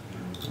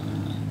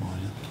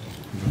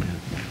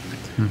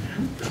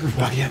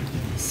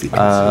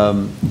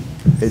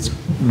 It's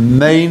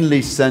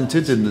mainly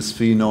centered in the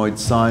sphenoid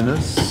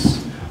sinus.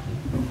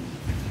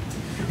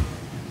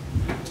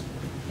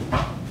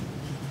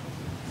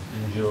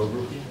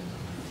 Angiography?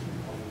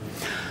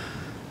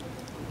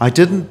 I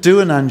didn't do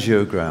an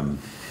angiogram,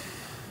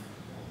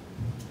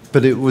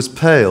 but it was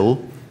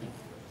pale,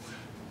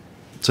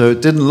 so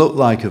it didn't look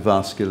like a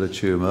vascular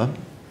tumor.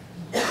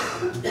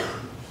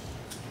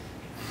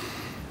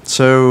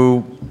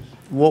 So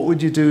what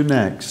would you do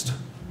next?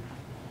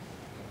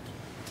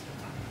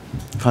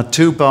 I've had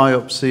 2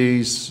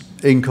 biopsies,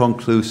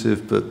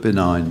 inconclusive but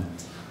benign.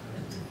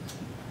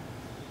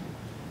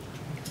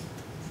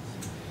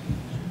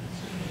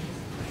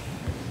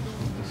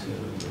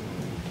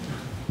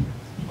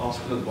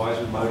 Ask an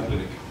advisor in my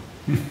clinic.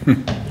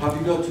 Have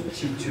you got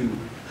T2?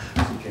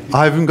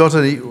 I haven't got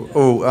any.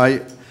 Oh,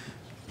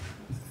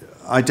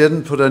 I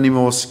didn't put any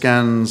more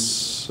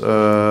scans.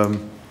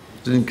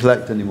 Didn't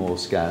collect any more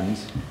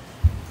scans.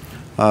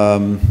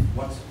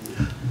 What's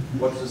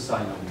the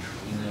sign on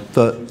in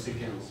 2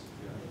 seconds?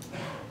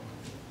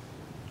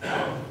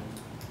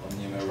 On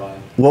the MRI.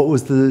 What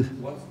was the?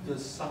 What's the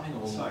sign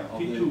of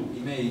the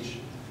image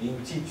in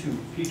T2?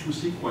 P2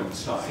 sequence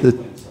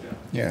sign.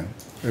 Yeah,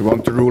 we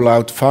want to rule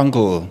out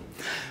fungal.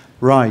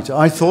 Right,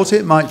 I thought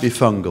it might be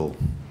fungal.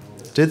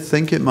 Did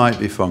think it might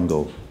be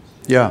fungal.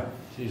 Yeah.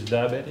 She's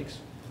diabetic?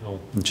 No.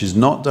 And she's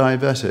not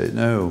diabetic,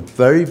 no.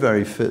 Very,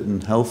 very fit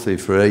and healthy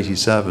for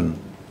 87.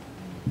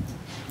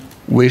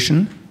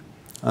 Vision?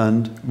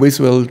 And?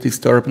 Visual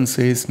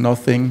disturbances,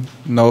 nothing,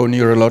 no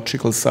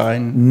neurological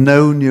sign?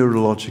 No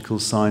neurological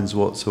signs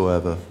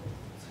whatsoever.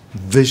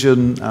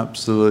 Vision,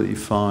 absolutely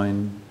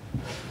fine.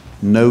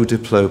 No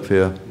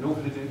diplopia. No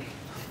headache?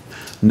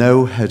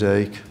 No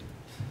headache.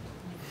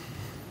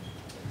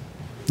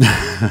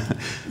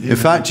 In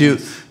fact, you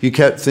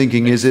kept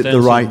thinking, is it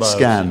the right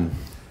scan?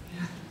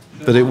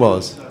 But it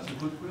was.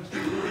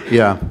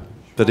 Yeah,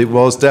 but it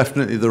was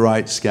definitely the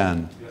right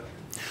scan.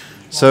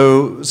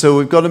 So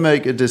we've got to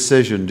make a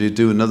decision. Do you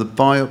do another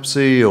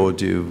biopsy, or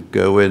do you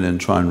go in and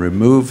try and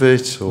remove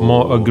it? Or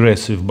more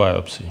aggressive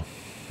biopsy.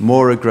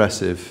 More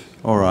aggressive,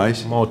 all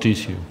right. More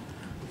tissue.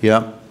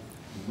 Yeah.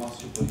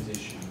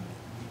 Marsupialization.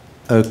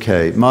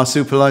 Okay,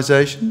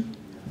 marsupialization?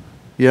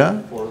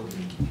 Yeah?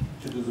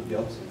 To do the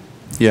biopsy.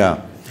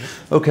 Yeah.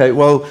 Okay,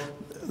 well,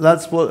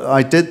 that's what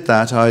I did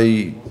that.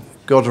 I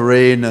got her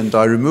in and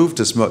I removed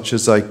as much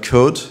as I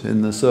could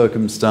in the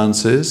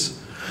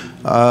circumstances.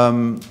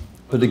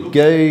 But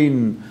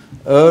again,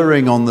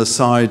 erring on the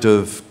side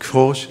of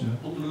caution.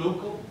 On the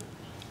local?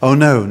 Oh,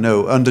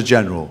 no, under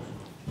general.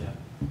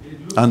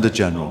 Under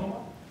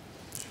general.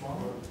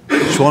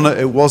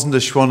 It wasn't a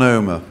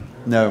schwannoma,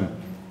 no.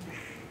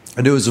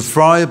 And it was a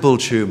friable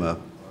tumour,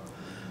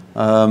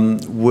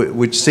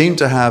 which seemed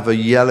to have a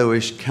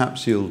yellowish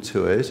capsule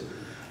to it.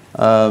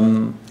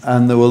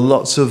 And there were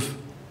lots of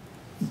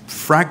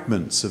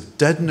fragments of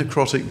dead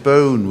necrotic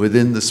bone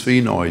within the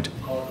sphenoid.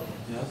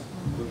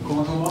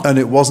 And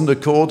it wasn't a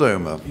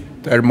chordoma.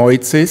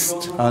 Dermoid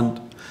cyst? And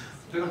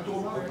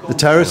the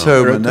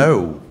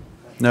teratoma,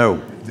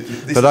 no.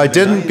 But I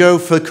didn't go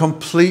for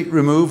complete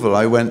removal.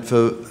 I went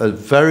for a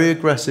very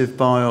aggressive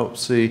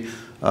biopsy,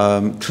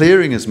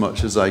 clearing as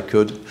much as I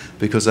could,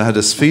 because I had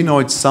a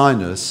sphenoid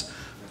sinus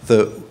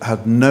that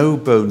had no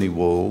bony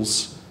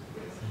walls,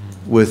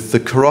 with the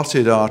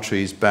carotid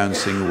arteries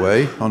bouncing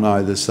away on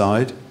either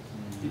side.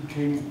 It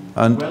came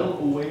well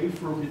away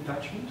from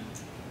detachment?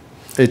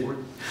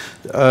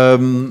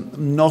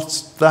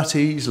 Not that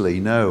easily,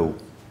 no.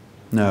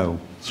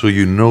 So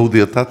you know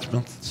the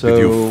attachment that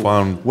you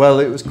found? Well,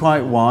 it was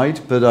quite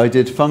wide, but I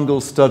did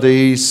fungal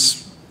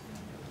studies,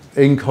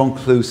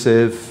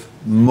 inconclusive,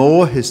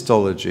 more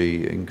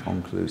histology,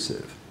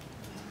 inconclusive.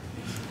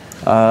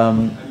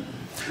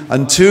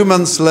 And 2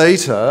 months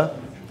later,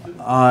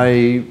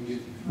 I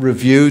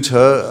reviewed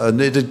her,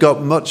 and it had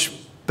got much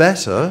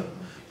better,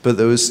 but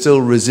there was still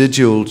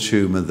residual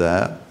tumour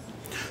there.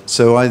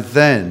 So I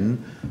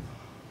then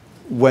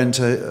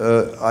went,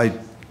 I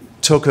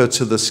took her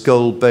to the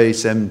skull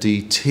base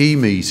MDT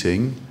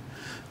meeting,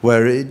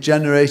 where it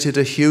generated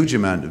a huge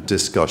amount of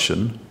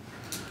discussion.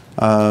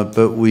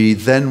 But we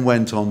then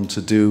went on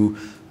to do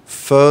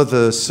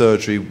further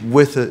surgery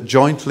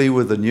jointly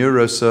with a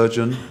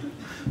neurosurgeon,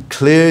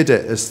 cleared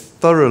it as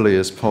thoroughly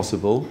as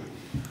possible,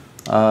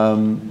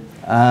 and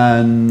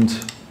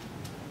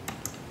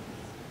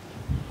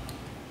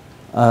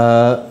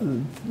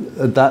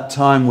at that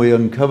time we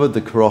uncovered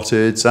the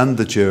carotids and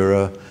the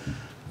dura.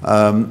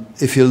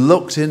 If you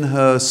looked in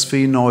her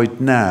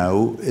sphenoid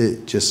now,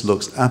 it just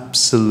looks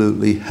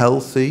absolutely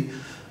healthy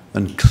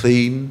and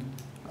clean,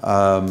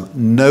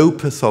 no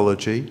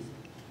pathology,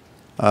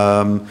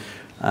 and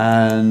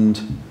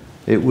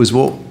it was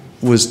what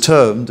was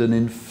termed an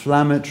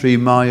inflammatory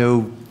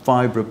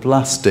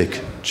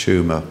myofibroblastic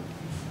tumour,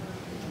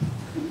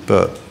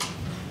 but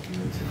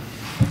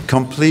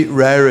complete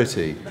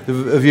rarity.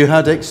 Have you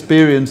had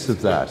experience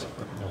of that?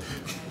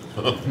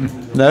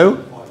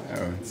 No?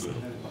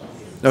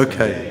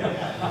 Okay.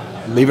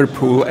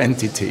 Liverpool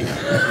entity.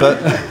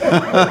 But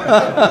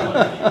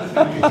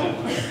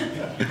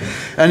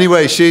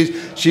anyway,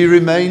 she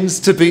remains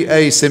to be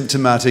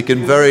asymptomatic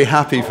and very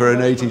happy for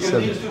an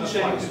 87.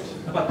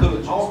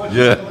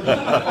 Yeah.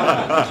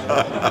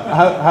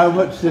 How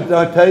much did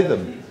I pay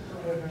them?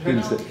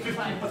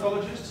 15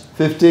 pathologists.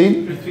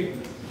 15?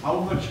 How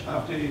much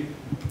have they?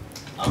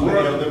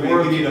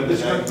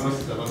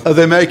 Are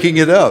they making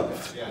it up?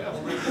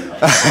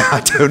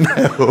 I don't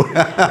know.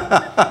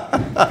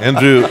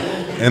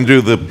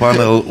 Andrew, the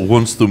panel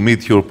wants to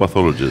meet your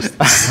pathologist.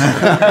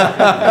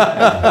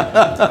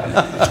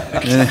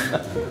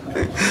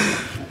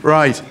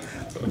 Right.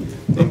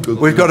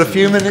 We've got a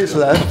few minutes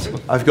left.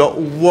 I've got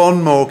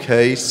one more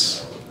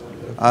case.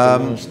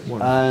 I'm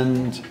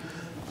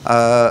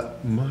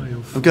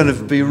going to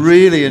be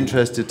really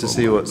interested to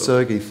see what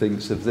Sergey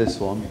thinks of this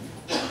one.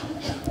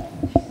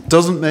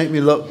 Doesn't make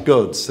me look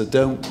good, so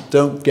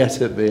don't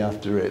get at me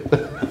after it.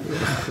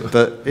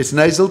 But it's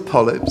nasal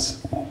polyps.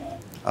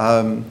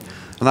 And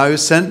I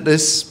was sent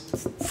this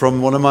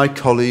from one of my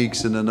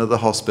colleagues in another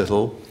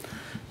hospital.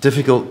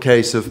 Difficult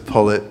case of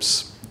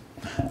polyps.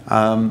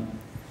 And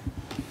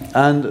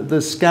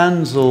the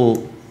scans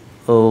will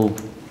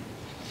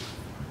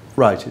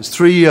right, it's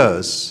 3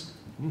 years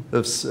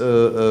of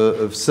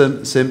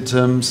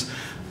symptoms.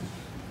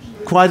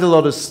 Quite a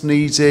lot of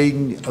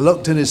sneezing. I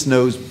looked in his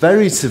nose,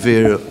 very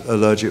severe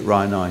allergic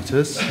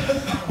rhinitis,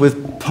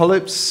 with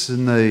polyps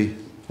in the,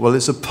 well,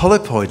 it's a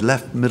polypoid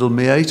left middle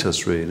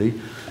meatus, really,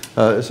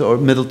 or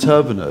middle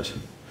turbinate.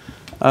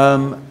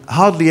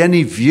 Hardly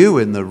any view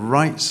in the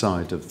right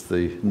side of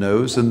the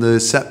nose, and the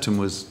septum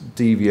was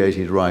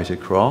deviated right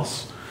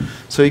across.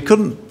 So he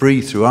couldn't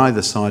breathe through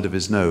either side of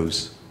his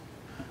nose.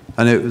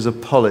 And it was a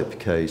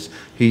polyp case.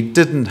 He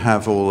didn't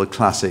have all the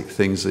classic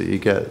things that you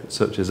get,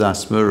 such as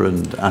asthma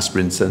and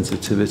aspirin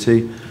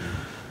sensitivity.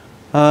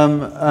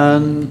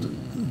 And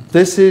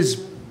this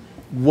is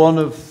one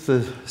of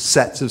the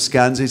sets of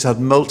scans. He's had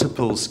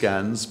multiple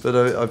scans, but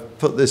I've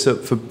put this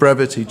up for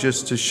brevity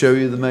just to show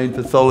you the main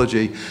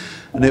pathology.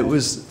 And it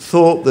was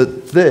thought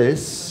that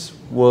this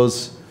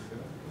was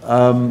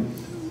chronic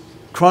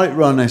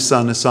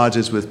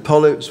rhinosinusitis with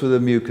polyps with a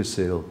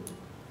mucocele.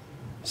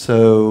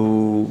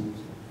 So,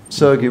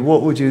 Sergey,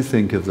 what would you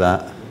think of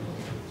that?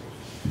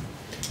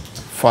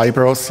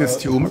 Fibrosis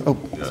tumor? Oh,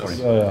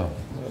 sorry.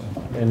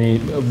 Any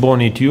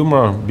bony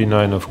tumor,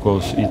 benign of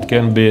course, it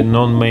can be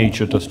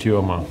non-major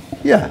osteoma.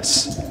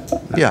 Yes,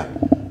 yeah.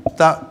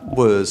 That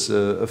was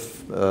a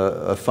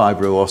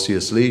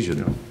fibro-osseous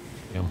lesion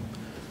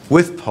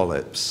with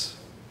polyps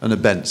and a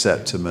bent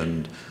septum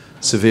and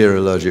severe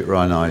allergic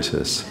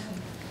rhinitis.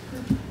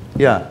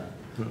 Yeah,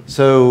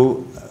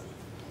 so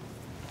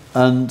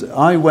And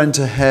I went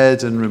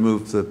ahead and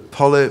removed the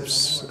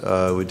polyps.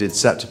 We did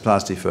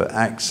septoplasty for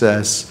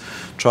access,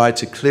 tried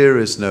to clear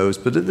his nose,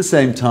 but at the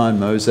same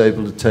time I was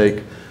able to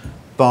take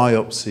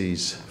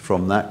biopsies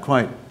from that,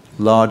 quite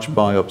large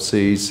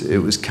biopsies. It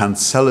was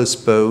cancellous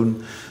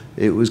bone.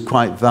 It was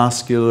quite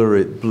vascular.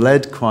 It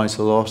bled quite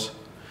a lot.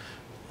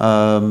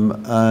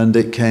 And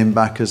it came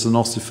back as an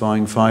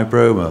ossifying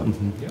fibroma.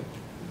 Mm-hmm. Yep.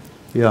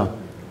 Yeah.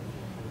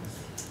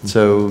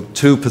 So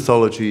 2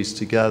 pathologies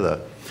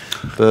together.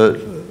 But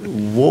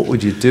what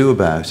would you do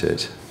about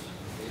it?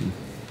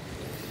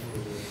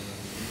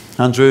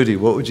 Hans Rudi,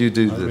 what would you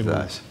do with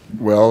that?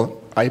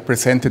 Well, I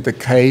presented the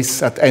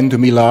case at Endo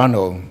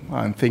Milano.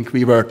 I think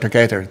we were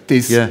together.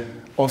 These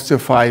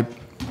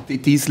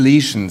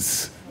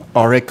lesions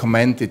are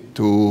recommended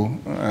to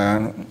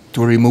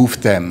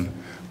remove them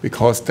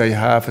because they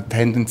have a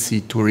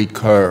tendency to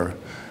recur,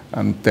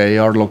 and they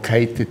are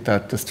located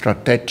at a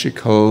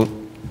strategical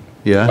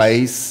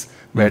place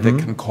where they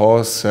can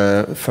cause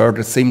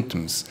further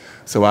symptoms.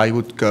 So I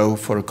would go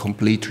for a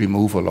complete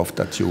removal of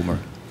that tumor.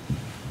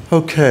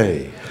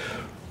 Okay.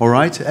 All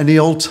right. Any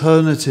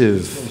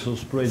alternative Also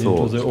spread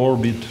thoughts? into the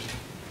orbit.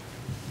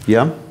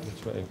 Yeah.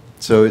 That's right.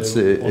 So it's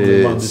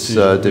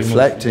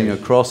deflecting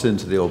across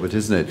into the orbit,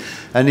 isn't it?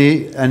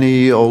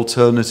 Any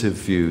alternative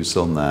views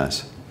on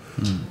that?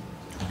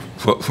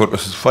 For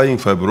ossifying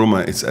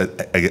fibroma, it's a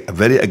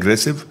very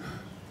aggressive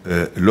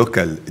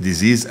local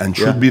disease and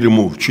should be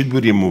removed.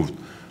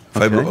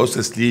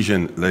 Fibrosis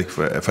lesion like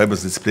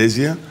fibrous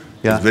dysplasia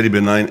is very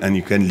benign, and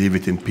you can leave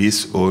it in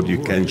peace, or you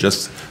can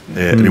just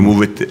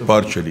remove it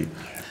partially.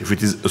 If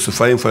it is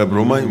ossifying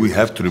fibroma, we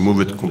have to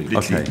remove it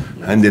completely,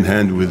 hand in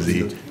hand with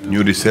the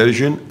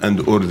neurosurgeon and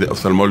or the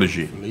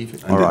ophthalmology.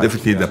 And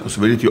definitely the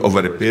possibility of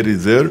a repair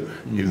is there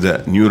if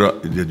the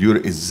neuro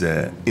is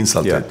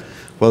insulted. Yeah.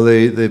 Well,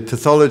 the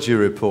pathology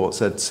report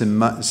said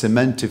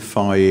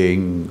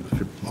cementifying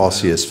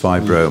osseous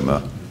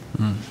fibroma.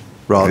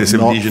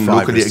 Aggressive lesion,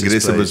 locally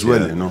aggressive as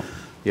well, you know.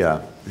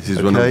 Yeah. This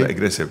is one of the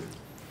aggressive.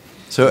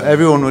 So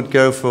everyone would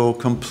go for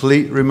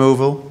complete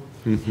removal?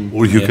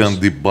 Or you can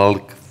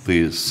debulk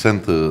the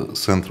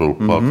central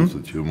part of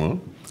the tumor.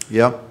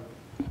 Yeah.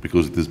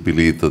 Because it is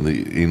believed that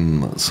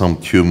in some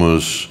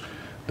tumors,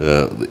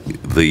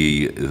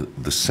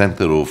 the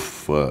center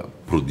of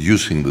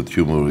producing the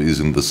tumor is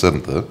in the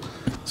center.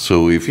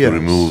 So if you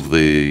remove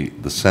the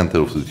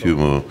center of the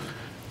tumor,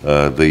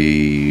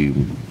 they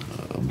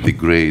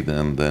degrade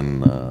and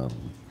then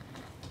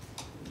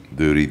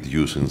they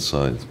reduce in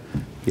size.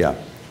 Yeah,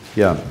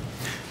 yeah.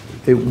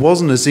 It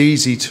wasn't as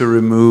easy to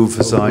remove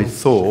as I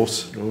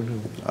thought.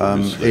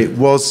 It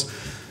was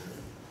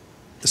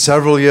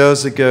several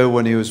years ago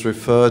when he was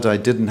referred. I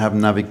didn't have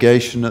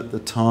navigation at the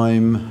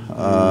time,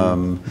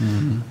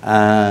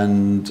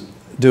 and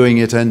doing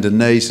it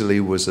endonasally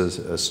was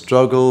a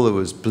struggle. There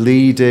was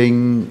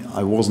bleeding.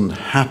 I wasn't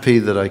happy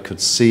that I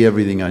could see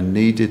everything I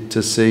needed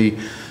to see.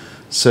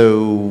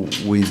 So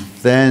we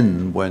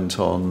then went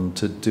on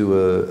to do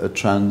a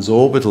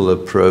transorbital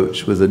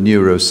approach with a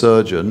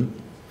neurosurgeon,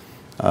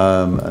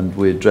 and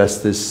we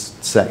addressed this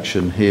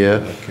section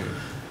here.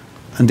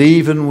 And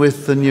even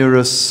with the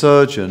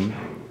neurosurgeon,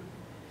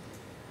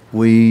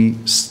 we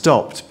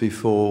stopped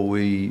before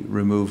we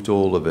removed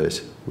all of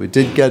it. We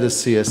did get a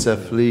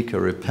CSF leak, I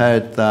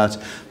repaired that,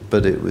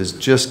 but it was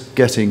just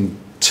getting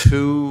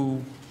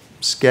too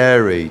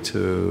scary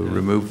to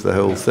remove the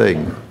whole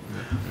thing.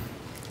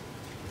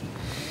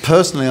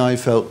 Personally, I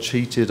felt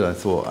cheated. I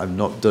thought, I've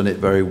not done it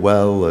very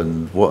well,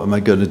 and what am I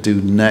going to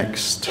do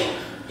next?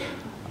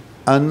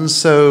 And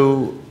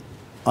so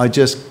I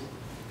just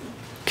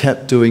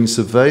kept doing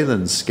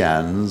surveillance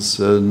scans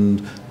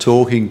and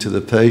talking to the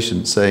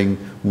patient, saying,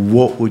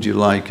 what would you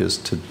like us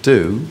to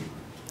do?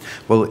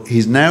 Well,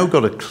 he's now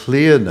got a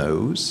clear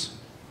nose.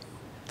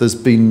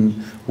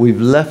 We've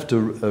left a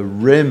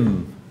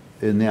rim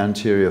in the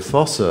anterior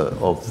fossa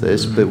of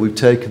this, but we've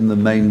taken the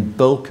main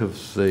bulk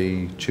of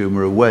the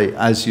tumor away,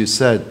 as you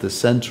said, the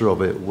center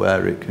of it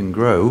where it can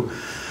grow,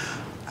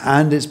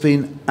 and it's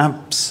been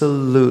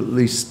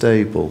absolutely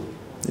stable.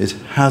 It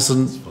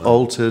hasn't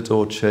altered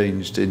or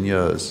changed in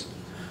years,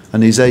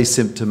 and he's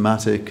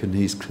asymptomatic and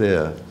he's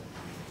clear.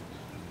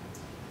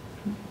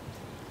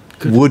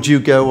 Would you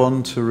go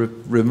on to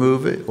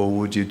remove it, or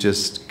would you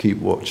just keep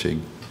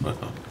watching?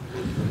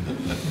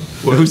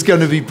 Who's going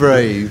to be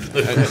brave?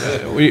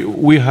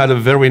 We had a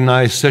very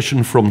nice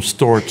session from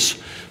Storz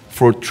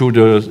through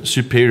the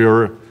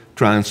superior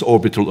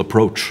transorbital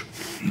approach.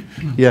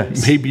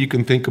 Yes. Maybe you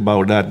can think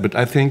about that, but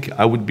I think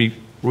I would be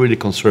really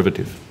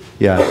conservative.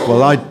 Yeah,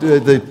 well,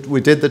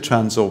 we did the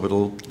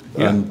transorbital,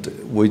 and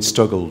we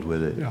struggled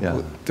with it.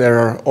 Yeah. There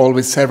are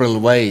always several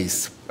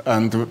ways,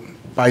 and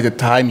by the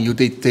time you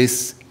did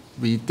this,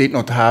 we did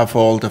not have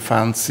all the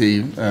fancy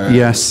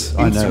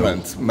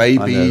instruments.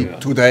 Maybe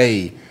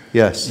today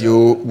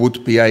you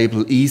would be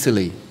able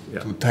easily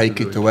to take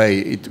it away.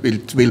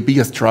 It will be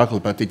a struggle,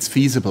 but it's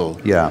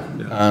feasible. Yeah.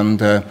 And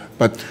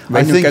but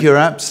I think you're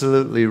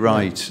absolutely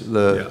right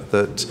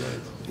that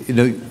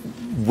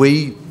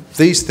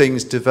these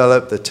things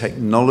develop, the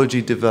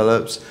technology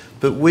develops,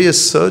 but we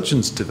as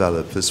surgeons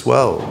develop as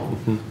well.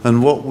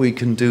 And what we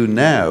can do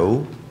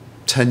now,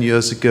 10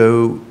 years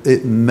ago,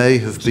 it may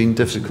have been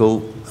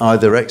difficult,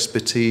 either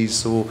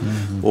expertise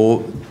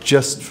or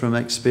just from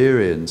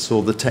experience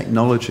or the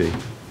technology.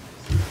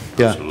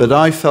 Yeah, but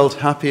I felt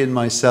happy in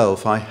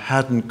myself. I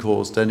hadn't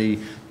caused any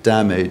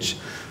damage,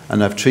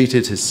 and I've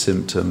treated his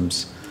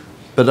symptoms.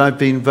 But I've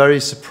been very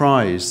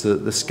surprised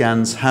that the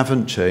scans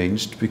haven't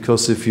changed,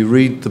 because if you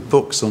read the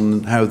books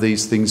on how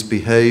these things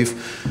behave,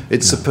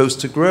 it's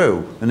supposed to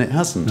grow, and it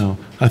hasn't. No,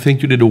 I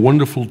think you did a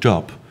wonderful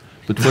job.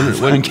 But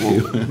Thank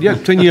you. Yeah,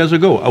 10 years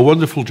ago, a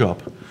wonderful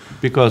job.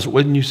 Because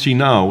when you see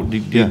now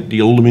the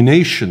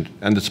illumination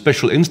and the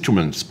special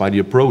instruments by the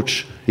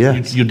approach,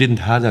 you didn't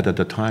have that at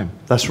the time.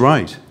 That's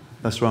right.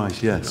 That's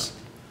right, yes.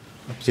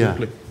 Yeah,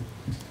 absolutely.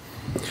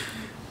 Yeah.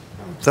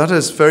 That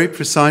is very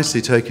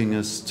precisely taking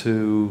us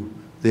to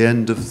the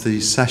end of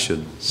the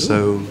session.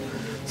 So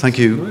thank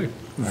you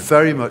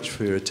very much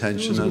for your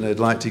attention, and I'd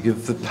like to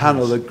give the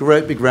panel a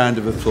great big round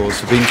of applause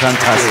for being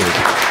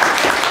fantastic.